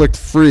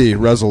conflict-free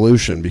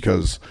resolution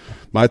because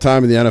my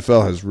time in the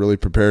NFL has really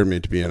prepared me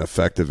to be an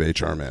effective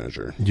HR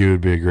manager. You would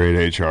be a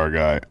great HR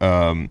guy.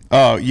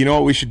 You know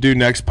what we should do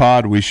next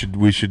pod? We should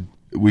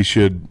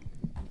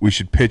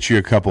pitch you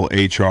a couple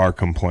HR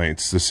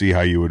complaints to see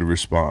how you would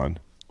respond.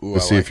 Ooh, to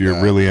see if you're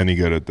really any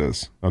good at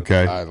this.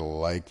 Okay. I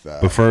like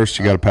that. But first,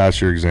 you got to pass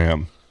your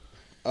exam.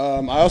 I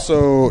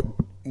also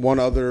one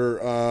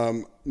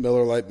other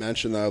Miller Lite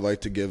mention that I'd like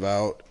to give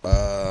out.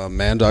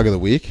 Man Dog of the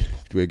Week.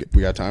 We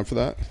got time for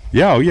that?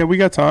 Yeah, we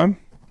got time.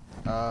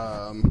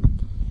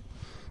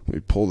 Let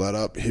me pull that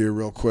up here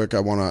real quick.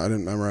 I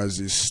didn't memorize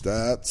these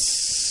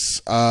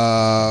stats.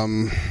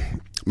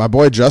 My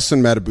boy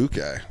Justin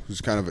Matabuke,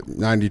 who's kind of at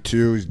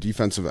 92, he's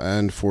defensive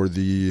end for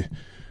the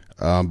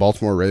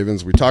Baltimore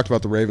Ravens. We talked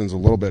about the Ravens a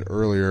little bit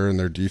earlier in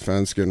their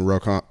defense, getting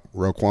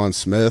Roquan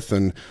Smith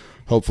and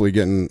hopefully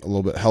getting a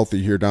little bit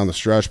healthy here down the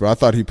stretch. But I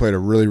thought he played a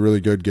really,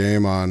 really good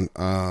game on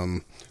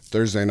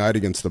Thursday night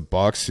against the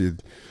Bucs. He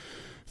had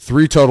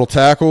 3 total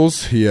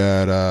tackles. He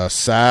had a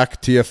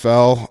sack,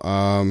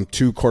 TFL,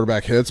 2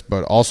 quarterback hits,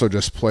 but also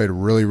just played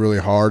really, really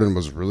hard and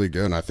was really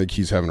good. And I think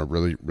he's having a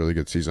really, really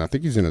good season. I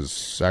think he's in his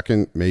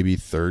second, maybe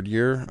third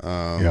year.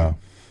 Yeah.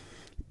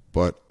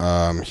 But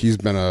he's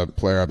been a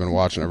player I've been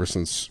watching ever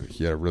since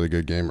he had a really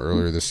good game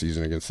earlier this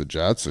season against the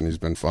Jets, and he's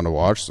been fun to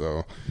watch.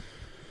 So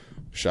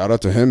shout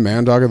out to him,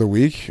 Man Dog of the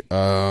Week.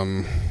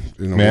 Man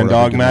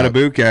Dog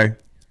Matabuke.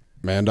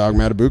 Man Dog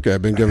Matabuke.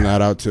 I've been giving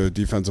that out to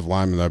defensive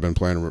linemen that have been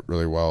playing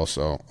really well.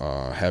 So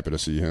happy to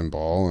see him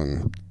ball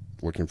and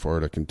looking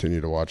forward to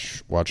continue to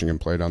watching him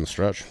play down the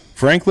stretch.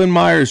 Franklin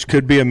Myers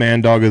could be a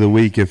Man Dog of the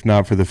Week if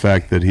not for the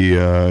fact that he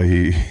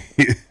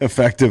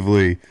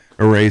effectively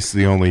erased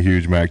the only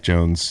huge Mac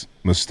Jones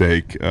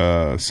mistake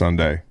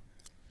Sunday.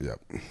 Yep.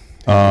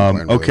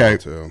 Okay.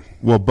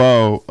 Well,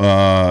 Bo,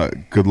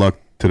 good luck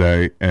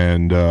today,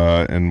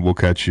 and we'll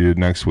catch you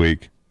next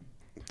week.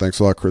 Thanks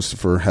a lot,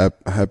 Christopher.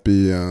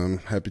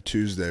 Happy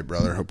Tuesday,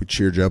 brother. Hope we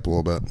cheered you up a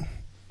little bit.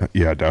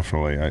 Yeah,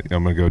 definitely.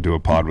 I'm going to go do a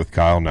pod with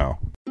Kyle now.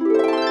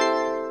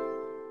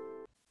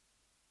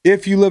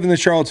 If you live in the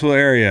Charlottesville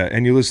area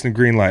and you listen to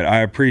Greenlight, I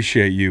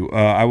appreciate you.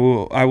 I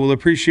will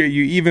appreciate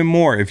you even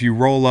more if you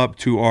roll up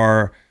to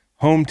our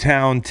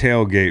hometown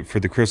tailgate for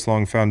the Chris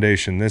Long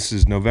Foundation. This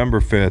is November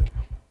 5th.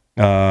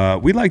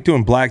 We like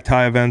doing black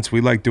tie events.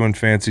 We like doing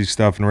fancy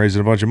stuff and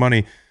raising a bunch of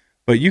money.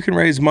 But you can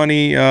raise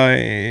money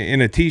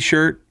in a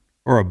T-shirt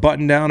or a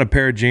button-down, a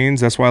pair of jeans.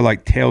 That's why I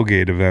like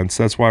tailgate events.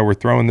 That's why we're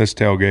throwing this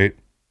tailgate.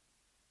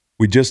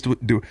 We just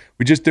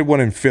did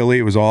one in Philly.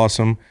 It was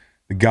awesome.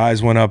 The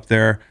guys went up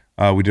there.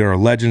 We did our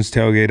Legends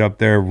tailgate up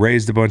there,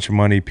 raised a bunch of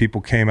money.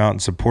 People came out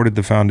and supported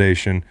the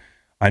foundation.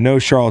 I know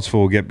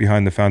Charlottesville will get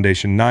behind the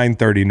foundation.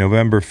 9:30,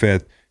 November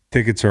 5th.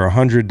 Tickets are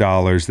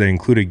 $100. They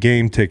include a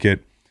game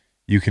ticket.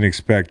 You can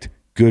expect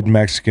good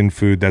Mexican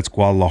food. That's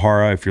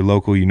Guadalajara. If you're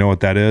local, you know what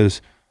that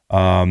is.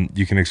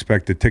 You can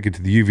expect a ticket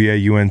to the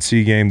UVA-UNC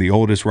game, the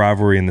oldest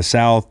rivalry in the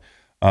South.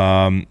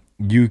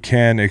 You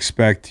can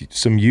expect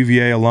some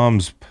UVA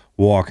alums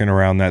walking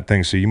around that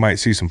thing. So you might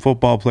see some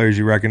football players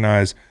you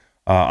recognize.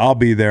 I'll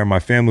be there. My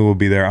family will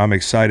be there. I'm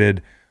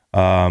excited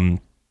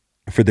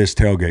for this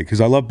tailgate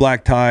because I love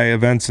black tie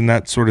events and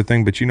that sort of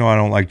thing, but I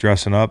don't like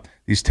dressing up.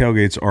 These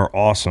tailgates are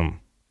awesome.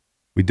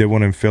 We did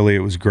one in Philly. It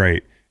was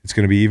great. It's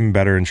going to be even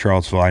better in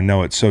Charlottesville. I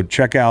know it. So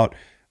check out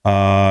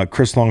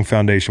Chris Long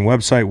Foundation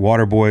website,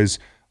 Waterboys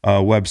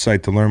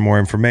website to learn more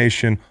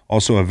information.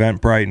 Also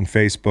Eventbrite and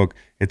Facebook.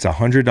 It's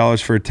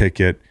 $100 for a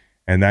ticket,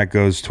 and that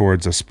goes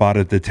towards a spot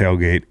at the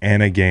tailgate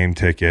and a game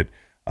ticket.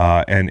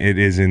 and it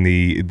is in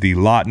the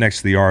lot next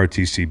to the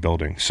ROTC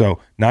building. So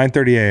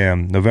 9:30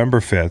 a.m., November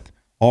 5th,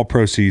 all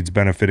proceeds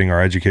benefiting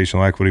our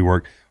educational equity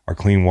work, our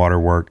clean water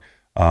work.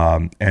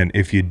 And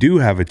if you do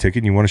have a ticket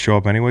and you want to show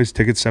up anyways,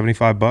 ticket's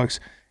 $75.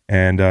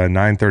 And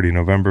 9:30,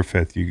 November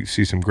 5th, you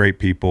see some great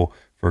people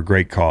for a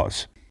great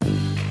cause.